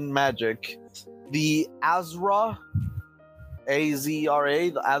D&D in Magic, the Azra,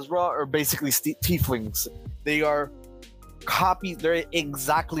 Azra, the Azra are basically tieflings. They are copies. They're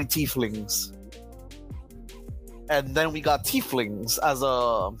exactly tieflings. And then we got tieflings as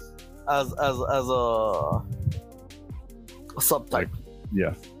a subtype.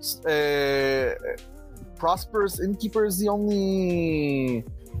 Yeah. Prosperous Innkeeper is the only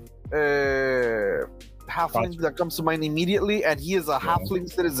halfling that comes to mind immediately, and he is a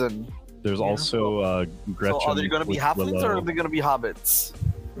halfling citizen. There's also Gretchen. So are they going to be with halflings Willow. or are they going to be hobbits?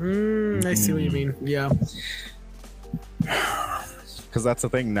 I see what you mean. Yeah. Because that's the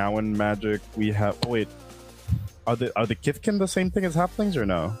thing. Now in Magic, we have. Oh wait, are the Kithkin the same thing as halflings or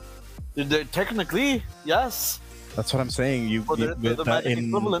no? They're technically, yes. That's what I'm saying. But they're the Magic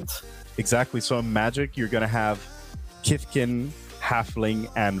equivalent. Exactly. So in Magic, you're gonna have Kithkin, halfling,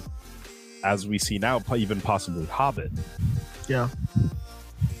 and as we see now, even possibly hobbit. Yeah.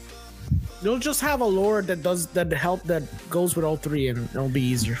 You'll just have a lore that goes with all three, and it'll be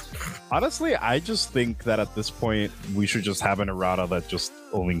easier. Honestly, I just think that at this point we should just have an errata that just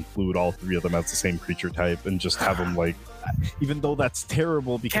only include all three of them as the same creature type, and just have them like, even though that's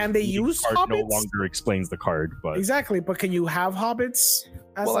terrible because Can they the use card no hobbits? longer explains the card. But Exactly, but can you have hobbits?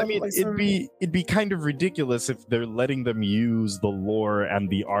 well, I mean, it'd be kind of ridiculous if they're letting them use the lore and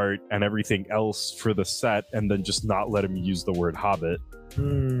the art and everything else for the set, and then just not let them use the word hobbit.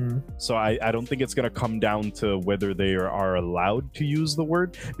 So I don't think it's going to come down to whether they are allowed to use the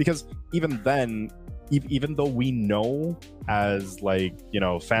word, because even then, even though we know as, like, you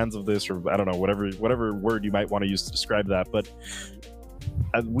know, fans of this, or I don't know, whatever word you might want to use to describe that, but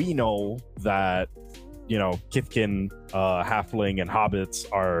we know that, you know, Kithkin, halfling, and hobbits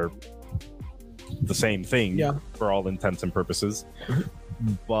are the same thing for all intents and purposes.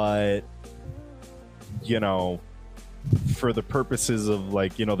 But, you know, for the purposes of,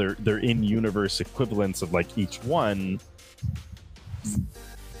 like, you know, they're in-universe equivalents of, like, each one,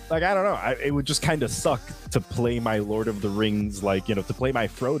 like, I don't know, it would just kind of suck to play my Lord of the Rings, like, you know, to play my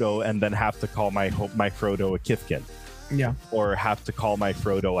Frodo and then have to call my Frodo a Kithkin. Yeah. Or have to call my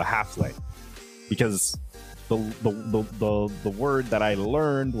Frodo a halfling. Because the word that I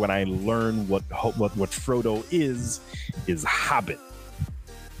learned when I learned what Frodo is hobbit.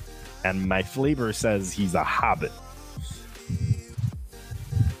 And my flavor says he's a hobbit.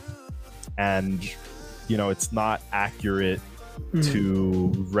 And, you know, it's not accurate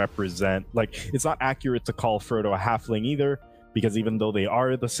to represent, like, it's not accurate to call Frodo a halfling either, because even though they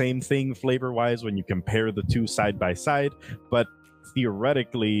are the same thing flavor wise when you compare the two side by side, but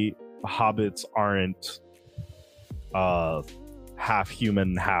theoretically hobbits aren't half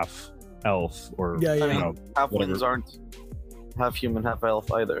human, half elf, or Yeah. you know, Halflings whatever. aren't half human, half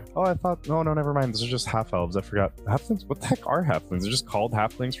elf either. Oh, I thought no, never mind. These are just half elves. I forgot. Halflings? What the heck are halflings? They're just called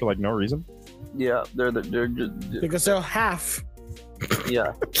halflings for like no reason. Yeah, they're just, because they're half.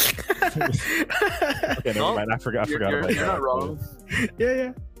 yeah. Okay, never No, mind. I forgot about You're that. not wrong.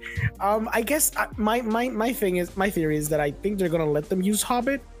 Yeah. I guess my theory is that I think they're gonna let them use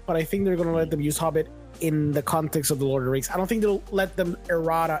Hobbit, but I think they're gonna let them use Hobbit in the context of the Lord of the Rings. I don't think they'll let them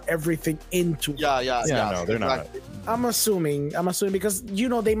errata everything into. Yeah. No, they're not. I'm assuming because, you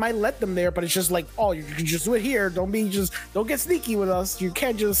know, they might let them there, but it's just like, oh, you can just do it here. Don't get sneaky with us. You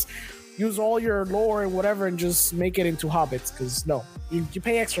can't just use all your lore and whatever and just make it into hobbits, because no, you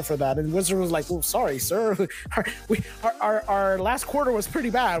pay extra for that. And Wizard was like, oh, sorry, sir. Our last quarter was pretty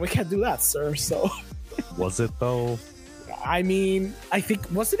bad. We can't do that, sir. So Was it though? I mean, I think,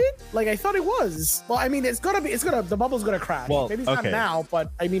 wasn't it? Like, I thought it was. Well, I mean, the bubble's gonna crash. Well, maybe it's not okay. now,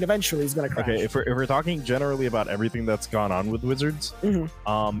 but I mean, eventually it's gonna crash. Okay, if we're talking generally about everything that's gone on with Wizards,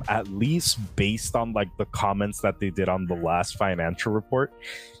 at least based on like the comments that they did on the last financial report,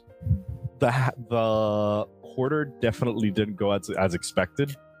 the quarter definitely didn't go as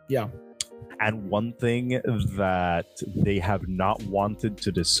expected. Yeah. And one thing that they have not wanted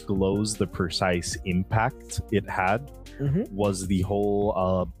to disclose the precise impact it had was the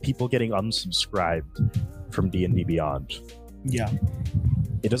whole people getting unsubscribed from D&D Beyond. Yeah.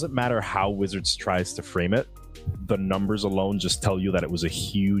 It doesn't matter how Wizards tries to frame it. the numbers alone just tell you that it was a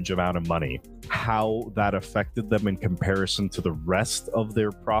huge amount of money. How that affected them in comparison to the rest of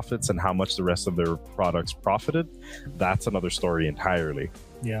their profits and how much the rest of their products profited, that's another story entirely.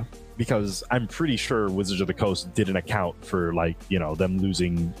 Yeah. Because I'm pretty sure Wizards of the Coast didn't account for, like, you know, them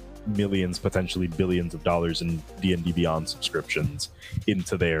losing millions, potentially billions of dollars in D&D Beyond subscriptions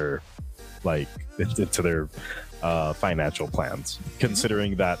into their financial plans,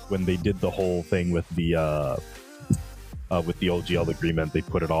 considering that when they did the whole thing with the OGL agreement, they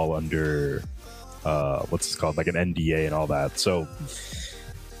put it all under what's it called, like an NDA and all that. So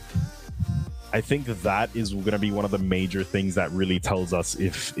I think that is going to be one of the major things that really tells us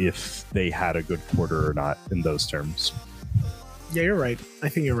if they had a good quarter or not in those terms. Yeah, you're right. I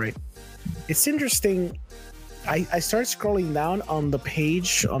think you're right. It's interesting. I started scrolling down on the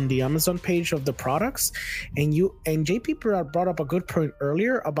page, on the Amazon page of the products, and JP brought up a good point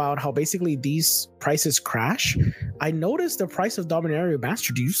earlier about how basically these prices crash. I noticed the price of Dominaria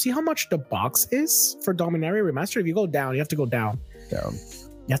Remastered. Do you see how much the box is for Dominaria Remastered? If you go down, you have to go down. Down.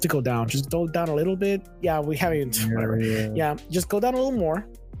 You have to go down. Just go down a little bit. Yeah, we haven't. Whatever. Yeah, just go down a little more.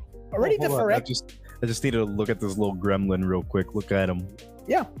 Already the Phyrexian. I just need to look at this little gremlin real quick. Look at him.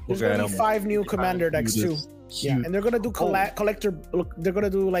 Yeah, there's gonna be 5 new commander decks too. Yeah, and they're gonna do collector. Look, they're gonna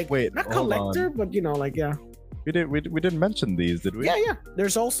do like not collector, but you know, like We didn't mention these, did we? Yeah.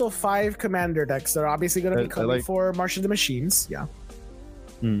 There's also 5 commander decks that are obviously gonna be coming for March of the Machines. Yeah.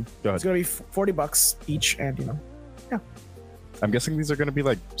 Go ahead. It's gonna be $40 each, and you know, yeah. I'm guessing these are going to be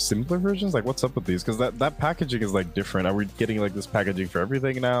like simpler versions. Like, what's up with these? Because that packaging is like different. Are we getting like this packaging for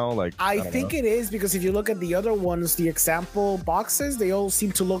everything now? Like, I think it is, because if you look at the other ones, the example boxes, they all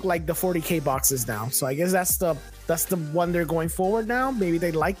seem to look like the 40K boxes now. So I guess that's the one they're going forward now. Maybe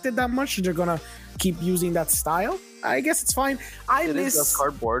they liked it that much, and they're gonna keep using that style. I guess it's fine. It is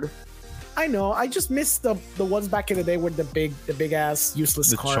cardboard. I know. I just miss the ones back in the day with the big ass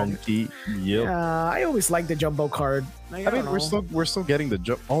useless card. Chunky. Yep. I always liked the jumbo card. I mean, we're still getting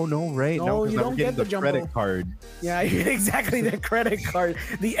the oh no, right? No, you don't get the jumbo credit card. Yeah, exactly, the credit card,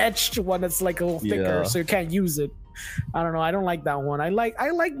 the etched one that's like a little thicker, so you can't use it. I don't know. I don't like that one. I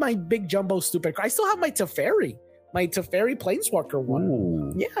like my big jumbo stupid card. I still have my Teferi Planeswalker one.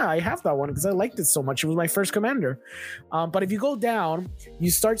 Ooh. Yeah, I have that one because I liked it so much. It was my first commander. But if you go down,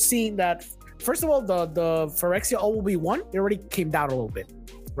 you start seeing that, first of all, the Phyrexia OB1, it already came down a little bit,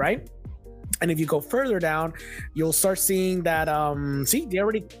 right? And if you go further down, you'll start seeing that see, they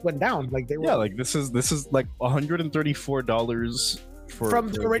already went down. Like they were, yeah, like this is like $134 from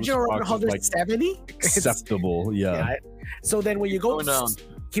the original 170. Like acceptable. Yeah. So then when you go down,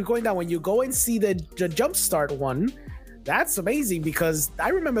 keep going down. When you go and see the Jumpstart one, that's amazing, because I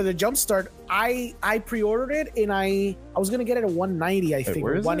remember the Jumpstart. I pre-ordered it, and I was gonna get it at 190, I think,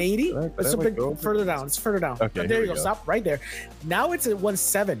 or 180. It's a bit further down. It's further down. Okay, there you go. Stop right there. Now it's at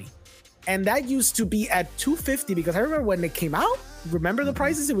 170, and that used to be at 250, because I remember when it came out. Remember the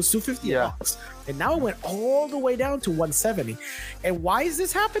prices? It was 250 bucks, and now it went all the way down to 170. And why is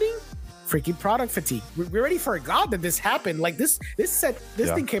this happening? Freaking product fatigue. We already forgot that this happened. Like this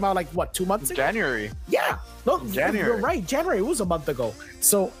thing came out like what, 2 months ago? January. Yeah. No, January. You're right. January. It was a month ago.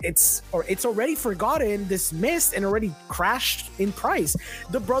 So it's already forgotten, dismissed, and already crashed in price.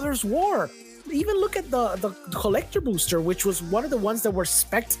 The Brothers War. Even look at the collector booster, which was one of the ones that were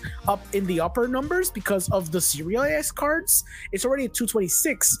spec'd up in the upper numbers because of the Serialized cards. It's already at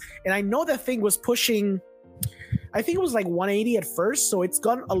 226, and I know that thing was pushing, I think it was like 180 at first, so it's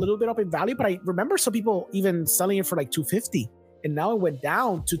gone a little bit up in value, but I remember some people even selling it for like 250, and now it went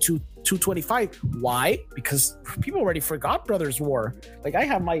down to 225. Why? Because people already forgot Brothers War. Like I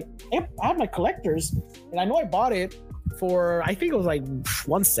have my collectors, and I know I bought it for, I think it was like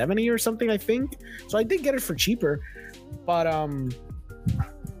 170 or something, I think. So I did get it for cheaper, but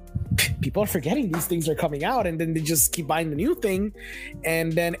people are forgetting these things are coming out, and then they just keep buying the new thing,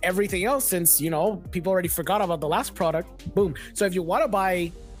 and then everything else, since people already forgot about the last product, boom. So if you want to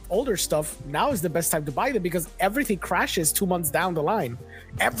buy older stuff, now is the best time to buy them, because everything crashes 2 months down the line.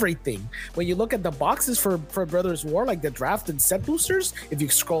 Everything. When you look at the boxes for Brothers War, like the draft and set boosters, if you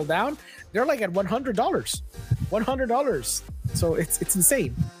scroll down, they're like at $100. So it's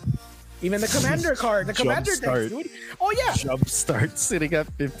insane. Even the commander card, the commander deck, dude. Oh yeah, Jumpstart sitting at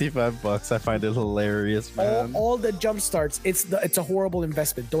 $55. I find it hilarious, man. All the Jumpstarts, it's a horrible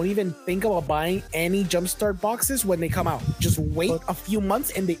investment. Don't even think about buying any Jumpstart boxes when they come out. Just wait a few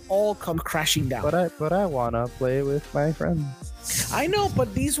months, and they all come crashing down. But I wanna play with my friends. I know,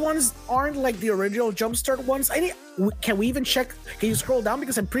 but these ones aren't like the original Jumpstart ones. Can we even check? Can you scroll down?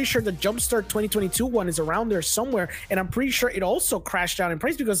 Because I'm pretty sure the Jumpstart 2022 one is around there somewhere, and I'm pretty sure it also crashed down in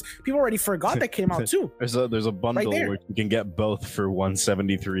price because people already forgot that came out too. There's a bundle where you can get both for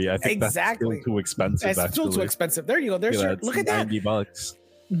 173. I think that's still too expensive. It's still too expensive. There you go. There's look at that. $90.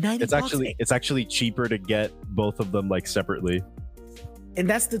 90 It's actually cheaper to get both of them like separately. And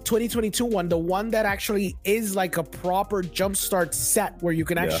that's the 2022 one, the one that actually is like a proper Jumpstart set where you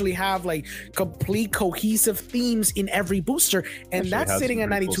can actually have like complete cohesive themes in every booster. And that's sitting at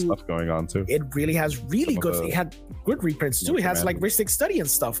 92. Cool stuff going on too. It really has really good. It had good reprints too. It has like Ristic Study and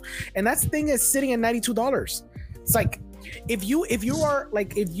stuff. And that thing is sitting at $92. It's like if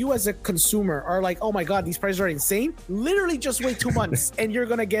you as a consumer are like, oh my god, these prices are insane, literally just wait 2 months and you're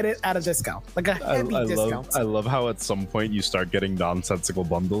gonna get it at a discount, like a heavy discount. I love how at some point you start getting nonsensical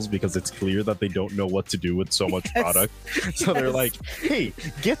bundles because it's clear that they don't know what to do with so much product. So they're like, hey,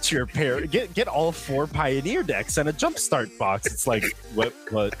 get your pair, get all 4 Pioneer decks and a Jumpstart box. It's like what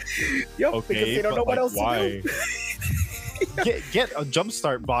Yep, okay, because they don't know what else to do. get a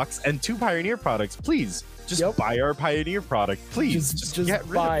Jumpstart box and 2 Pioneer products, please. Just buy our Pioneer product, please. Just get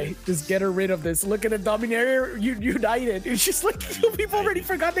rid of it. Just get rid of this. Look at the Dominaria United. It's just like people already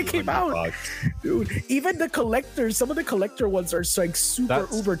forgot they came out. Dude, even the collectors, some of the collector ones are like super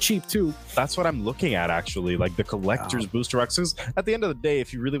uber cheap too. That's what I'm looking at actually, like the collector's booster boxes. At the end of the day,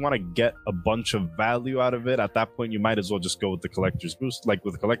 if you really want to get a bunch of value out of it, at that point you might as well just go with the collector's boost, like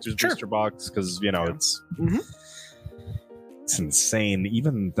with the collector's booster box, because you know it's insane.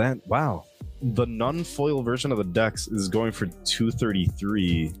 Even that, wow. The non-foil version of the decks is going for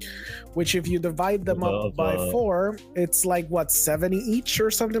 233, which if you divide them up by 4, it's like what, 70 each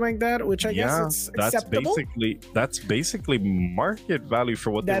or something like that, which I guess it's acceptable. That's basically market value for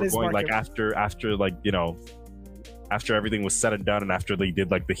what they were going like after like, you know, after everything was said and done and after they did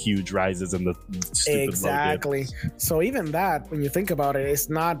like the huge rises and the stupid logo. So even that, when you think about it, it's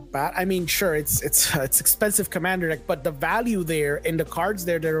not bad. I mean, sure, it's expensive commander deck, but the value there in the cards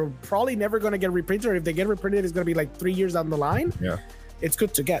there, they're probably never going to get reprinted, or if they get reprinted, it's going to be like 3 years down the line. Yeah, it's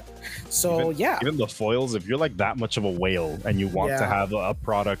good to get. So even the foils, if you're like that much of a whale and you want to have a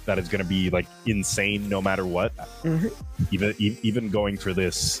product that is going to be like insane no matter what, even going for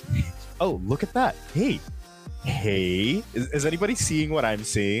this. Oh, look at that. Hey, is anybody seeing what I'm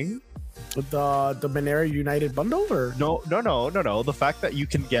seeing? The Dominaria United bundle, or no. The fact that you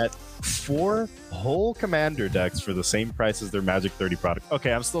can get 4 whole commander decks for the same price as their Magic 30 product.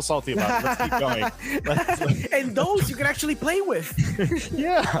 Okay, I'm still salty about it. Let's keep going. And those you can actually play with.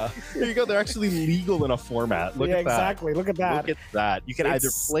 Yeah, there you go. They're actually legal in a format. Look at that. Exactly. Look at that. Look at that. You can either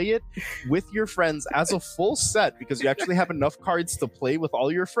play it with your friends as a full set because you actually have enough cards to play with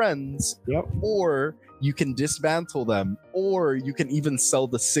all your friends. Yep. Or you can dismantle them, or you can even sell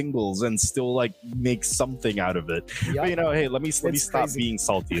the singles and still like make something out of it. But you know, hey, let me stop being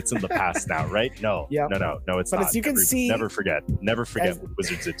salty. It's in the past now, right? No, it's not. But as you can see, never forget what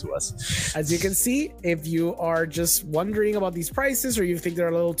Wizards did to us. As you can see, if you are just wondering about these prices, or you think they're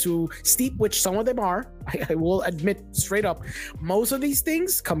a little too steep, which some of them are, I will admit straight up, most of these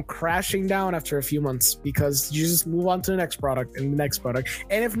things come crashing down after a few months because you just move on to the next product and the next product.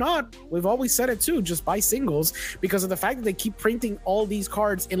 And if not, we've always said it too, just buy singles, because of the fact that they keep printing all these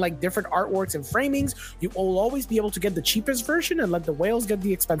cards in like different artworks and framings. You will always be able to get the cheapest version and let the whales get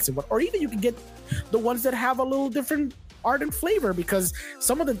the expensive one, or even you can get the ones that have a little different art and flavor, because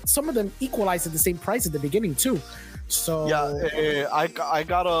some of them equalize at the same price at the beginning too. So I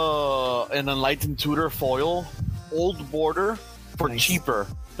got an Enlightened Tutor foil, old border, for cheaper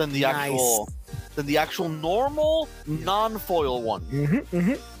than the actual normal non-foil one.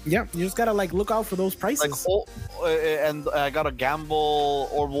 Yeah, you just gotta like look out for those prices. And I got a Gamble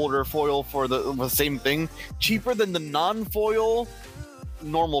or Boulder foil for the same thing, cheaper than the non-foil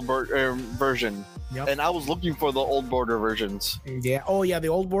normal version. Yep. And I was looking for the old border versions. Yeah. Oh yeah, the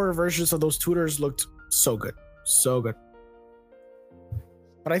old border versions of those tutors looked so good, so good.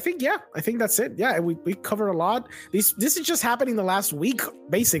 But I think that's it. Yeah, we covered a lot. This is just happening the last week,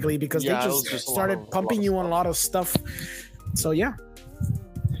 basically, because they just started pumping you on a lot of stuff. So yeah.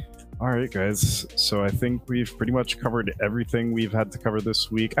 All right, guys. So I think we've pretty much covered everything we've had to cover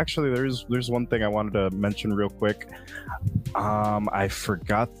this week. Actually, there's one thing I wanted to mention real quick. I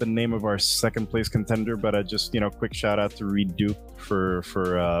forgot the name of our second place contender, but I just, quick shout out to Reed Duke for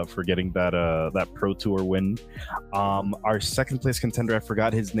getting that Pro Tour win. Our second place contender, I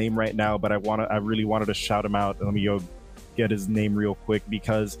forgot his name right now, but I really wanted to shout him out. Let me go get his name real quick,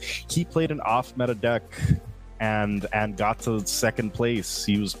 because he played an off meta deck and got to second place.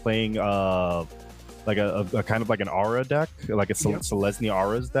 He was playing like a kind of like an aura deck, like a Selesnya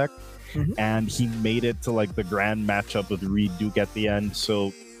Auras deck, and he made it to like the grand matchup with Reed Duke at the end.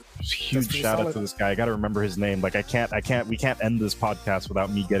 So huge shout out to this guy. I gotta remember his name. Like we can't end this podcast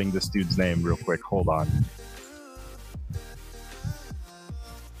without me getting this dude's name real quick. Hold on.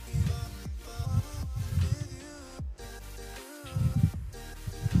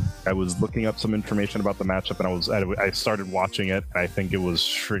 I was looking up some information about the matchup, and I started watching it. And I think it was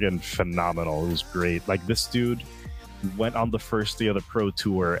friggin' phenomenal. It was great. Like, this dude went on the first day of the Pro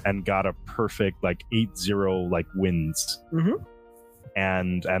Tour and got a perfect like 8-0 like wins,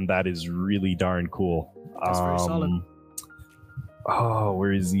 and that is really darn cool. That's very solid. Oh,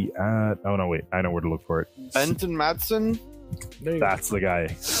 where is he at? Oh no, wait, I know where to look for it. Benton Madsen. That's the guy.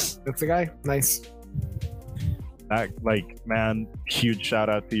 That's the guy. Nice. Like, man, huge shout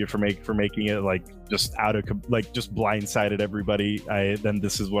out to you for making it like just just blindsided everybody. Then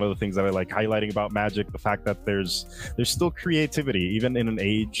this is one of the things that I like highlighting about Magic, the fact that there's still creativity even in an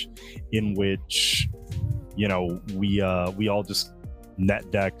age in which, you know, we all just net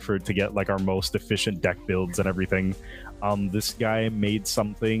deck to get like our most efficient deck builds and everything. This guy made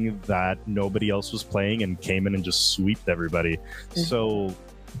something that nobody else was playing and came in and just sweeped everybody. So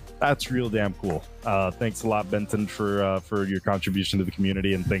that's real damn cool. Thanks a lot, Benton, for your contribution to the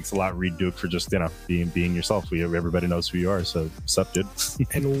community, and thanks a lot, Reed Duke, for just being yourself. Everybody knows who you are, so sup, dude.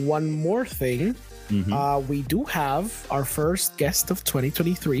 And one more thing, we do have our first guest of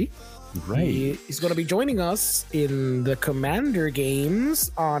 2023. Right, he's going to be joining us in the Commander games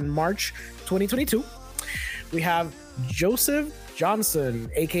on March 2022. We have Joseph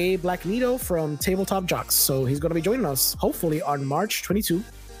Johnson, aka Black Nito from Tabletop Jocks. So he's going to be joining us hopefully on March 22,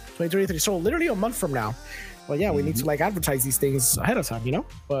 2023. So literally a month from now. But yeah, we need to like advertise these things ahead of time, you know?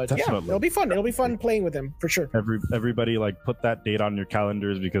 But definitely. Yeah, it'll be fun. It'll be fun playing with him for sure. Everybody like put that date on your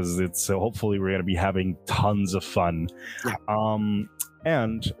calendars, because it's hopefully we're going to be having tons of fun. Yeah.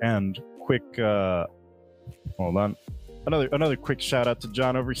 And quick hold on. Another quick shout out to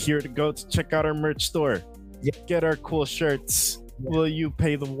John over here to go to check out our merch store. Yep. Get our cool shirts. Yep. Will you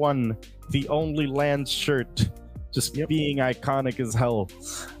pay the only land shirt? Just being iconic as hell.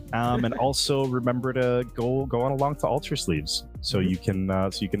 And also remember to go on along to Ultra Sleeves, so you can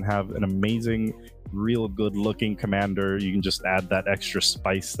have an amazing, real good looking commander. You can just add that extra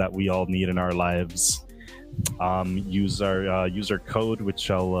spice that we all need in our lives. Use our code, which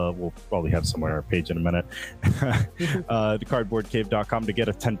we'll probably have somewhere on our page in a minute. thecardboardcave.com to get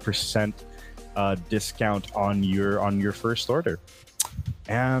a 10% discount on your first order.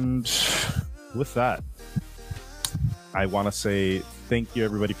 And with that, I want to say thank you,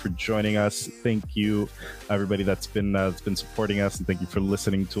 everybody, for joining us. Thank you, everybody that's been supporting us, and thank you for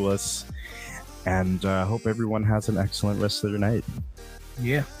listening to us. And I hope everyone has an excellent rest of their night.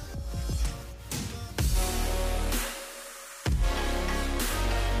 Yeah.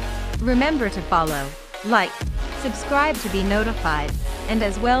 Remember to follow, like, subscribe to be notified, and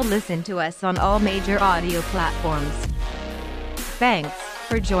as well listen to us on all major audio platforms. Thanks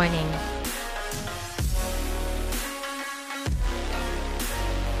for joining.